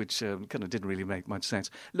scenes which kind of didn't really make much sense.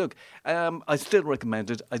 Look, I still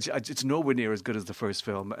recommend it. It's nowhere near as good as the first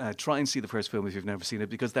film. Try and see the first film if you've never seen it,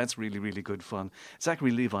 because that's really, really good fun.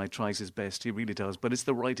 Zachary Levi tries his best. He really does. But it's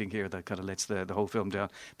the writing here that kind of lets the whole film down.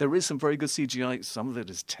 There is some very good CGI. Some of it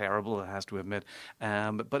is terrible, I have to admit.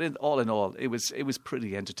 But all in all, it was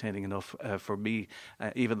pretty entertaining enough for me,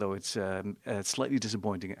 even though it's slightly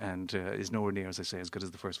disappointing and is nowhere near, as I say, as good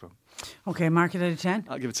as the first film. Okay, mark it out of 10?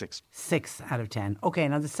 I'll give it 6. 6 out of 10. Okay,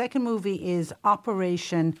 now the second movie is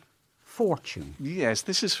Operation Fortune. Yes,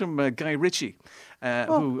 this is from Guy Ritchie,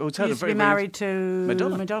 who's had a very married to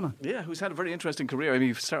Madonna. Yeah, who's had a very interesting career. I mean,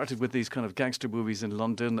 he started with these kind of gangster movies in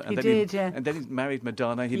London, and then he married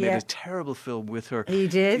Madonna. He made a terrible film with her. He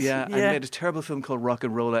did. Yeah, and made a terrible film called Rock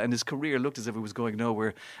and Rolla, and his career looked as if it was going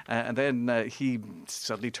nowhere. And then he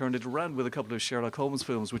suddenly turned it around with a couple of Sherlock Holmes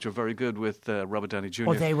films, which were very good with Robert Downey Jr.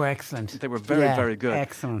 Oh, they were excellent. They were very, very good.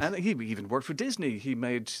 Excellent. And he even worked for Disney. He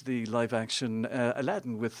made the live-action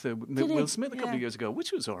Aladdin with Will Smith a couple of years ago,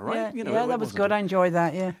 which was all right. That was good. I enjoyed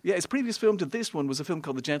that, Yeah, his previous film to this one was a film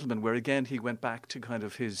called The Gentleman, where again he went back to kind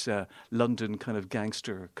of his London kind of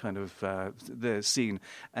gangster kind of the scene,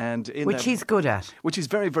 and which he's good at, which he's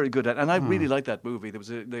very, very good at, and I really liked that movie. There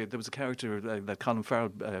was a character that Colin Farrell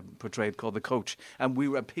portrayed called the Coach, and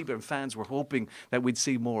people and fans were hoping that we'd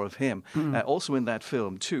see more of him. Also in that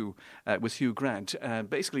film too was Hugh Grant.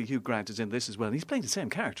 Basically, Hugh Grant is in this as well, and he's playing the same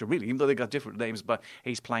character really, even though they got different names. But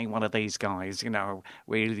he's playing one of these guys,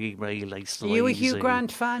 really, really sleazy. Are you a Hugh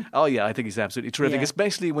Grant fan? Oh yeah, I think he's absolutely terrific,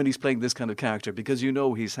 especially when he's playing this kind of character, because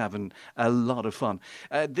he's having a lot of fun.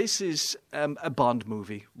 This is a Bond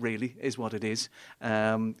movie, really, is what it is.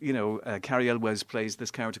 Cary Elwes plays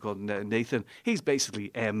this character called Nathan. He's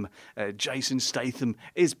basically M. Jason Statham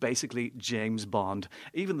is basically James Bond.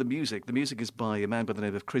 Even the music is by a man by the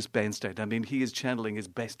name of Chris Benstead. I mean, he is channeling his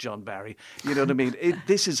best John Barry. You know what I mean?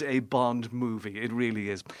 This is a Bond movie. It really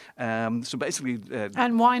is. So basically...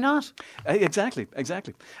 and why not? Exactly.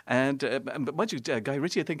 And but mind you, Guy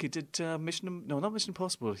Ritchie, I think he did not Mission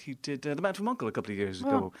Impossible. He did The Man from U.N.C.L.E. a couple of years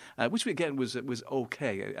ago, which again was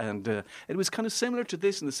okay, and it was kind of similar to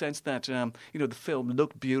this in the sense that the film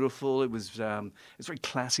looked beautiful. It was very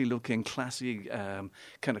classy looking, classy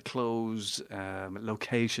kind of clothes,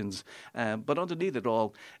 locations, but underneath it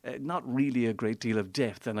all, not really a great deal of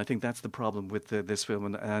depth. And I think that's the problem with this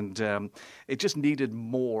film, and it just needed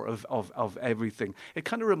more of everything. It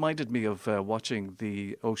kind of reminded me of watching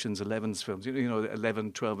the Ocean's 11's films,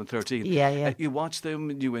 11, 12 and 13. Yeah. You watch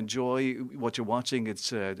them, you enjoy what you're watching. It's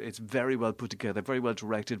very well put together, very well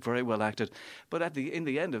directed, very well acted. But by the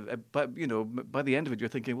end of it, you're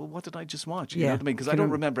thinking, well, what did I just watch? You know what I mean? Because I don't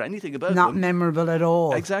remember anything about not them. Memorable at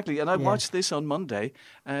all. Exactly. And I watched this on Monday,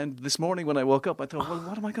 and this morning when I woke up, I thought, well,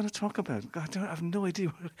 what am I going to talk about? I have no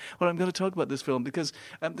idea what I'm going to talk about this film, because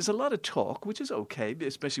there's a lot of talk, which is okay,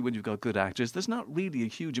 especially when you've got good actors. There's not really a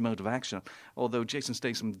huge amount of action, although Jason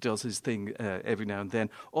Statham does his thing every now and then.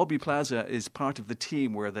 Aubrey Plaza is part of the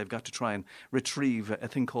team where they've got to try and retrieve a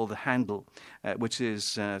thing called the Handle, which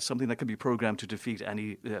is something that can be programmed to defeat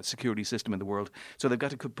any security system in the world. So they've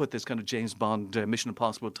got to put this kind of James Bond Mission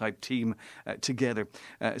Impossible type team together.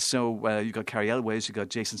 So you've got Cary Elwes, you've got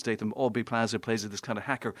Jason Statham. Aubrey Plaza plays this kind of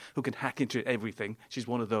hacker who can hack into everything. She's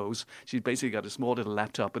one of those. She's basically got a small little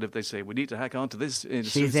laptop, but if they say, we need to hack onto this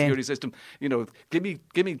security system, give me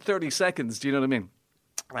 30 seconds, do you know what I mean?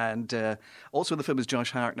 And also in the film is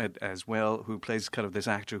Josh Hartnett as well, who plays kind of this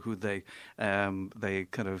actor who they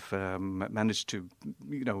kind of managed to,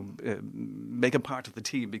 make a part of the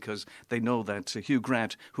team because they know that Hugh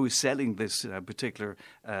Grant, who is selling this particular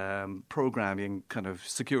programming kind of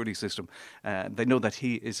security system, they know that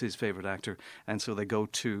he is his favourite actor, and so they go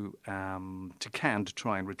to Cannes to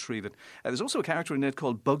try and retrieve it. There's also a character in it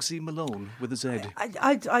called Bugsy Malone with a Z.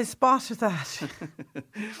 I spotted that.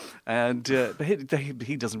 And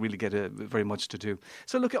he doesn't really get very much to do.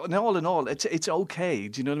 So look, all in all, it's okay.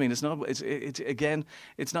 Do you know what I mean? It's not.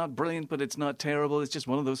 It's not brilliant, but it's not terrible. It's just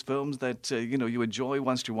one of those films that you enjoy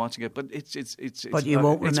once you're watching it, but it's but you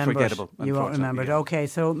won't remember. Forgettable. You won't remember it. Yeah. Okay,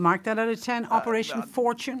 so mark that out of 10. Operation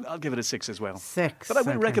Fortune. I'll give it a 6 as well. 6. But I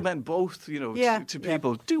will recommend both. To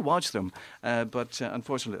people. Yeah. Do watch them, but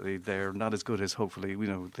unfortunately, they're not as good as hopefully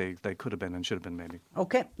they could have been and should have been maybe.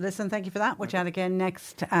 Okay, listen. Thank you for that. We'll chat again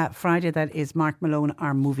next Friday. That is Mark Malone,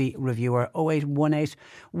 our movie reviewer. 0818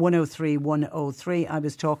 103 103. I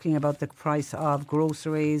was talking about the price of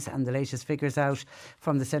groceries and the latest figures out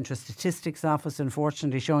from the Central Statistics Office,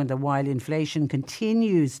 unfortunately showing that while inflation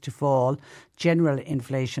continues to fall, general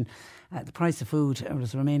inflation, the price of food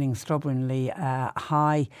is remaining stubbornly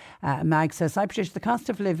high. Mag says, I predict the cost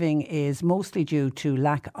of living is mostly due to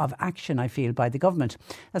lack of action, I feel, by the government.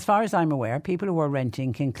 As far as I'm aware, people who are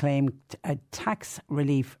renting can claim a tax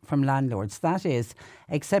relief from landlords. That is,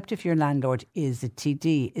 except if your landlord is a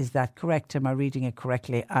TD. Is that correct? Am I reading it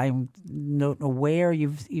correctly? I don't know where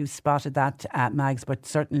you've spotted that, Mags, but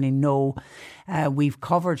certainly no. We've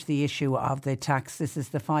covered the issue of the tax. This is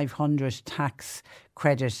the 500 tax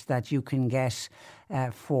credit that you can get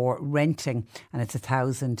for renting, and it's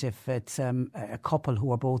 1,000 if it's a couple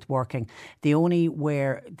who are both working. The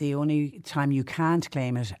only time you can't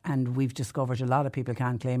claim it, and we've discovered a lot of people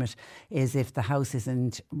can't claim it, is if the house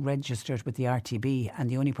isn't registered with the RTB, and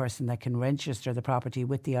the only person that can register the property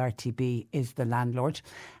with the RTB is the landlord.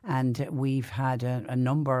 And we've had a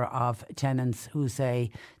number of tenants who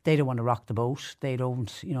say they don't want to rock the boat. They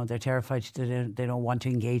don't, they're terrified. They don't want to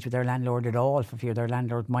engage with their landlord at all for fear their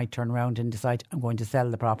landlord might turn around and decide, I'm going to sell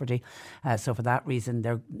the property. So for that reason,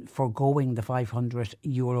 they're foregoing the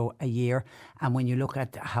 €500 a year. And when you look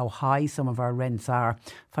at how high some of our rents are,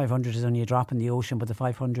 500 is only a drop in the ocean, but the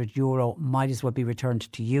 €500 might as well be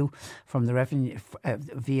returned to you from the revenue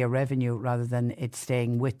via revenue rather than it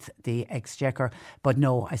staying with the Exchequer. But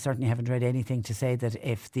no, I certainly haven't read anything to say that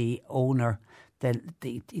if the owner, the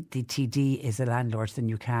TD is a landlord, then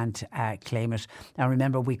you can't claim it. Now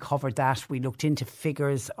remember, we covered that. We looked into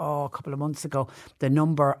figures a couple of months ago. The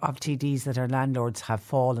number of TDs that are landlords have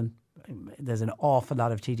fallen. There's an awful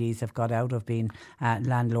lot of TDs have got out of being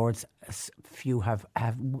landlords. Few have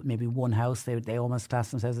maybe one house. They almost class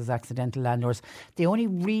themselves as accidental landlords. The only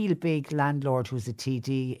real big landlord who's a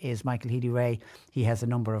TD is Michael Healy-Rae. He has a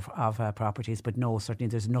number of properties, but no, certainly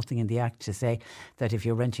there's nothing in the Act to say that if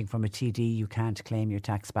you're renting from a TD you can't claim your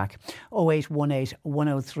tax back. 0818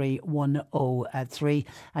 103 103.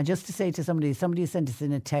 And just to say to somebody sent us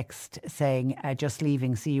in a text saying, just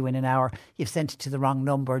leaving, see you in an hour. You've sent it to the wrong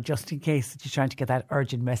number, just in case that you're trying to get that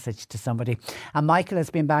urgent message to somebody. And Michael has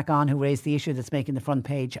been back on, who raised the issue that's making the front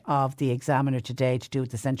page of the Examiner today to do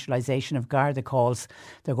with the centralisation of Garda calls.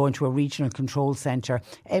 They're going to a regional control centre.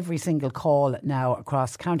 Every single call now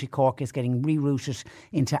across County Cork is getting rerouted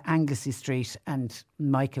into Anglesey Street, and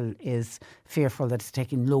Michael is fearful that it's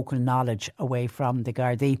taking local knowledge away from the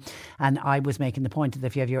Gardaí. And I was making the point that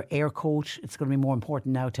if you have your air code, it's going to be more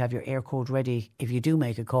important now to have your air code ready if you do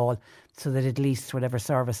make a call, so that at least whatever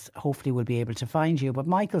service hopefully will be able to find you. But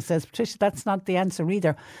Michael says, Patricia, that's not the answer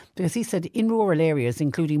either, because he said in rural areas,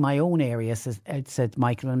 including my own area, said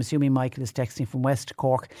Michael, and I'm assuming Michael is texting from West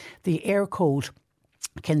Cork, the air code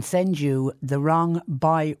can send you the wrong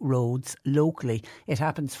by roads locally. It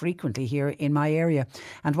happens frequently here in my area.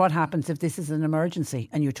 And what happens if this is an emergency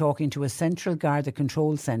and you're talking to a central Garda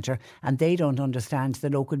control centre and they don't understand the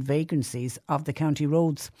local vacancies of the county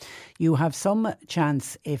roads? You have some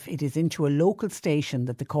chance if it is into a local station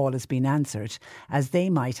that the call has been answered, as they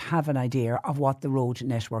might have an idea of what the road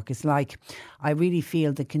network is like. I really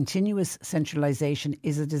feel that continuous centralisation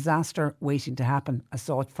is a disaster waiting to happen. I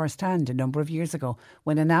saw it firsthand a number of years ago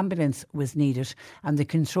when an ambulance was needed and the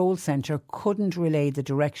control centre couldn't relay the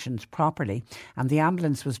directions properly, and the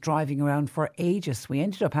ambulance was driving around for ages. We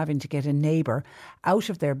ended up having to get a neighbour out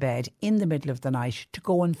of their bed in the middle of the night to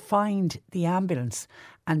go and find the ambulance.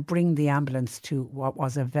 and bring the ambulance to what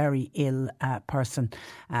was a very ill person.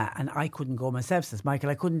 And I couldn't go myself, says Michael.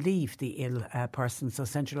 I couldn't leave the ill person. So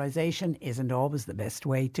centralisation isn't always the best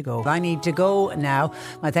way to go. I need to go now.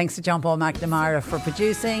 My thanks to John Paul McNamara for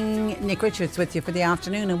producing. Nick Richards with you for the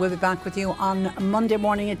afternoon, and we'll be back with you on Monday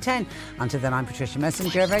morning at 10. Until then, I'm Patricia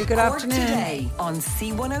Messenger. Very good afternoon. Today on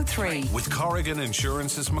C103. With Corrigan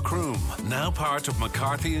Insurance's Macroom, now part of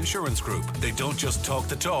McCarthy Insurance Group. They don't just talk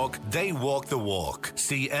the talk, they walk the walk.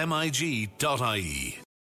 See MIG.ie.